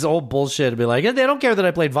 like his old bullshit would be like, they don't care that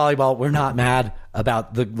I played volleyball. We're not mad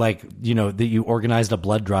about that you organized a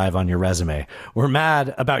blood drive on your resume. We're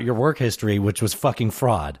mad about your work history, which was fucking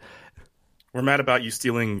fraud. We're mad about you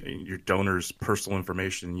stealing your donors' personal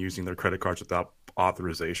information and using their credit cards without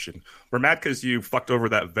authorization. We're mad because you fucked over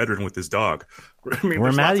that veteran with his dog.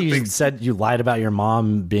 We're mad that you said you lied about your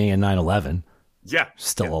mom being in 9/11. Yeah.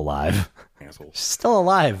 Still alive. Asshole. Still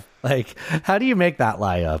alive. Like, how do you make that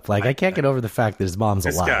lie up? Like, I can't get over the fact that his mom's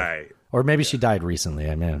alive. Guy, or maybe she died recently.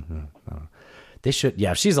 I mean, they should.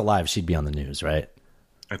 Yeah, if she's alive, she'd be on the news, right?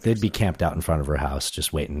 They'd be camped out in front of her house,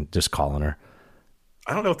 just waiting, just calling her.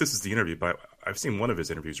 I don't know if this is the interview, but I've seen one of his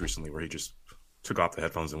interviews recently where he just took off the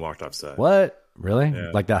headphones and walked off set. What? Really? Yeah.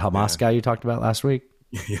 Like that Hamas guy you talked about last week?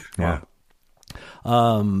 Yeah.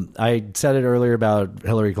 I said it earlier about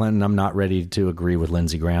Hillary Clinton. I'm not ready to agree with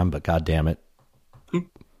Lindsey Graham, but God damn it.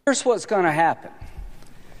 Here's what's going to happen.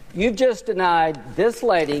 You've just denied this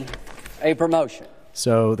lady a promotion.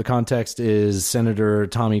 So the context is Senator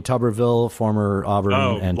Tommy Tuberville, former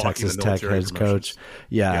Auburn and Texas Tech head coach.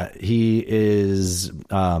 Yeah, he is.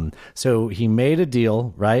 So he made a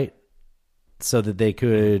deal, right? So that they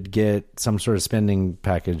could get some sort of spending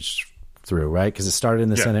package through, right? Because it started in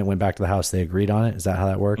the Senate, went back to the House. They agreed on it. Is that how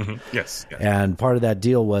that worked? Mm-hmm. Yes. And part of that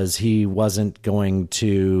deal was he wasn't going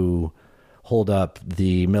to hold up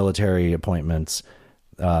the military appointments.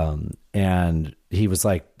 And he was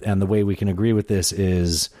like, and the way we can agree with this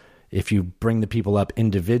is if you bring the people up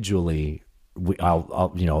individually,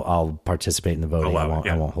 I'll participate in the voting.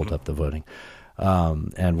 I won't hold up the voting.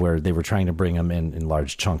 And where they were trying to bring them in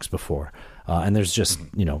large chunks before. And there's just,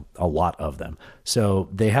 a lot of them. So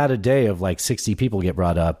they had a day of like 60 people get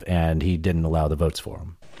brought up and he didn't allow the votes for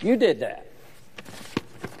them. You did that.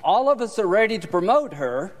 All of us are ready to promote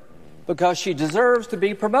her because she deserves to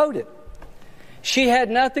be promoted. She had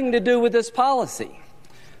nothing to do with this policy.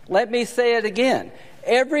 Let me say it again.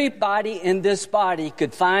 Everybody in this body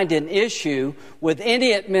could find an issue with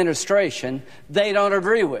any administration they don't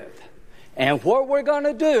agree with. And what we're going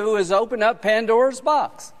to do is open up Pandora's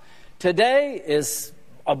box. Today is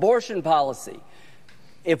abortion policy.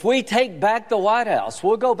 If we take back the White House,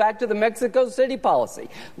 we'll go back to the Mexico City policy,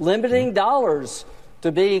 limiting dollars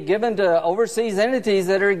to be given to overseas entities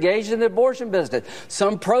that are engaged in the abortion business.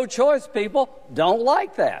 Some pro-choice people don't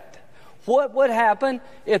like that. What would happen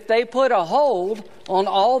if they put a hold on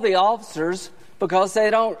all the officers because they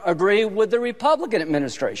don't agree with the Republican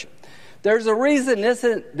administration? There's a reason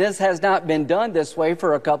this has not been done this way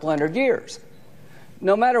for a couple hundred years.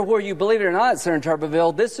 No matter where you believe it or not, Senator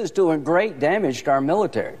Tuberville, this is doing great damage to our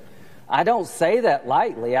military. I don't say that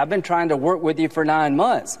lightly. I've been trying to work with you for 9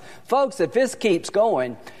 months. Folks, if this keeps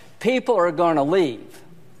going, people are going to leave.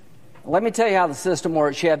 Let me tell you how the system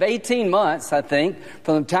works. You have 18 months, I think,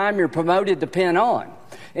 from the time you're promoted to pin on.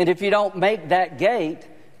 And if you don't make that gate,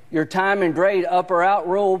 your time and grade up or out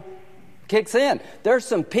rule kicks in. There's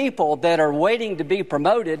some people that are waiting to be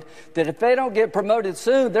promoted that if they don't get promoted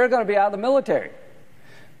soon, they're going to be out of the military.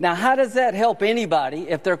 Now, how does that help anybody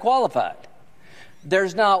if they're qualified?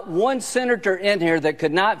 There's not one senator in here that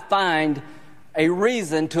could not find a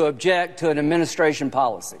reason to object to an administration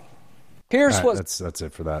policy. Here's what that's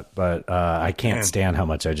it for that. But I can't stand how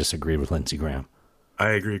much I just agreed with Lindsey Graham.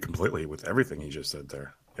 I agree completely with everything he just said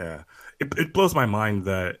there. Yeah, it blows my mind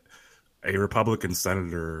that a Republican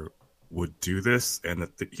senator would do this and that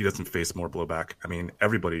he doesn't face more blowback. I mean,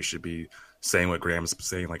 everybody should be saying what Graham's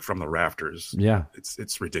saying, like from the rafters. Yeah,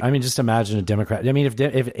 it's ridiculous. I mean, just imagine a Democrat. I mean,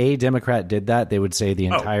 if a Democrat did that, they would say the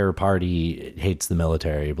entire party hates the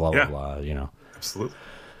military. Blah blah blah. Absolutely.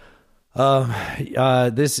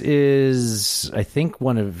 This is, I think,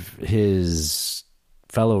 one of his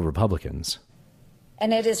fellow Republicans.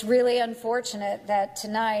 And it is really unfortunate that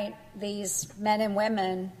tonight these men and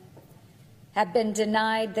women have been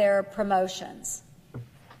denied their promotions.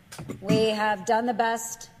 We have done the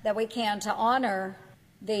best that we can to honor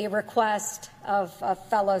the request of a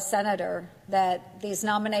fellow senator that these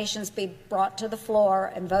nominations be brought to the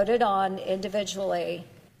floor and voted on individually.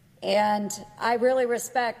 And I really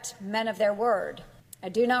respect men of their word. I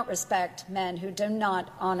do not respect men who do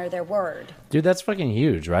not honor their word. Dude, that's fucking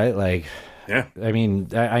huge, right? Like, yeah. I mean,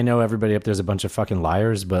 I know everybody up there's a bunch of fucking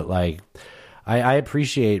liars, but like, I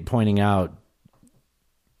appreciate pointing out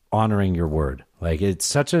honoring your word. Like, it's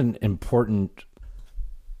such an important.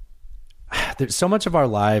 There's so much of our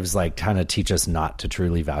lives like kind of teach us not to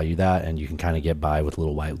truly value that, and you can kind of get by with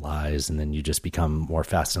little white lies, and then you just become more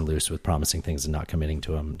fast and loose with promising things and not committing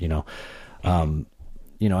to them. You know,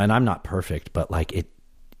 and I'm not perfect, but like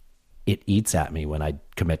it eats at me when I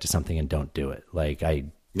commit to something and don't do it. Like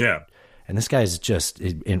and this guy's just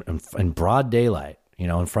in broad daylight, you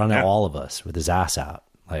know, in front of all of us with his ass out.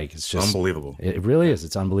 Like, it's just unbelievable. It really is.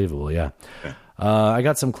 It's unbelievable. Yeah. I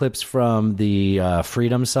got some clips from the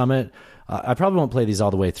Freedom Summit. I probably won't play these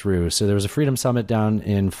all the way through. So there was a Freedom Summit down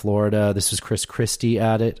in Florida. This was Chris Christie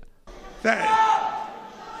at it.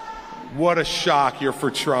 What a shock. You're for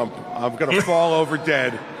Trump. I'm going to fall over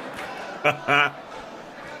dead.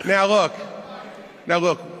 Now look,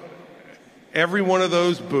 every one of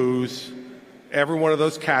those boos, every one of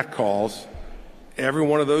those catcalls, every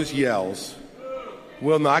one of those yells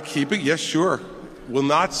will not keep it. Yes, sure. Will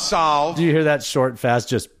not solve. Do you hear that short, fast,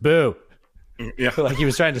 just boo? Yeah. Like he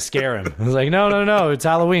was trying to scare him. I was like, no, it's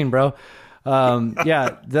Halloween, bro. So,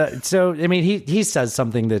 I mean, he says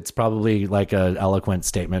something that's probably like an eloquent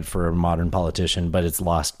statement for a modern politician, but it's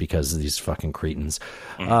lost because of these fucking cretins.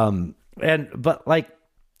 But like,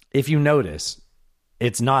 if you notice,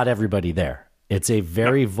 it's not everybody there. It's a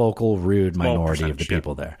very vocal, rude minority of the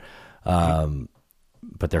people there.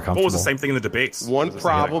 But they're comfortable. What was the same thing in the debates? One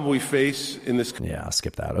problem we face in this... Yeah, I'll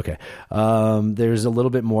skip that. Okay. There's a little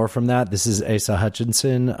bit more from that. This is Asa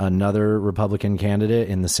Hutchinson, another Republican candidate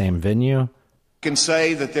in the same venue. Can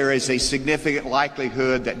say that there is a significant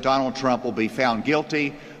likelihood that Donald Trump will be found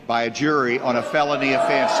guilty by a jury on a felony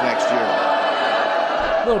offense next year.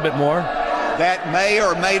 A little bit more. That may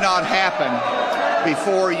or may not happen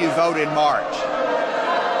before you vote in March.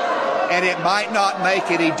 And it might not make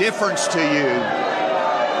any difference to you,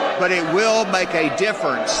 but it will make a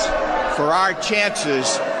difference for our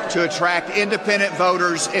chances to attract independent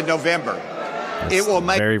voters in November. It will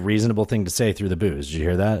make a very reasonable thing to say through the booze. Did you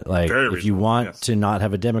hear that? Like, if you want to not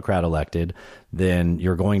have a Democrat elected, then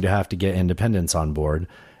you're going to have to get independents on board,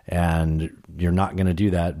 and you're not going to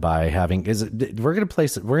do that by having. We're going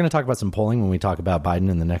to talk about some polling when we talk about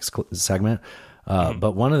Biden in the next segment.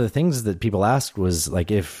 But one of the things that people asked was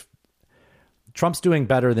like, if Trump's doing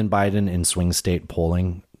better than Biden in swing state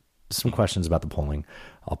polling. Some questions about the polling,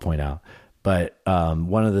 I'll point out. But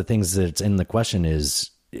one of the things that's in the question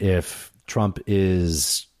is if Trump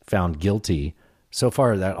is found guilty. So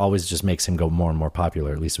far, that always just makes him go more and more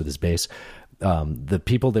popular, at least with his base. The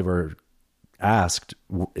people that were asked,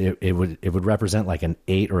 it would represent like an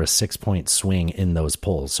 8 or a 6 point swing in those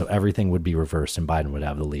polls. So everything would be reversed and Biden would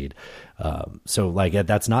have the lead. So like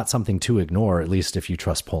that's not something to ignore, at least if you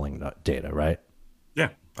trust polling data, right?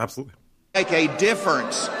 Yeah, absolutely. Make a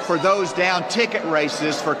difference for those down ticket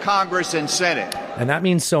races for Congress and Senate. And that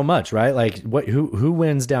means so much, right? Like who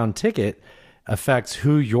wins down ticket affects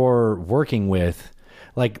who you're working with.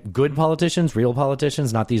 Like good politicians, real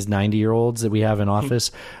politicians, not these 90-year-olds that we have in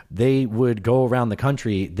office, they would go around the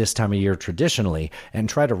country this time of year traditionally and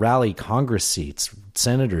try to rally Congress seats,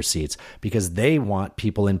 senator seats, because they want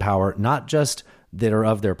people in power, not just that are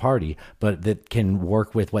of their party, but that can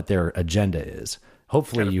work with what their agenda is.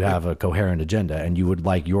 Hopefully you have a coherent agenda and you would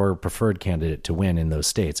like your preferred candidate to win in those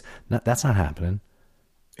states. That's not happening.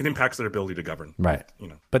 It impacts their ability to govern. Right.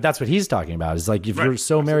 But that's what he's talking about. Is like, if you're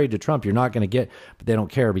so married to Trump, you're not going to get, but they don't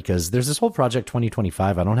care because there's this whole Project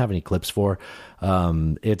 2025. I don't have any clips for.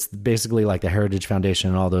 It's basically like the Heritage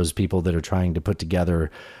Foundation and all those people that are trying to put together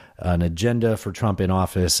an agenda for Trump in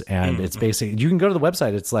office. And it's basically, you can go to the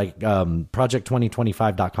website. It's like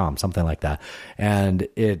project2025.com, something like that. And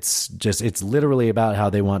it's literally about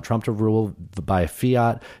how they want Trump to rule by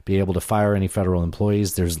fiat, be able to fire any federal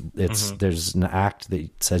employees. There's an act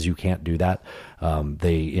that says you can't do that.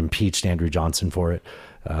 They impeached Andrew Johnson for it.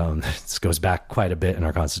 This goes back quite a bit in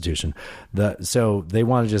our Constitution. So they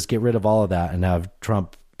want to just get rid of all of that and have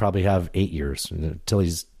Trump probably have 8 years until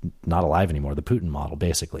he's not alive anymore. The Putin model,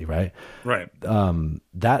 basically, right? Right.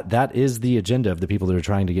 That is the agenda of the people that are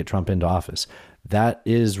trying to get Trump into office. That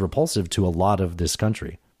is repulsive to a lot of this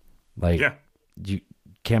country. Like,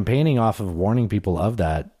 campaigning off of warning people of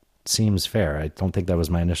that seems fair. I don't think that was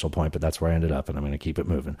my initial point, but that's where I ended up, and I'm going to keep it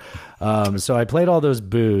moving. So I played all those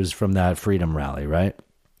boos from that freedom rally, right?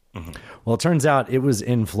 Mm-hmm. Well, it turns out it was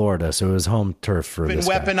in Florida, so it was home turf for this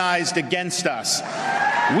guy. Been weaponized against us.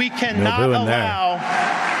 We cannot allow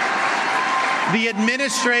the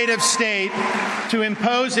administrative state to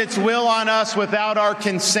impose its will on us without our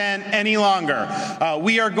consent any longer.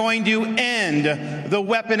 We are going to end the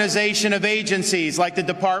weaponization of agencies like the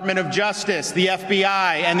Department of Justice, the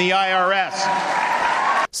FBI, and the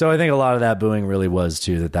IRS. So I think a lot of that booing really was,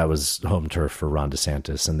 too, that was home turf for Ron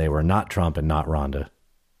DeSantis, and they were not Trump and not Rhonda.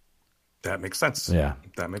 That makes sense. Yeah.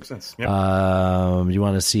 That makes sense. Yep. You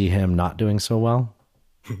want to see him not doing so well?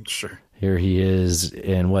 Sure. Here he is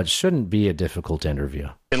in what shouldn't be a difficult interview.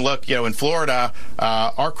 And look, in Florida,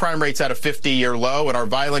 our crime rate's at a 50-year low, and our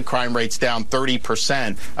violent crime rate's down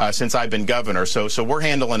 30% since I've been governor. So we're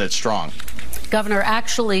handling it strong. Governor,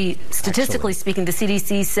 actually, statistically speaking, the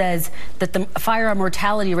CDC says that the firearm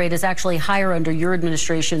mortality rate is actually higher under your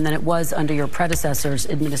administration than it was under your predecessor's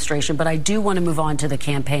administration. But I do want to move on to the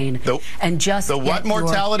campaign and just the what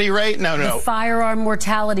mortality rate? No. The firearm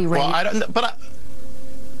mortality rate. Well, I don't. But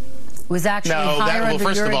was actually higher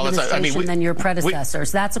under your administration than your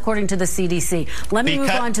predecessors. That's according to the CDC. Let me move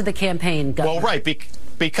on to the campaign, Governor. Well, right.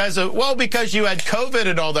 Because you had COVID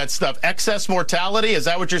and all that stuff. Excess mortality, is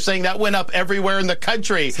that what you're saying? That went up everywhere in the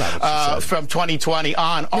country from 2020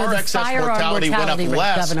 on. Our excess mortality went up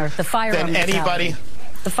less than anybody.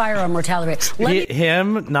 The firearm mortality rate.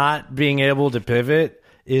 Him not being able to pivot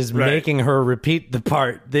is making her repeat the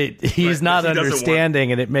part that he's not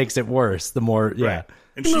understanding, and it makes it worse. The more,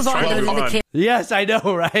 And she's trying to move on. Yes, I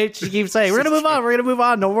know, right? She keeps saying, we're going to move on. We're going to move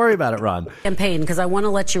on. Don't worry about it, Ron. Campaign, because I want to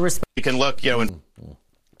let you respond. You can look,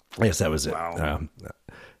 Yes, that was it. Wow.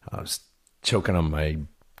 I was choking on my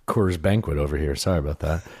Coors Banquet over here. Sorry about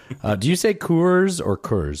that. Do you say Coors or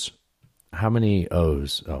Coors? How many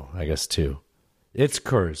O's? Oh, I guess 2. It's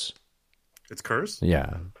Coors. It's Coors?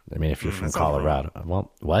 Yeah. I mean, if you're from Colorado.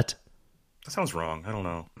 Well, what? That sounds wrong. I don't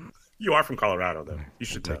know. You are from Colorado, though. You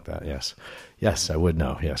should take that. Yes. Yes, I would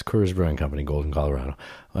know. Yes. Coors Brewing Company, Golden, Colorado.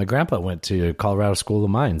 My grandpa went to Colorado School of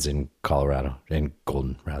Mines in Colorado, in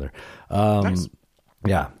Golden, rather. Nice.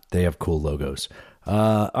 Yeah, they have cool logos.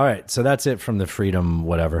 All right, so that's it from the Freedom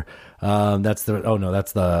whatever. That's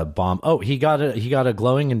the bomb. Oh, he got a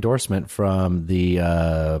glowing endorsement from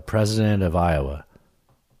the president of Iowa.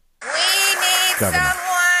 We need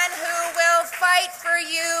someone who will fight for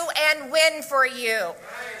you and win for you.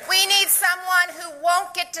 We need someone who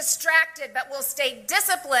won't get distracted but will stay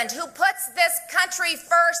disciplined, who puts this country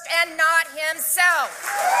first and not himself.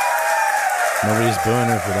 Nobody's booing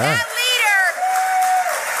her for that.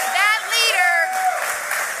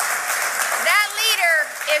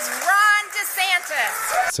 Is Ron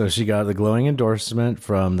DeSantis. So she got the glowing endorsement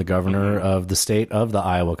from the governor of the state of the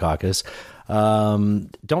Iowa caucus.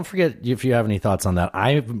 Don't forget, if you have any thoughts on that,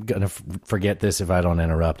 I'm going to forget this if I don't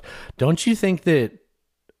interrupt. Don't you think that,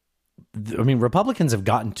 Republicans have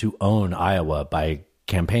gotten to own Iowa by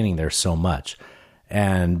campaigning there so much.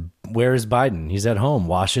 And where's Biden? He's at home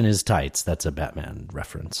washing his tights. That's a Batman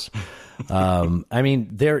reference.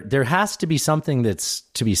 There has to be something that's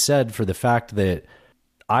to be said for the fact that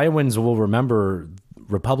Iowans will remember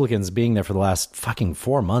Republicans being there for the last fucking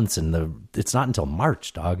 4 months, and it's not until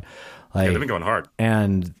March, dog. They've been going hard,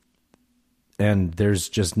 and there's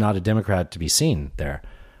just not a Democrat to be seen there.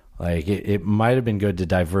 It might have been good to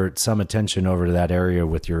divert some attention over to that area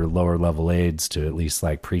with your lower level aides to at least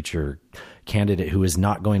preach your candidate who is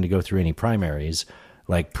not going to go through any primaries,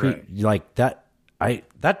 that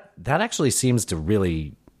actually seems to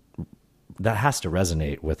really, that has to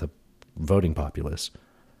resonate with a voting populace.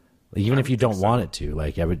 Even if you don't want it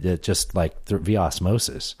to, just via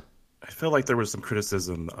osmosis. I feel like there was some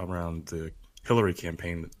criticism around the Hillary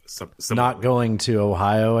campaign. Not going to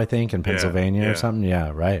Ohio, I think, and Pennsylvania or something.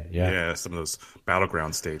 Yeah, right. Yeah, some of those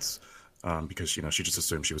battleground states, because she just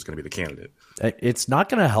assumed she was going to be the candidate. It's not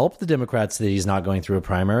going to help the Democrats that he's not going through a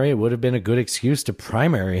primary. It would have been a good excuse to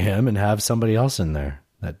primary him and have somebody else in there.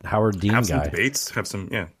 That Howard Dean have guy. Have some debates. Have some,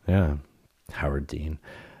 Yeah, Howard Dean.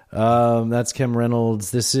 That's Kim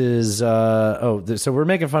Reynolds. This is so we're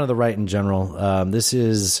making fun of the right in general.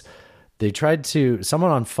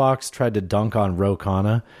 Someone on Fox tried to dunk on Ro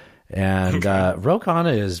Khanna, and Ro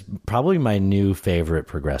Khanna is probably my new favorite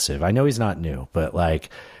progressive. I know he's not new, but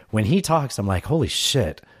when he talks, I'm like, holy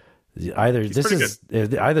shit, Either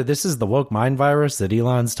this is the woke mind virus that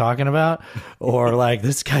Elon's talking about, or like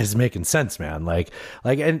this guy's making sense, man. Like,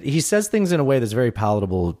 and he says things in a way that's very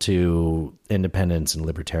palatable to independents and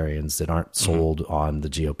libertarians that aren't sold on the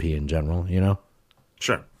GOP in general. You know?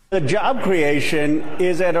 Sure. The job creation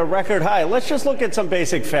is at a record high. Let's just look at some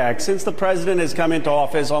basic facts. Since the president has come into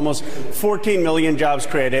office, almost 14 million jobs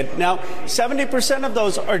created. Now, 70% of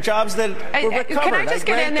those are jobs that were recovered. Can I just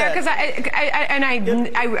get in there? Because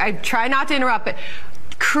I try not to interrupt, but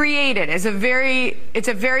created is a very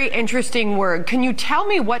interesting word. Can you tell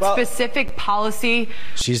me what specific policy?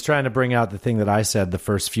 She's trying to bring out the thing that I said the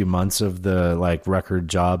first few months of the like record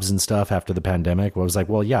jobs and stuff after the pandemic. Well, I was like,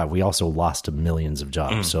 well, yeah, we also lost millions of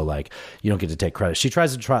jobs. So like, you don't get to take credit. She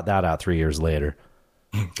tries to trot that out 3 years later.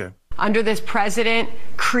 Okay. Under this president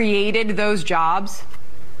created those jobs?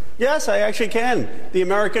 Yes, I actually can. The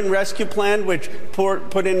American Rescue Plan, which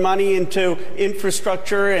put in money into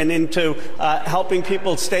infrastructure and into helping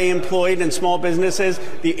people stay employed in small businesses.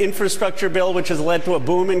 The infrastructure bill, which has led to a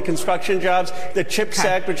boom in construction jobs. The CHIPS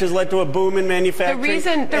Act, which has led to a boom in manufacturing.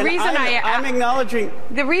 I'm acknowledging.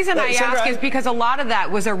 The reason I ask is because a lot of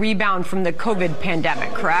that was a rebound from the COVID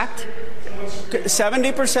pandemic, correct?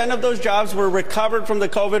 70% of those jobs were recovered from the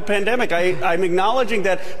COVID pandemic. I'm acknowledging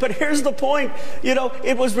that. But here's the point. You know,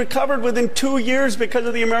 it was recovered within 2 years because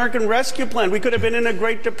of the American Rescue Plan. We could have been in a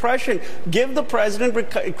Great Depression. Give the president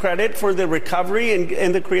credit for the recovery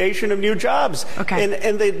and the creation of new jobs. Okay.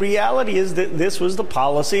 And the reality is that this was the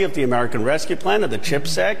policy of the American Rescue Plan, of the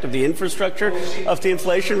CHIPS Act, of the infrastructure, of the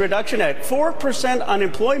Inflation Reduction Act. 4%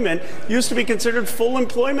 unemployment used to be considered full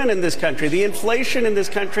employment in this country. The inflation in this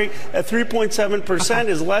country at 3.7%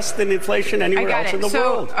 is less than inflation anywhere else in the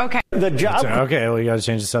world. Okay. The job. Okay, well, you got to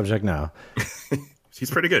change the subject now. He's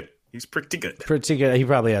pretty good. He's pretty good. Pretty good. He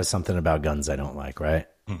probably has something about guns I don't like, right?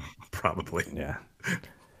 Probably. Yeah.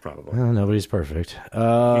 Probably. Well, nobody's perfect. Okay.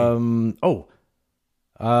 I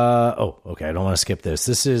don't want to skip this.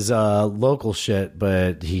 This is local shit,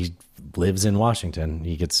 but he lives in Washington.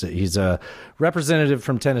 He's a representative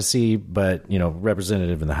from Tennessee, but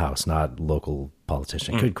representative in the House, not local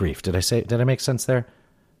politician. Good grief. Did I make sense there?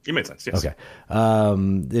 You made sense, yes. Okay.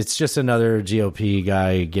 It's just another GOP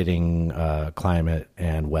guy getting climate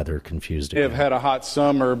and weather confused again. I've had a hot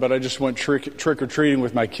summer, but I just went trick-or-treating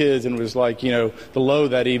with my kids, and it was like, the low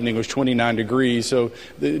that evening was 29 degrees. So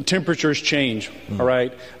the temperatures change, all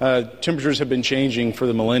right? Temperatures have been changing for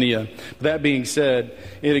the millennia. That being said,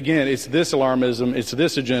 it's this alarmism, it's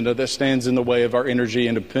this agenda that stands in the way of our energy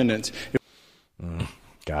independence.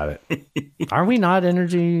 Got it. Are we not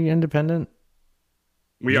energy independent?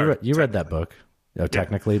 You read that book,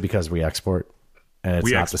 technically, because we export, and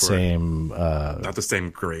it's not the same. Not the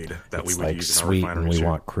same grade that we would like use in sweet, our and refineries. we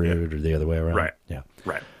want crude, or the other way around. Right. Yeah.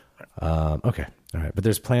 Right. Okay. All right. But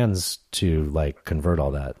there's plans to convert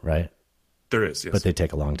all that, right? There is. Yes. But they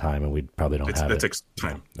take a long time, and we probably don't have it. It takes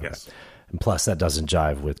time. Okay. Yes. And plus, that doesn't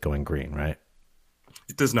jive with going green, right?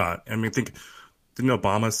 It does not. I mean, didn't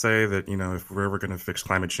Obama say that if we're ever going to fix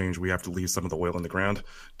climate change, we have to leave some of the oil in the ground,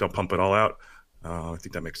 don't pump it all out? I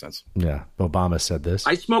think that makes sense. Yeah. Obama said this.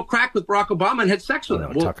 I smoked crack with Barack Obama and had sex with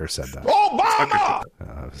him. Tucker said that. Obama!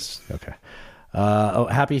 Okay.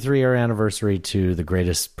 Happy 3-year anniversary to the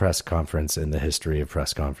greatest press conference in the history of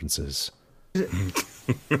press conferences.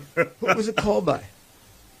 What was it called by?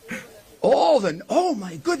 Oh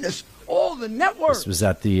my goodness, all the networks. This was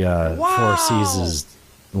at the Four Seasons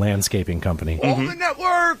landscaping company. All the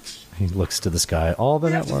networks. He looks to the sky. All the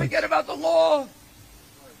networks. We have to forget about the law.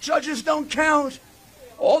 Judges don't count.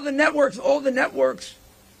 All the networks thought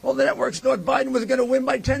Biden was going to win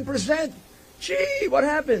by 10%. Gee, what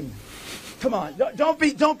happened? Come on, don't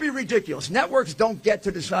be ridiculous. Networks don't get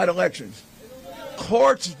to decide elections.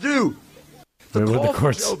 Courts do. What did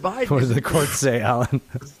the courts say, Alan?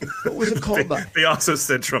 What was it called by? They also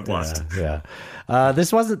said Trump lost. Yeah.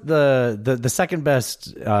 This wasn't the second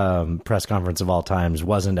best press conference of all times.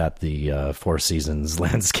 Wasn't at the Four Seasons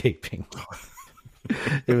landscaping.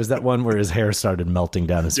 It was that one where his hair started melting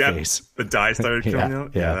down his face. The dye started coming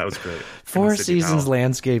out. Yeah, that was great. Four Seasons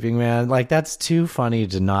landscaping, man. That's too funny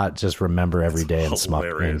to not just remember every day and smuck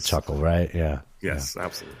and chuckle, right? Yeah. Yes,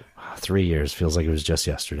 absolutely. 3 years feels like it was just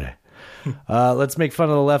yesterday. Let's make fun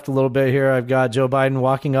of the left a little bit here. I've got Joe Biden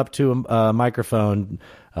walking up to a microphone,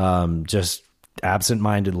 just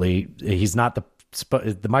absent-mindedly. He's not the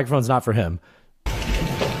microphone's not for him.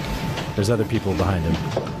 There's other people behind him.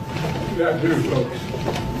 Good afternoon, folks.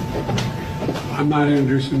 I'm not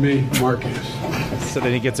introducing me. Mark is. So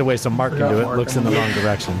then he gets away, so Mark can do it. Looks in the wrong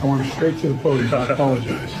direction. I went straight to the podium. I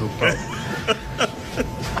apologize.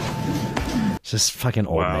 Just fucking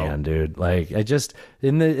old man, dude. Like, I just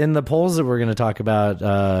in the polls that we're going to talk about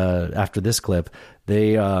after this clip,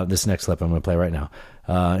 this next clip I'm going to play right now.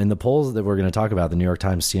 In the polls that we're going to talk about, the New York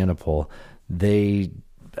Times Siena poll, I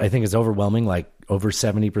think it's overwhelming. Like over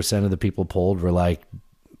 70% of the people polled were like,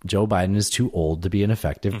 Joe Biden is too old to be an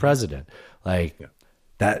effective president. Like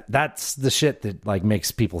that's the shit that like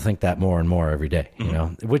makes people think that more and more every day, you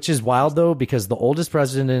know, which is wild though, because the oldest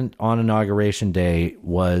president on Inauguration Day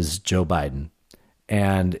was Joe Biden.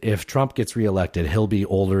 And if Trump gets reelected, he'll be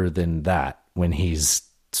older than that when he's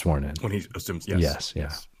sworn in. When he assumes, yes.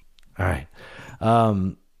 All right.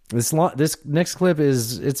 This next clip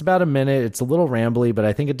it's about a minute. It's a little rambly, but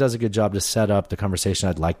I think it does a good job to set up the conversation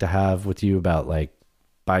I'd like to have with you about like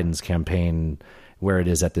Biden's campaign, where it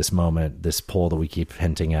is at this moment, this poll that we keep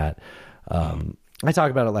hinting at. I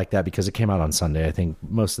talk about it like that because it came out on Sunday. I think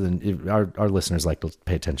most of our listeners like to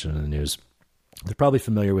pay attention to the news. They're probably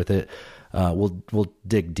familiar with it. We'll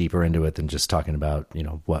dig deeper into it than just talking about, you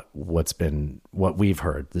know, what we've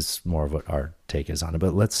heard. This is more of what our take is on it.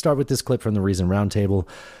 But let's start with this clip from the Reason Roundtable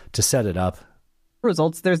to set it up.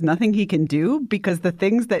 Results, there's nothing he can do because the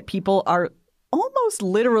things that people are almost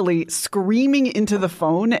literally screaming into the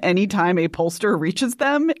phone anytime a pollster reaches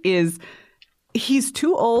them is, he's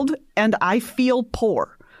too old and I feel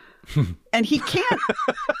poor. And he can't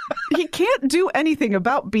do anything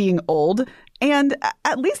about being old. And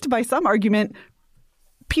at least by some argument,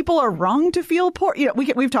 people are wrong to feel poor. You know,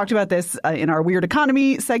 we've talked about this in our Weird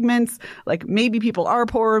Economy segments. Like maybe people are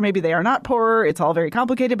poor, maybe they are not poor. It's all very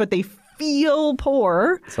complicated, but they feel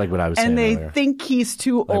poor. It's like what I was saying and they earlier. think he's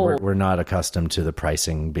too old. We're not accustomed to the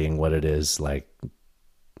pricing being what it is. Like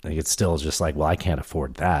it's still just like, well, I can't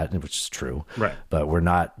afford that, which is true. Right. But we're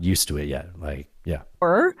not used to it yet. Like, yeah.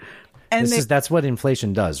 And that's what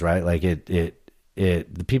inflation does, right? Like the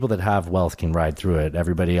people that have wealth can ride through it.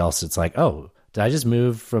 Everybody else, it's like, oh, did I just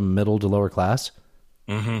move from middle to lower class?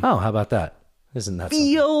 Mm-hmm. Oh, how about that? Isn't that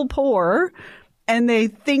feel poor? And they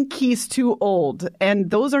think he's too old. And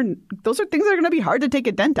those are things that are going to be hard to take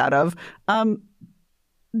a dent out of.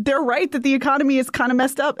 They're right that the economy is kind of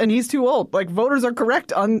messed up and he's too old. Like voters are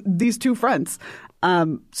correct on these two fronts.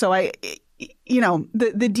 So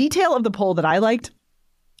the detail of the poll that I liked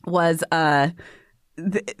was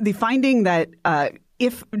the finding that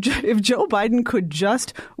if Joe Biden could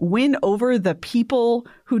just win over the people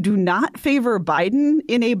who do not favor Biden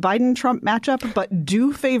in a Biden-Trump matchup, but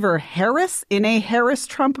do favor Harris in a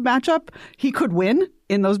Harris-Trump matchup, he could win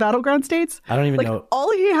in those battleground states. I don't even know.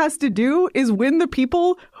 All he has to do is win the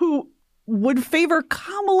people who would favor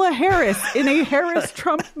Kamala Harris in a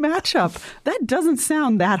Harris-Trump matchup. That doesn't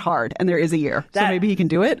sound that hard, and there is a year, so maybe he can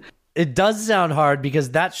do it. It does sound hard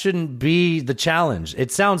because that shouldn't be the challenge. It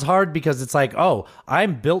sounds hard because it's like, oh,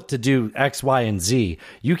 I'm built to do X, Y, and Z.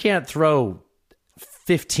 You can't throw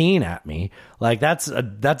 15 at me. Like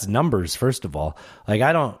that's numbers, first of all. Like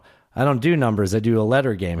I don't do numbers. I do a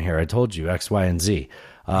letter game here. I told you X, Y, and Z.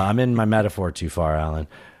 I'm in my metaphor too far, Alan.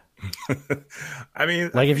 I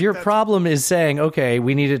mean, like if your problem is saying, okay,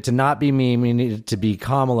 we need it to not be me, we need it to be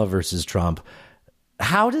Kamala versus Trump.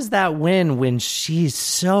 How does that win when she's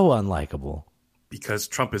so unlikable? Because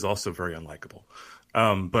Trump is also very unlikable.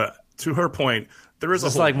 But to her point, there is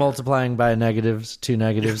just like multiplying by two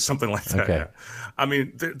negatives, something like that. Okay. Yeah. I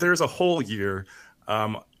mean, there's a whole year.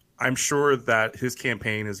 I'm sure that his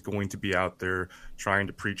campaign is going to be out there trying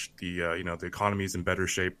to preach the economy is in better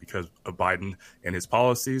shape because of Biden and his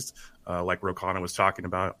policies, like Ro Khanna was talking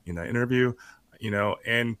about in that interview.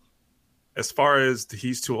 And as far as the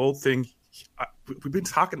he's too old thing, we've been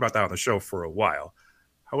talking about that on the show for a while.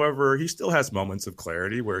 However, he still has moments of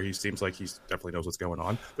clarity where he seems like he definitely knows what's going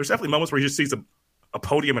on. There's definitely moments where he just sees a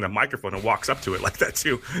podium and a microphone and walks up to it like that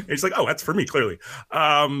too. And he's like, oh, that's for me, clearly.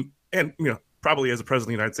 And probably as a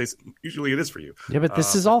president of the United States, usually it is for you. Yeah, but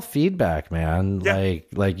this is all feedback, man. Yeah.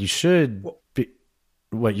 Like you should be,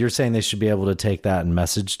 what you're saying, they should be able to take that and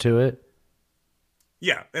message to it.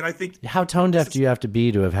 Yeah. And I think how tone deaf do you have to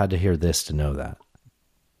be to have had to hear this to know that?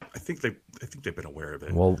 I think they've been aware of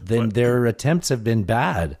it. Well, then their attempts have been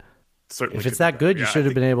bad. Certainly, if it's that good, you should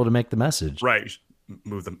have been able to make the message. Right.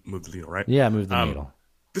 Move the needle, right? Yeah, move the needle.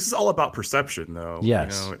 This is all about perception, though.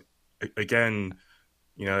 Yes. Again,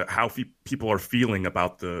 how people are feeling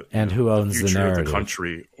about the who owns the future the narrative of the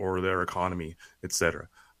country or their economy, et cetera.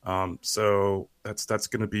 So that's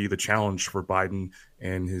going to be the challenge for Biden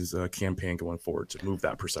and his campaign going forward to move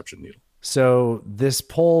that perception needle. So this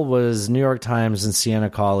poll was New York Times and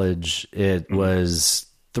Siena College. It was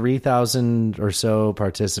 3,000 or so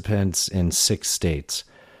participants in 6 states.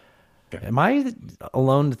 Am I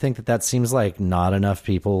alone to think that seems like not enough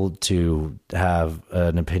people to have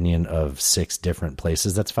an opinion of 6 different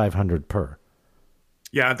places? That's 500 per.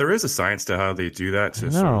 Yeah, there is a science to how they do that.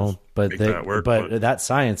 No, but that work, but that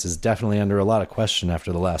science is definitely under a lot of question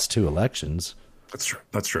after the last 2 elections. That's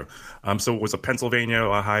true. So it was Pennsylvania,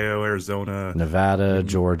 Ohio, Arizona, Nevada,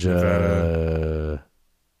 Georgia. Nevada.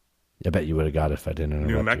 I bet you would have got it if I didn't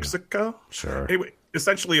interrupt New Mexico? You. Sure. Anyway,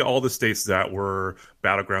 essentially all the states that were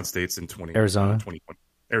battleground states in 2020.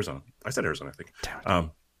 Arizona. I said Arizona, I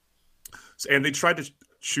think. And they tried to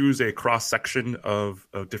choose a cross-section of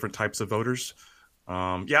different types of voters.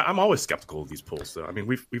 I'm always skeptical of these polls, though. I mean,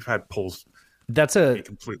 we've had polls be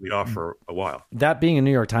completely off for a while. That being a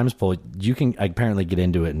New York Times poll, you can apparently get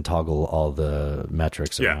into it and toggle all the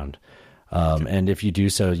metrics around. And if you do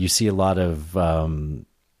so, you see a lot of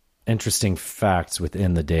interesting facts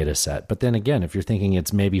within the data set. But then again, if you're thinking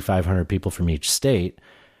it's maybe 500 people from each state,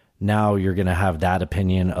 now you're going to have that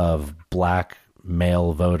opinion of black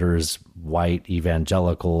male voters, white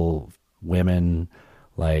evangelical women,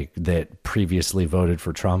 like that previously voted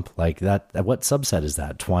for Trump, like that. What subset is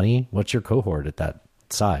that? 20? What's your cohort at that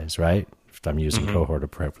size, right? If I'm using cohort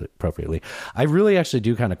appropriately. I really actually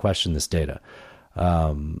do kind of question this data.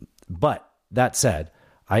 But that said,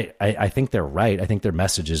 I think they're right. I think their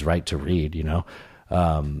message is right to read, you know.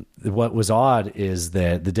 What was odd is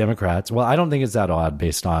that the Democrats, well, I don't think it's that odd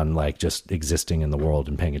based on like just existing in the world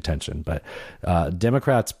and paying attention, but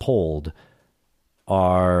Democrats polled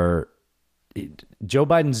are Joe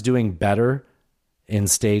Biden's doing better in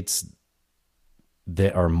states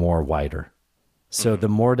that are more whiter. So the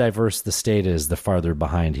more diverse the state is, the farther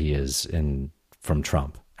behind he is from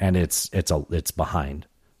Trump. And it's behind.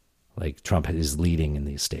 Like Trump is leading in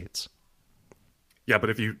these states. Yeah, but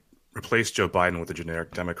if you replace Joe Biden with a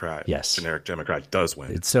generic Democrat, generic Democrat does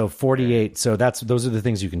win. It's so 48. So those are the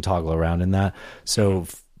things you can toggle around in that. So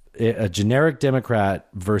a generic Democrat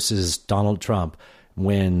versus Donald Trump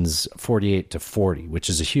wins 48-40, which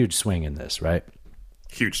is a huge swing in this, right?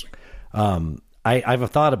 Huge swing. I have a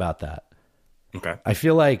thought about that. Okay. I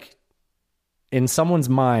feel like in someone's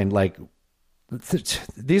mind, like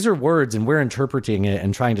these are words and we're interpreting it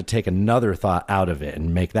and trying to take another thought out of it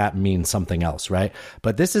and make that mean something else, right?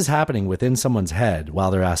 But this is happening within someone's head while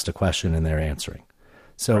they're asked a question and they're answering.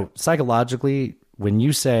 So psychologically, when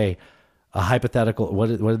you say a hypothetical, what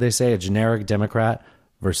did they say? A generic Democrat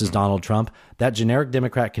versus Donald Trump, that generic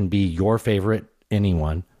Democrat can be your favorite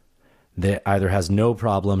anyone that either has no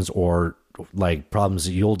problems or like problems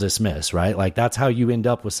that you'll dismiss, right? Like that's how you end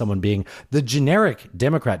up with someone being the generic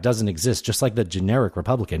Democrat doesn't exist, just like the generic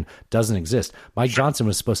Republican doesn't exist. Mike Johnson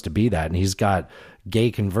was supposed to be that, and he's got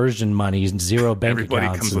gay conversion money, 0 bank Everybody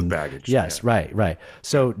accounts. Comes with baggage. Yes, yeah. Right.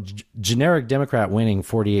 So generic Democrat winning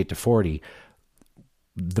 48-40,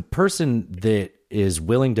 the person that is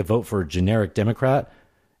willing to vote for a generic Democrat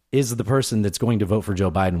is the person that's going to vote for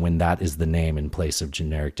Joe Biden when that is the name in place of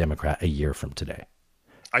generic Democrat a year from today.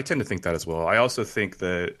 I tend to think that as well. I also think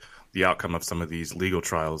that the outcome of some of these legal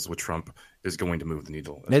trials with Trump is going to move the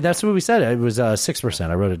needle. That's what we said. It was 6%.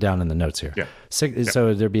 I wrote it down in the notes here. Yeah.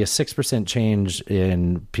 So there'd be a 6% change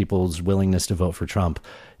in people's willingness to vote for Trump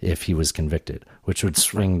if he was convicted, which would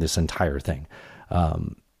swing this entire thing.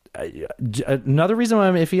 Another reason why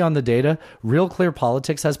I'm iffy on the data, Real Clear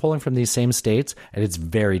Politics has polling from these same states, and it's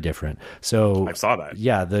very different. So I saw that.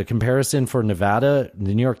 Yeah, the comparison for Nevada,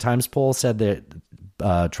 the New York Times poll said that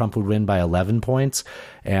Trump would win by 11 points.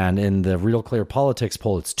 And in the Real Clear Politics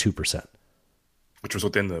poll, it's 2%. Which was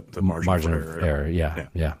within the margin of error.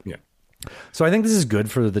 Yeah. So I think this is good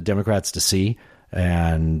for the Democrats to see.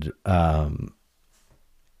 And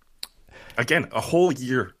again, a whole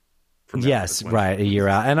year from now. Yes, right, a year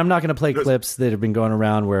out. And I'm not going to play clips that have been going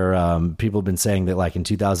around where people have been saying that like in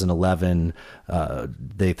 2011,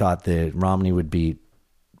 they thought that Romney would beat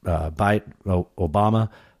Obama.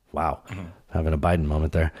 Wow. Mm-hmm. Having a Biden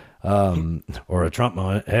moment there, or a Trump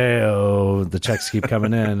moment. Hey, the checks keep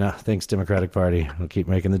coming in. Thanks, Democratic Party. We'll keep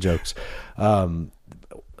making the jokes.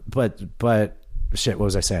 But shit, what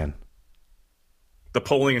was I saying? The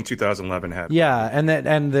polling in 2011 had. Yeah,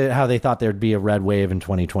 and how they thought there'd be a red wave in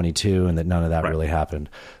 2022, and that none of that really happened.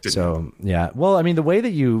 Yeah. Well, I mean, the way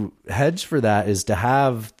that you hedge for that is to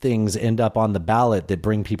have things end up on the ballot that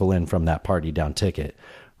bring people in from that party down ticket.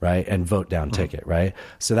 Right. And vote down ticket. Right.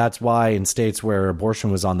 So that's why in states where abortion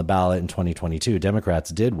was on the ballot in 2022, Democrats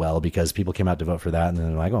did well because people came out to vote for that. And then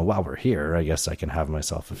they're like, oh, while we're here, I guess I can have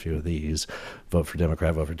myself a few of these. Vote for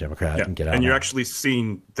Democrat and get out. And you're actually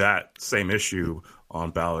seeing that same issue on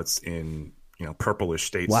ballots in purplish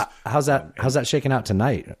states. Wow. How's that shaking out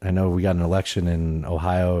tonight? I know we got an election in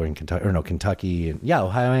Ohio and Kentucky, and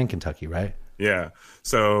Ohio and Kentucky, right? Yeah.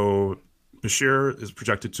 So Beshear is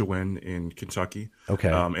projected to win in Kentucky. Okay.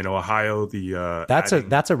 In Ohio, that's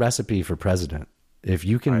a recipe for president. If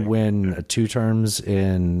you can win 2 terms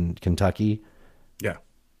in Kentucky. Yeah,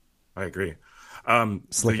 I agree.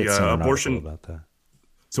 Abortion about that.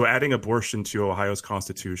 So adding abortion to Ohio's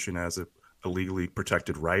constitution as a legally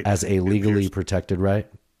protected right. As a legally protected right?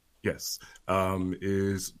 Yes.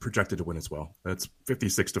 Is projected to win as well. That's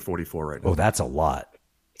 56-44 right now. Oh, that's a lot.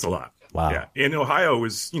 It's a lot. Wow. Yeah. And Ohio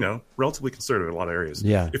is, relatively conservative in a lot of areas.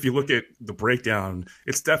 Yeah. If you look at the breakdown,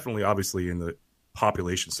 it's definitely obviously in the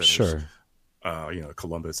population centers. Sure.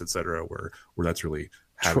 Columbus, et cetera, where that's really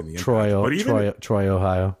having the impact. Troy,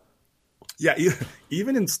 Ohio. Yeah.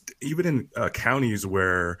 Even in counties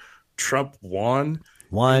where Trump won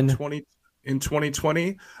in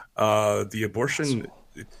 2020, the abortion,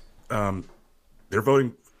 they're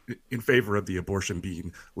voting in favor of the abortion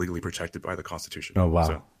being legally protected by the Constitution. Oh, wow.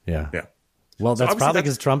 So, yeah. So Well, that's probably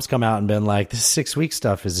because Trump's come out and been like, this 6-week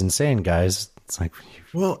stuff is insane, guys. It's like,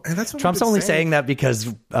 well, and that's what Trump's only saying that because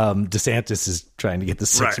DeSantis is trying to get the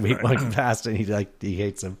 6-week one passed, and he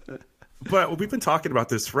hates him. But we've been talking about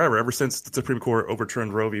this forever, ever since the Supreme Court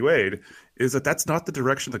overturned Roe v. Wade, is that's not the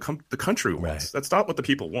direction the country wants. Right. That's not what the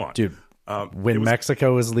people want. Dude, when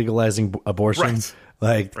Mexico was legalizing abortion,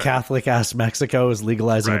 Catholic-ass Mexico is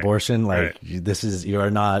legalizing abortion, you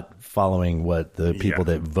are not following what the people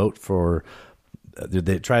that vote for,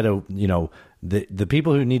 they try to, the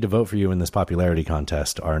people who need to vote for you in this popularity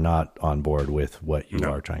contest are not on board with what you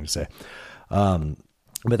are trying to say.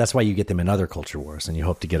 But that's why you get them in other culture wars, and you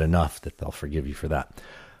hope to get enough that they'll forgive you for that.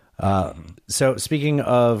 So speaking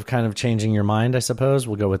of kind of changing your mind, I suppose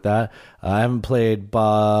we'll go with that. I haven't played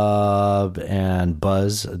Bob and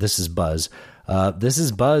Buzz. This is Buzz. This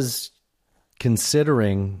is Buzz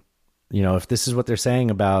considering, if this is what they're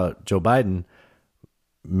saying about Joe Biden,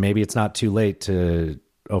 maybe it's not too late to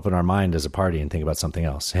open our mind as a party and think about something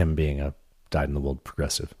else, him being a dyed-in-the-wool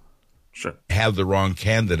progressive. Sure. Have the wrong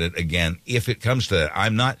candidate again if it comes to that.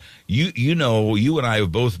 I'm not, you and I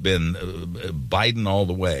have both been Biden all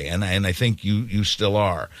the way, and I think you still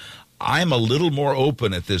are. I'm a little more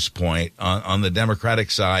open at this point on the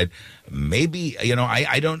Democratic side. Maybe,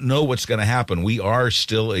 I don't know what's going to happen. We are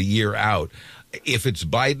still a year out. If it's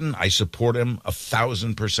Biden, I support him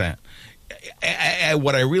 1,000%.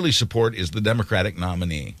 What I really support is the Democratic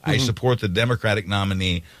nominee. Mm-hmm. I support the Democratic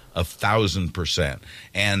nominee 1,000%.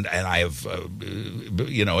 And I have,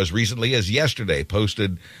 as recently as yesterday,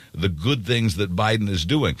 posted the good things that Biden is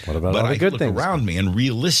doing. What about all the good things? But I look around me, and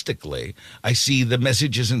realistically, I see the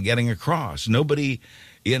message isn't getting across. Nobody,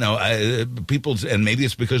 people, and maybe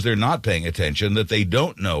it's because they're not paying attention, that they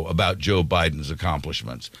don't know about Joe Biden's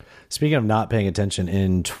accomplishments. Speaking of not paying attention,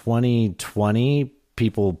 in 2020,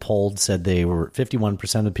 people polled said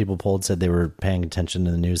 51% of people polled said they were paying attention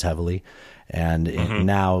to the news heavily. And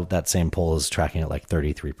now that same poll is tracking at like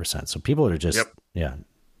 33%. So people are just, Yeah,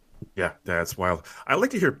 that's wild. I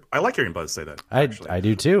like hearing Buzz say that. I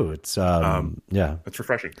do too. It's, it's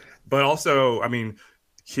refreshing. But also,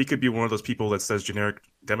 he could be one of those people that says generic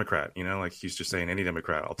Democrat, like he's just saying any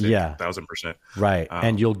Democrat, I'll take 1,000%. Right.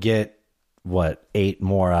 And you'll get 8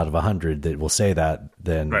 more out of 100 that will say that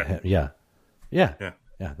then. Right. Yeah,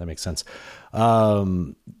 that makes sense.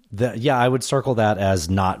 I would circle that as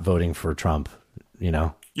not voting for Trump,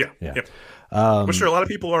 Yeah. I'm sure a lot of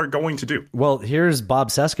people are going to do. Well, here's Bob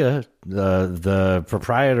Cesca, the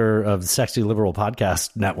proprietor of the Sexy Liberal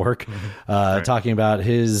Podcast Network, talking about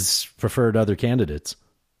his preferred other candidates.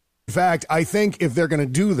 In fact, I think if they're going to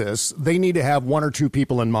do this, they need to have 1 or 2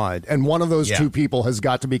 people in mind. And one of those 2 people has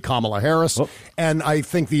got to be Kamala Harris. Oh. And I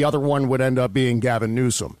think the other one would end up being Gavin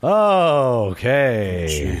Newsom. Oh, okay.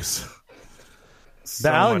 Jeez.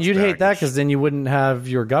 Alan, you'd hate that because then you wouldn't have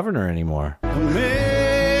your governor anymore. America.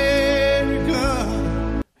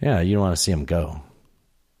 Yeah, you don't want to see him go.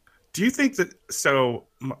 Do you think that... So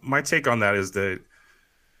my take on that is that,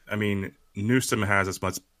 Newsom has as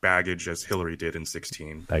much baggage as Hillary did in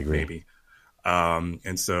 2016. I agree. Maybe.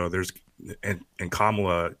 And so there's... And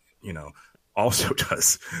Kamala, also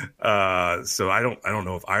does. So I don't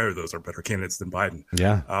know if either of those are better candidates than Biden.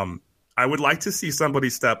 Yeah. I would like to see somebody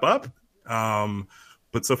step up.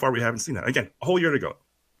 But so far we haven't seen that. Again, a whole year to go.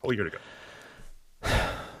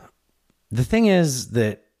 The thing is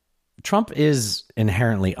that Trump is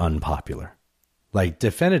inherently unpopular, like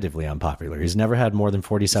definitively unpopular. He's never had more than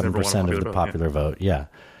 47% of the popular vote. Yeah.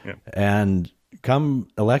 And come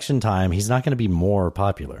election time, he's not going to be more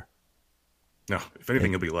popular. No, if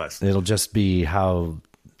anything, it'll be less. It'll just be how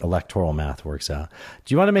electoral math works out.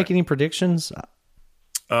 Do you want to make any predictions?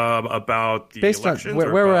 About the based elections? on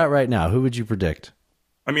where we're at right now, who would you predict?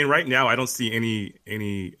 I mean, right now, I don't see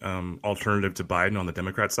any alternative to Biden on the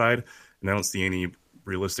Democrat side, and I don't see any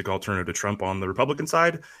realistic alternative to Trump on the Republican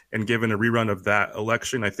side. And given a rerun of that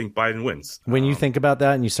election, I think Biden wins. When you think about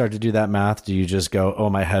that and you start to do that math, do you just go, "Oh,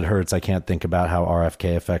 my head hurts. I can't think about how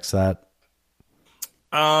RFK affects that"?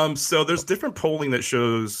 So there's different polling that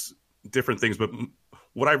shows different things, but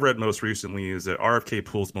what I've read most recently is that RFK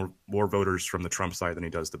pulls more voters from the Trump side than he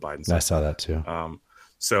does the Biden side. I saw that too.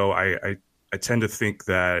 So I tend to think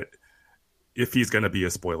that if he's going to be a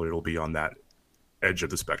spoiler, it'll be on that edge of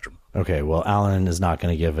the spectrum. Okay, well, Alan is not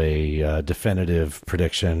going to give a definitive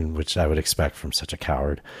prediction, which I would expect from such a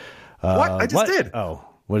coward. What? I just did. Oh,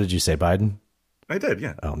 what did you say, Biden? I did,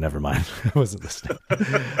 yeah. Oh, never mind. I wasn't listening.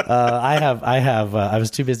 I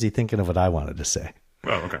was too busy thinking of what I wanted to say.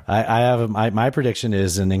 Oh, okay. My prediction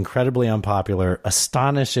is an incredibly unpopular,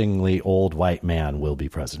 astonishingly old white man will be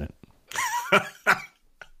president.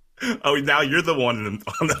 Oh, now you're the one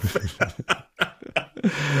on the.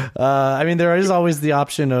 I mean, there is always the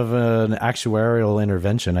option of an actuarial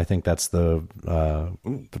intervention. I think that's the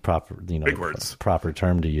proper, big words, proper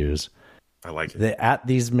term to use. I like it. At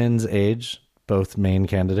these men's age, both main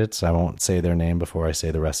candidates. I won't say their name before I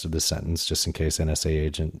say the rest of the sentence, just in case NSA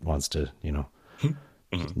agent wants to,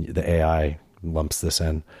 the AI lumps this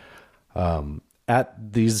in.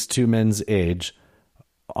 At these two men's age,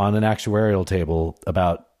 on an actuarial table,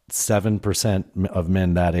 about 7% of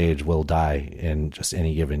men that age will die in just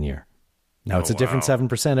any given year. Now, it's a different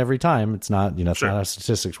 7% every time. It's not, it's not how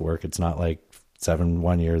statistics work. It's not like 7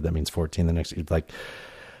 one year, that means 14 the next year.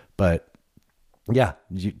 But yeah,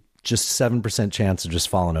 just 7% chance of just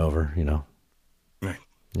falling over, Right.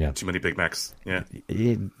 Yeah. Too many Big Macs. Yeah.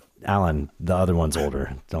 Alan, the other one's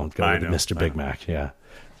older. Don't go with Mr. Big Mac. Yeah.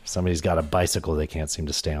 Somebody's got a bicycle they can't seem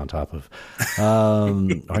to stay on top of.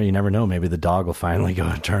 Or you never know. Maybe the dog will finally go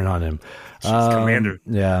and turn on him. Commander.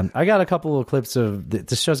 Yeah. I got a couple of clips of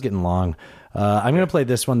this show's getting long. I'm going to play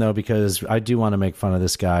this one, though, because I do want to make fun of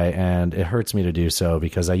this guy, and it hurts me to do so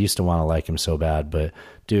because I used to want to like him so bad. But,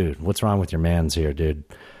 dude, what's wrong with your mans here, dude?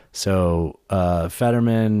 So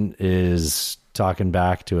Fetterman is talking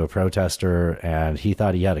back to a protester, and he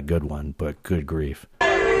thought he had a good one, but good grief.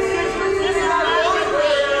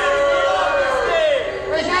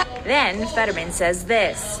 Then Fetterman says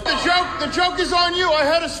this. The joke is on you. I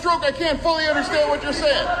had a stroke. I can't fully understand what you're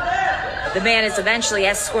saying. The man is eventually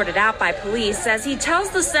escorted out by police as he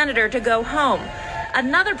tells the senator to go home.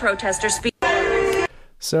 Another protester speaks.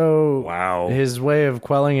 So his way of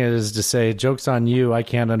quelling it is to say, joke's on you. I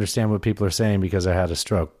can't understand what people are saying because I had a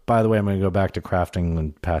stroke. By the way, I'm going to go back to crafting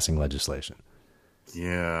and passing legislation.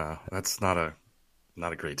 Yeah, that's not a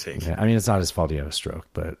great take. Yeah, I mean, it's not his fault he had a stroke,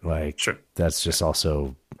 but that's just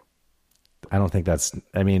also... I don't think that's...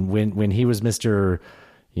 I mean, when he was Mr.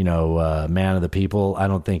 Man of the people, I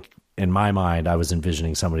don't think, in my mind, I was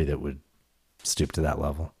envisioning somebody that would stoop to that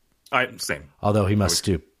level. Same. Although he must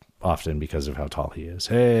stoop often because of how tall he is.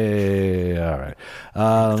 Hey, all right.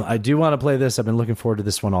 I do want to play this. I've been looking forward to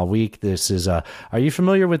this one all week. This is... are you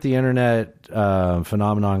familiar with the internet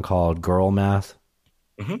phenomenon called girl math?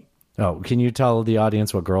 Mm-hmm. Oh, can you tell the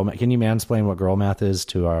audience what girl math... Can you mansplain what girl math is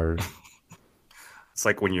to our... It's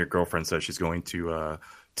like when your girlfriend says she's going to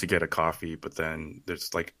get a coffee, but then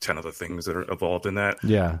there's like 10 other things that are involved in that.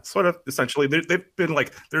 Yeah. Sort of essentially they've been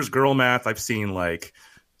like, there's girl math. I've seen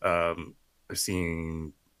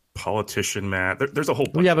politician math. There's a whole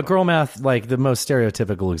bunch. Yeah, but girl math, like the most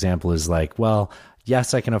stereotypical example is like, well,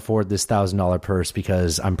 yes, I can afford this $1,000 purse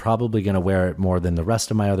because I'm probably going to wear it more than the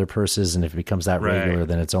rest of my other purses. And if it becomes that regular,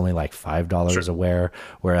 then it's only like $5 a wear.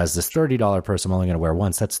 Whereas this $30 purse I'm only going to wear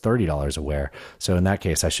once. That's $30 a wear. So in that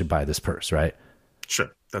case, I should buy this purse, right?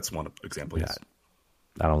 Sure. That's one example. Yeah. Yes.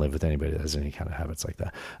 I don't live with anybody that has any kind of habits like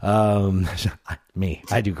that. Me,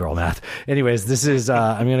 I do girl math. Anyways, this is,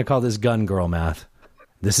 I'm going to call this gun girl math.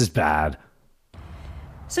 This is bad.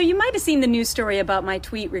 So you might have seen the news story about my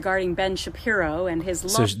tweet regarding Ben Shapiro and his...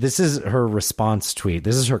 So this is her response tweet.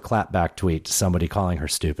 This is her clapback tweet to somebody calling her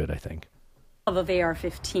stupid, I think. ...of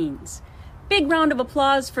AR-15s. Big round of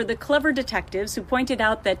applause for the clever detectives who pointed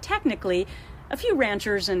out that technically a few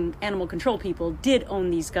ranchers and animal control people did own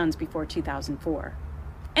these guns before 2004.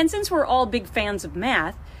 And since we're all big fans of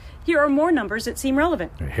math, here are more numbers that seem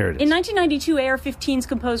relevant. Here it is. In 1992, AR-15s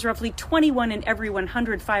composed roughly 21 in every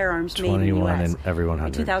 100 firearms made in the U.S. 21 in every 100.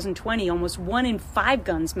 In 2020, almost 1 in 5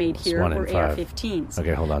 guns made here were AR-15s.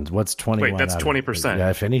 Okay, hold on. What's 21? Wait, that's 20%.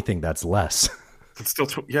 Yeah, if anything, that's less. It's still...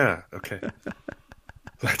 yeah, okay.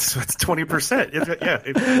 That's 20%.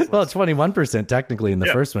 Yeah. Well, 21% technically in the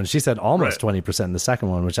first one. She said almost 20% in the second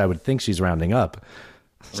one, which I would think she's rounding up.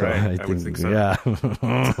 So right. I would think so. Yeah.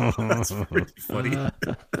 That's pretty funny.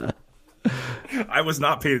 I was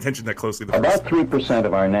not paying attention that closely. About 3%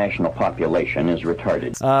 of our national population is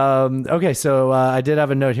retarded. Okay, so I did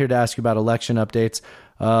have a note here to ask you about election updates.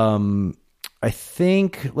 I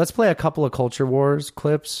think let's play a couple of Culture Wars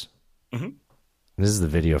clips. Mm-hmm. This is the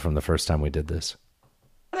video from the first time we did this.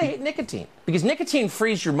 I hate nicotine because nicotine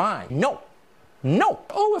frees your mind. No.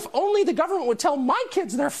 Oh, if only the government would tell my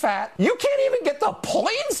kids they're fat. You can't even get the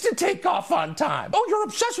planes to take off on time. Oh, you're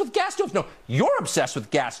obsessed with gas stoves. No, you're obsessed with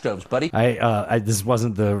gas stoves, buddy. This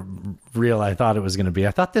wasn't the real I thought it was going to be.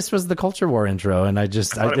 I thought this was the Culture War intro, and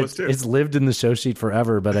it's lived in the show sheet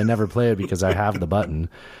forever, but I never play it because I have the button.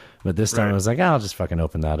 But this time I was like, I'll just fucking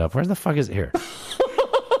open that up. Where the fuck is it here?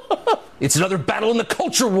 It's another battle in the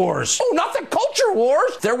culture wars. Oh, not the culture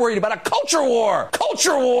wars. They're worried about a culture war.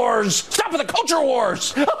 Culture wars. Stop with the culture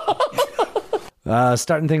wars.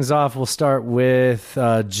 Starting things off, we'll start with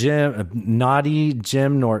naughty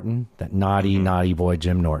Jim Norton, that naughty boy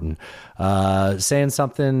Jim Norton, saying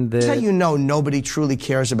something that... That's how you know nobody truly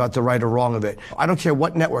cares about the right or wrong of it. I don't care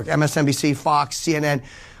what network, MSNBC, Fox, CNN,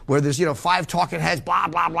 where there's, 5 talking heads, blah,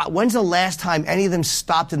 blah, blah. When's the last time any of them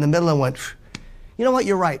stopped in the middle and went, you know what,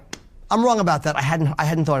 you're right. I'm wrong about that. I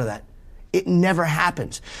hadn't thought of that. It never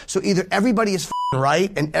happens. So either everybody is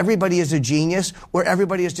right and everybody is a genius, or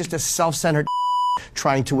everybody is just a self-centered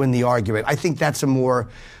trying to win the argument. I think that's a more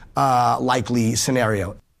likely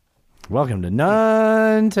scenario. Welcome to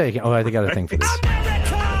None Taken. Oh, I think I got a thing for this.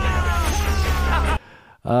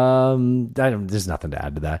 There's nothing to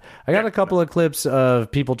add to that. I got a couple of clips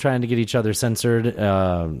of people trying to get each other censored.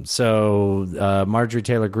 So Marjorie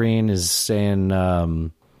Taylor Greene is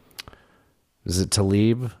saying... is it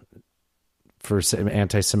Tlaib for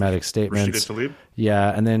anti-Semitic statements? Rashida Tlaib?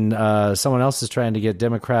 Yeah, and then someone else is trying to get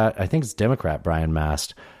Democrat Brian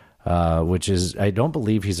Mast, which is, I don't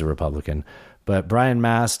believe he's a Republican, but Brian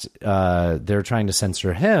Mast, they're trying to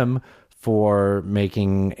censor him for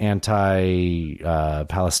making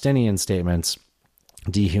anti-Palestinian statements,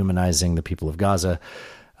 dehumanizing the people of Gaza.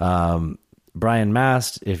 Brian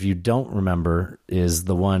Mast, if you don't remember, is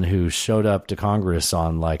the one who showed up to Congress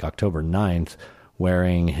on October 9th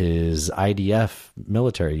wearing his IDF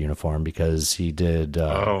military uniform because he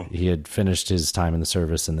had finished his time in the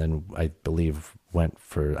service and then I believe went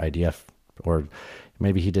for IDF, or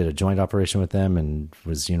maybe he did a joint operation with them and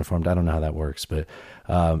was uniformed. I don't know how that works, but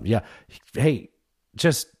yeah. Hey,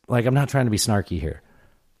 just I'm not trying to be snarky here.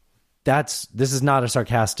 This is not a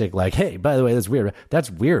sarcastic hey, by the way, that's weird.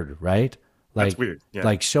 That's weird, right? That's weird.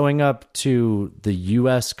 Yeah. Showing up to the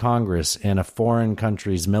U.S. Congress in a foreign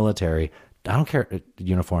country's military. I don't care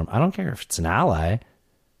uniform. I don't care if it's an ally.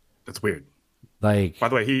 That's weird. By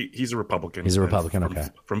the way, he's a Republican. He's a Republican. Okay,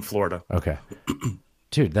 from Florida. Okay,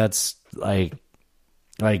 dude, that's you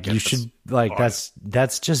should that's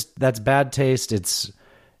bad taste. It's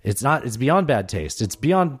beyond bad taste. It's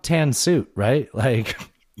beyond tan suit, right?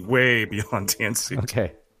 Way beyond tan suit.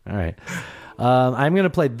 Okay, all right. I'm going to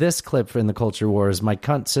play this clip in the Culture Wars. My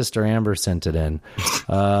cunt sister Amber sent it in.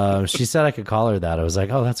 She said I could call her that. I was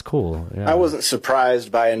like, oh, that's cool. Yeah. I wasn't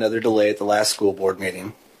surprised by another delay at the last school board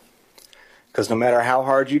meeting, because no matter how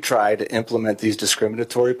hard you try to implement these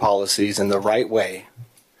discriminatory policies in the right way,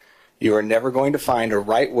 you are never going to find a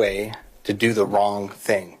right way to do the wrong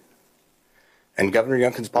thing. And Governor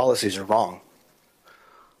Youngkin's policies are wrong.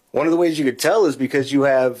 One of the ways you could tell is because you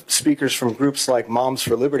have speakers from groups like Moms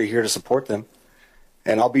for Liberty here to support them.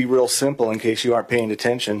 And I'll be real simple in case you aren't paying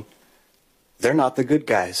attention. They're not the good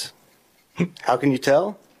guys. How can you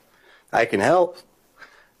tell? I can help.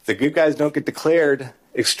 The good guys don't get declared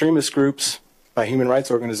extremist groups by human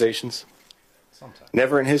rights organizations. Sometimes.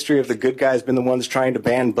 Never in history have the good guys been the ones trying to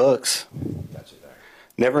ban books.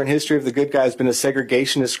 Never in history have the good guys been a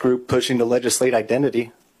segregationist group pushing to legislate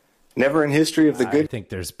identity. Never in history of the good... I think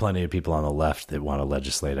there's plenty of people on the left that want to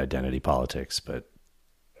legislate identity politics, but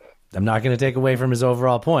I'm not going to take away from his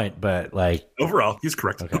overall point, but Overall, he's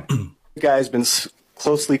correct. Okay. The guy's been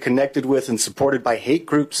closely connected with and supported by hate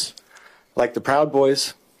groups like the Proud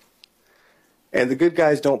Boys. And the good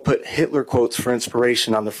guys don't put Hitler quotes for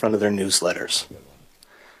inspiration on the front of their newsletters.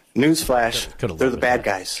 Newsflash, they're the bad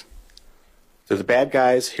guys. They're the bad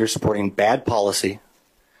guys here supporting bad policy.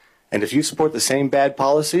 And if you support the same bad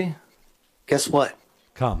policy, guess what?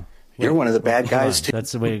 You're one of the bad guys, too.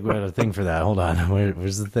 That's the way we got a thing for that. Hold on.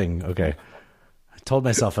 Where's the thing? Okay. I told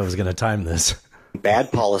myself I was going to time this.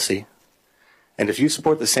 Bad policy. And if you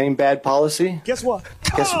support the same bad policy, guess what?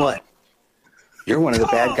 Guess what? You're one of the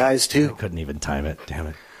bad guys, too. I couldn't even time it. Damn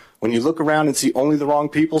it. When you look around and see only the wrong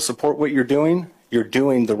people support what you're doing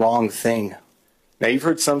the wrong thing. Now, you've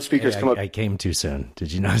heard some speakers come up. I came too soon.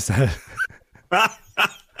 Did you notice that?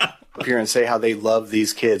 Up here and say how they love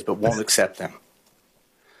these kids but won't accept them.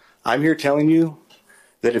 I'm here telling you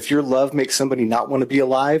that if your love makes somebody not want to be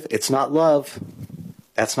alive, it's not love.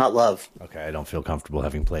 That's not love. Okay, I don't feel comfortable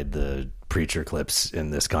having played the preacher clips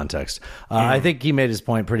in this context. I think he made his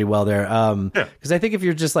point pretty well there. Because I think if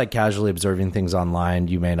you're just like casually observing things online,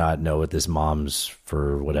 you may not know what this mom's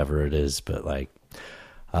for whatever it is. But like,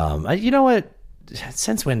 you know what?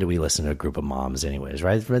 Since when do we listen to a group of moms anyways,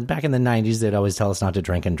 right? Back in the 90s, they'd always tell us not to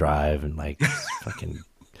drink and drive and like fucking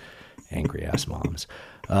angry ass moms.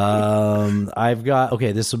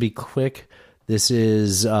 This will be quick. This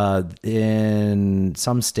is in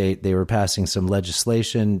some state, they were passing some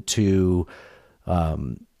legislation to,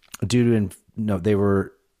 they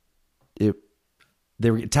were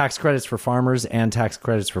tax credits for farmers and tax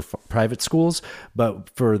credits for private schools, but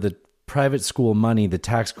for the private school money, the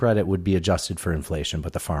tax credit would be adjusted for inflation,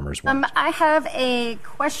 but the farmers won't. I have a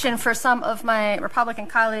question for some of my Republican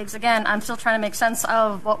colleagues. Again, I'm still trying to make sense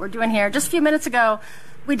of what we're doing here. Just a few minutes ago,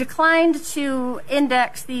 we declined to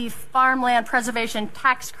index the farmland preservation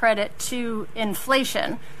tax credit to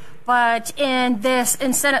inflation. But in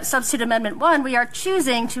Senate Substitute Amendment 1, we are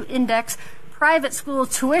choosing to index private school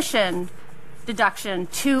tuition deduction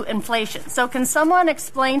to inflation. So can someone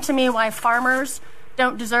explain to me why farmers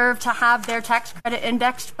don't deserve to have their tax credit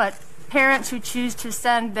indexed, but parents who choose to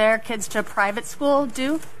send their kids to private school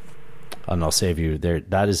do? And I'll save you there.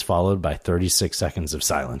 That is followed by 36 seconds of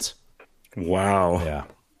silence. Wow. Yeah.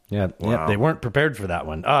 Wow. They weren't prepared for that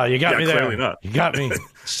one. Oh, you got me there. Clearly not. You got me.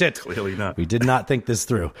 Shit. Clearly not. We did not think this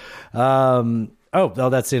through.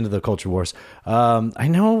 That's the end of the culture wars. I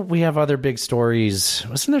know we have other big stories.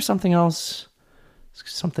 Wasn't there something else?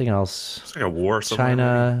 Something else. It's like a war somewhere.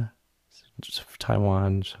 China,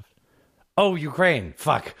 Taiwan. Oh, Ukraine.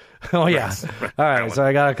 Fuck. Oh, yeah. All right. So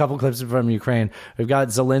I got a couple clips from Ukraine. We've got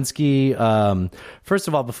Zelensky. First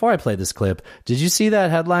of all, before I play this clip, did you see that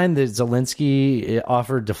headline that Zelensky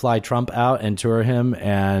offered to fly Trump out and tour him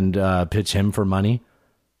and pitch him for money?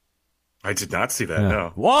 I did not see that,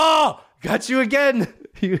 no. Whoa! Got you again.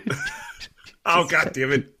 Oh, God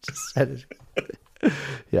damn it. Just said it.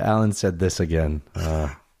 Yeah, Alan said this again.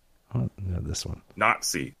 This one. Not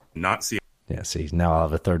see. Yeah, see, now I'll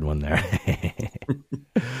have a third one there.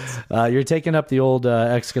 You're taking up the old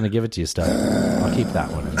X gonna give it to you stuff. I'll keep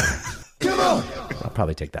that one in there. Come on! I'll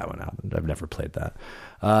probably take that one out. I've never played that.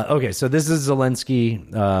 Okay, so this is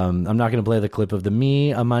Zelensky. I'm not going to play the clip of the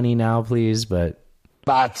me a money now, please, but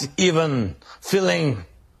even feeling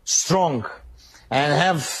strong and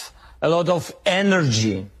have a lot of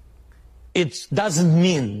energy, it doesn't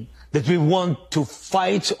mean that we want to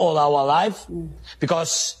fight all our life,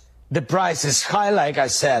 because the price is high, like I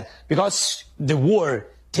said, because the war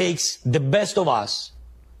takes the best of us,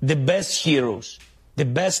 the best heroes, the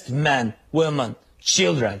best men, women,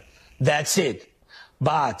 children. That's it.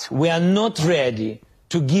 But we are not ready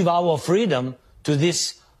to give our freedom to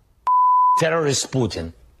this terrorist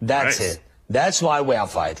Putin. That's it. That's why we are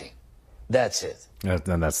fighting. That's it.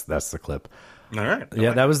 And that's the clip. All right.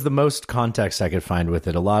 Yeah, that was the most context I could find with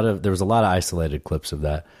it. There was a lot of isolated clips of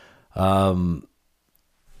that. So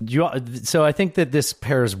I think that this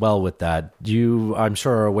pairs well with that. You, I'm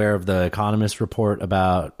sure, are aware of the Economist report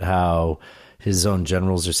about how his own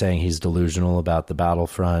generals are saying he's delusional about the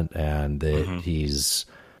battlefront and that he's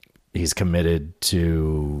committed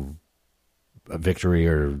to a victory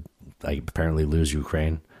or like apparently lose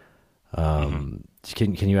Ukraine. Can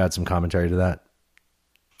you add some commentary to that?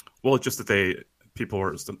 Well, it's just that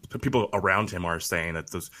people around him are saying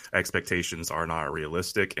that those expectations are not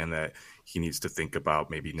realistic and that he needs to think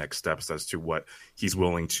about maybe next steps as to what he's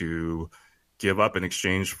willing to give up in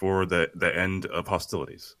exchange for the end of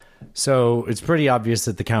hostilities. So it's pretty obvious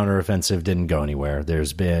that the counteroffensive didn't go anywhere.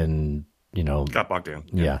 There's been, got bogged down.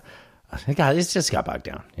 Yeah. It's just got bogged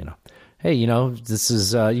down, Hey, this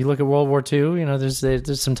is, you look at World War II,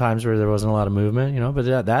 there's some times where there wasn't a lot of movement,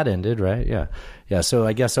 but that ended, right? Yeah. Yeah. So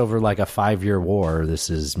I guess over like a 5-year war,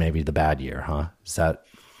 this is maybe the bad year, huh? Is that?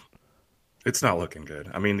 It's not looking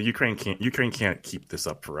good. I mean, the Ukraine can't keep this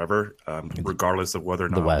up forever, regardless of whether or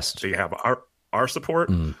not the West. They have our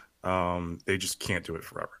support. They just can't do it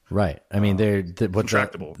forever. Right. I mean,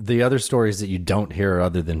 intractable. The other stories that you don't hear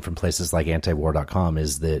other than from places like antiwar.com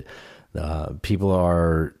is that people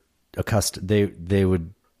are accustomed.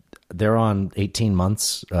 They're on 18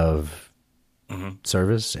 months of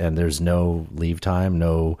service and there's no leave time,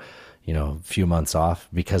 no a few months off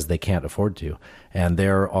because they can't afford to. And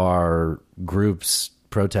there are groups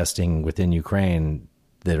protesting within Ukraine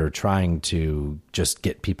that are trying to just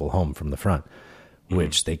get people home from the front,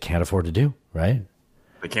 which they can't afford to do, right?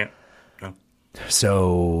 They can't. No.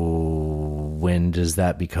 So when does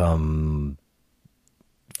that become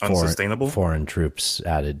unsustainable? Foreign troops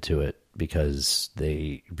added to it because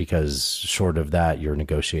short of that, you're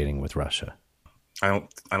negotiating with Russia. I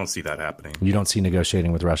don't see that happening. You don't see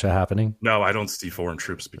negotiating with Russia happening? No, I don't see foreign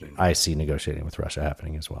troops beginning. I see negotiating with Russia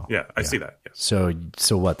happening as well. Yeah, I see that. Yes.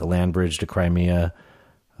 So what? The land bridge to Crimea?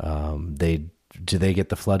 Do they get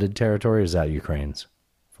the flooded territory? Or is that Ukraine's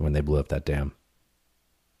from when they blew up that dam?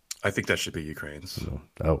 I think that should be Ukraine's.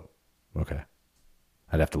 Oh, okay.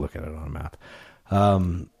 I'd have to look at it on a map.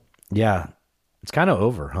 Yeah, it's kind of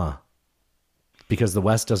over, huh? Because the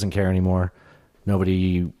West doesn't care anymore.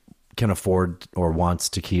 Nobody can afford or wants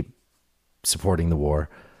to keep supporting the war.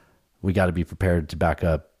 We got to be prepared to back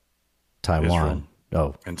up Taiwan.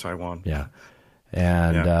 Israel. And Taiwan. Yeah.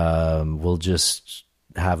 And we'll just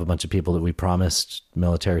have a bunch of people that we promised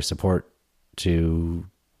military support to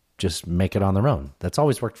just make it on their own. That's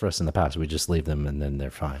always worked for us in the past. We just leave them and then they're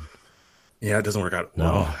fine. Yeah, it doesn't work out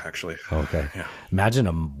well, actually. Okay. Yeah. Imagine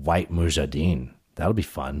a white mujahideen. That'll be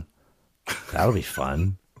fun.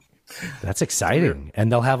 That's exciting.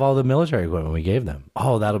 And they'll have all the military equipment we gave them.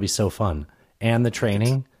 Oh, that'll be so fun. And the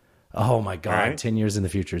training. Oh my God. Right. 10 years in the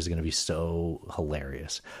future is going to be so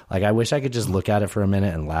hilarious. Like, I wish I could just look at it for a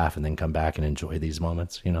minute and laugh and then come back and enjoy these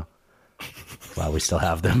moments, while we still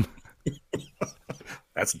have them.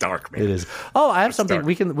 That's dark, man. It is. Oh, I have something.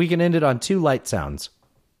 Dark. We can end it on 2 light sounds.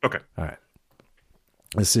 Okay. All right.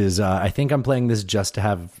 This is, I think I'm playing this just to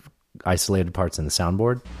have isolated parts in the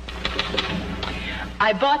soundboard.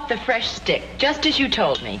 I bought the fresh stick, just as you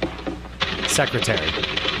told me. Secretary.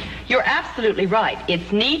 You're absolutely right.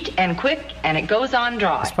 It's neat and quick, and it goes on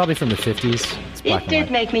dry. It's probably from the 50s. It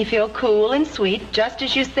did make me feel cool and sweet, just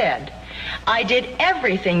as you said. I did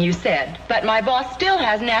everything you said, but my boss still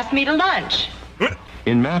hasn't asked me to lunch.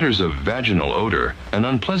 In matters of vaginal odor, an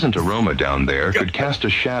unpleasant aroma down there could cast a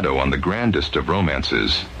shadow on the grandest of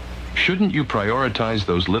romances. Shouldn't you prioritize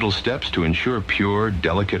those little steps to ensure pure,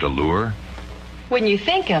 delicate allure? When you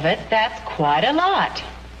think of it, that's quite a lot.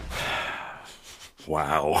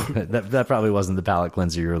 Wow. that probably wasn't the palate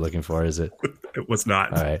cleanser you were looking for, is it? It was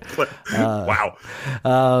not. All right. Wow.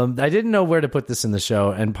 I didn't know where to put this in the show,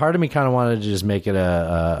 and part of me kind of wanted to just make it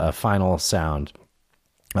a final sound.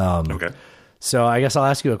 Okay. So I guess I'll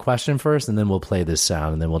ask you a question first, and then we'll play this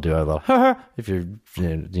sound, and then we'll do our little if you're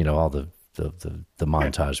all the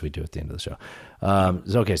montage we do at the end of the show.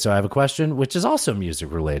 Okay, so I have a question, which is also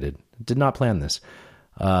music related. Did not plan this.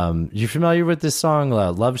 You familiar with this song,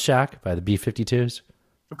 Love Shack by the B-52s?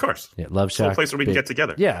 Of course. Yeah, Love Shack. It's a place where we can get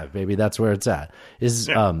together. Yeah, baby, that's where it's at. Is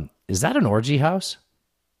that an orgy house?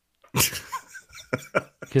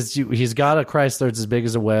 Because he's got a Chrysler. It's as big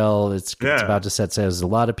as a whale. It's about to set sail. There's a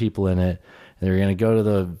lot of people in it. They're going to go to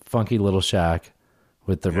the funky little shack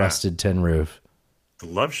with the rusted tin roof. The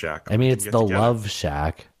Love Shack. I mean, it's the Love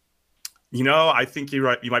Shack. I think you're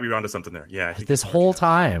right. You might be onto something there. Yeah. I think this whole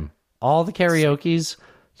time, all the karaoke's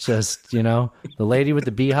just, the lady with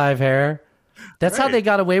the beehive hair. That's how they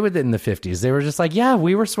got away with it in the 50s. They were just like, yeah,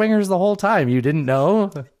 we were swingers the whole time. You didn't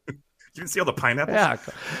know? You didn't see all the pineapples? Yeah.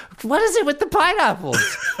 What is it with the pineapples?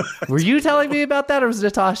 Were you telling me about that, or was it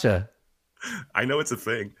Natasha? I know it's a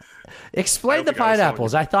thing. Explain the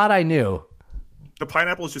pineapples. I thought I knew. The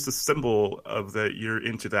pineapple is just a symbol of that you're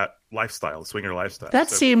into that lifestyle, swinger lifestyle. That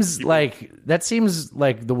seems like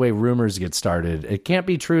the way rumors get started. It can't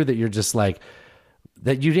be true that you're just like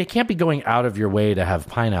that. You can't be going out of your way to have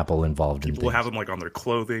pineapple involved in things. People have them like on their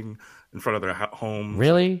clothing in front of their homes.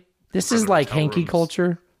 Really? This is like hanky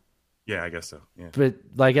culture. Yeah, I guess so. Yeah. But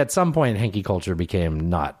like at some point, hanky culture became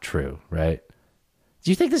not true, right? Do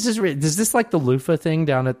you think this is this like the loofah thing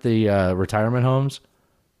down at the retirement homes?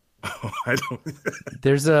 Oh, I don't.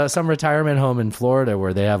 There's some retirement home in Florida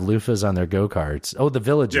where they have loofahs on their go-karts. Oh, the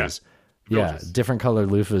Villages. Yeah, different colored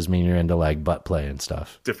loofahs mean you're into like butt play and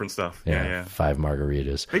stuff. Different stuff. Yeah. 5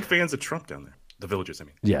 margaritas. Big fans of Trump down there. The Villages, I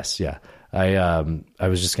mean. Yes, yeah. I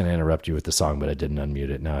was just going to interrupt you with the song, but I didn't unmute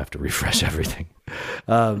it. Now I have to refresh everything.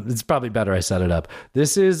 It's probably better I set it up.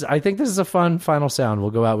 I think this is a fun final sound.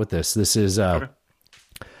 We'll go out with this. This is a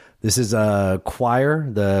choir,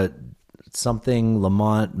 the something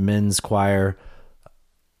Lamont Men's Choir,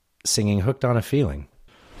 singing "Hooked on a Feeling."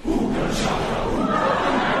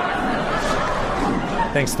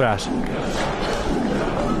 Thanks, Thrash.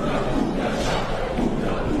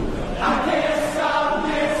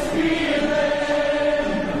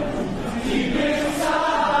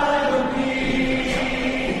 Inside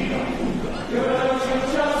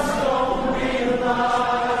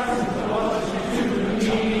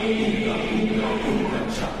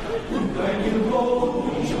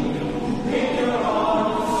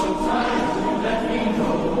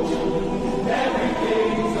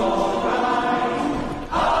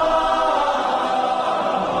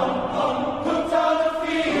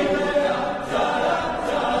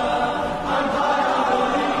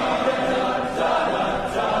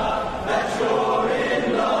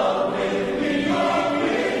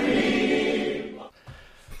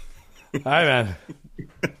All right, man.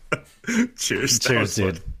 Cheers. Cheers,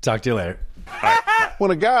 dude. Talk to you later.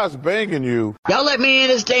 When a guy's banging you, y'all let me in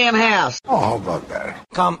his damn house. Oh, how about that?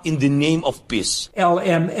 Come in the name of peace.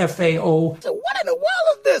 LMFAO. So what in the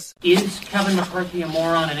world is this? Is Kevin McCarthy a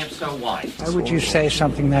moron, and if so, why? Why would you say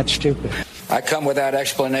something that stupid? I come without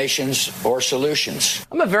explanations or solutions.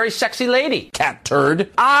 I'm a very sexy lady, cat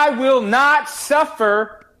turd. I will not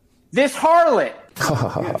suffer this harlot.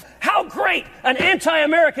 How great! An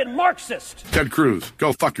anti-American Marxist! Ted Cruz,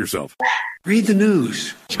 go fuck yourself. Read the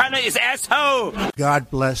news. China is asshole! God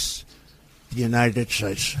bless the United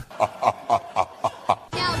States.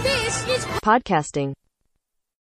 Podcasting.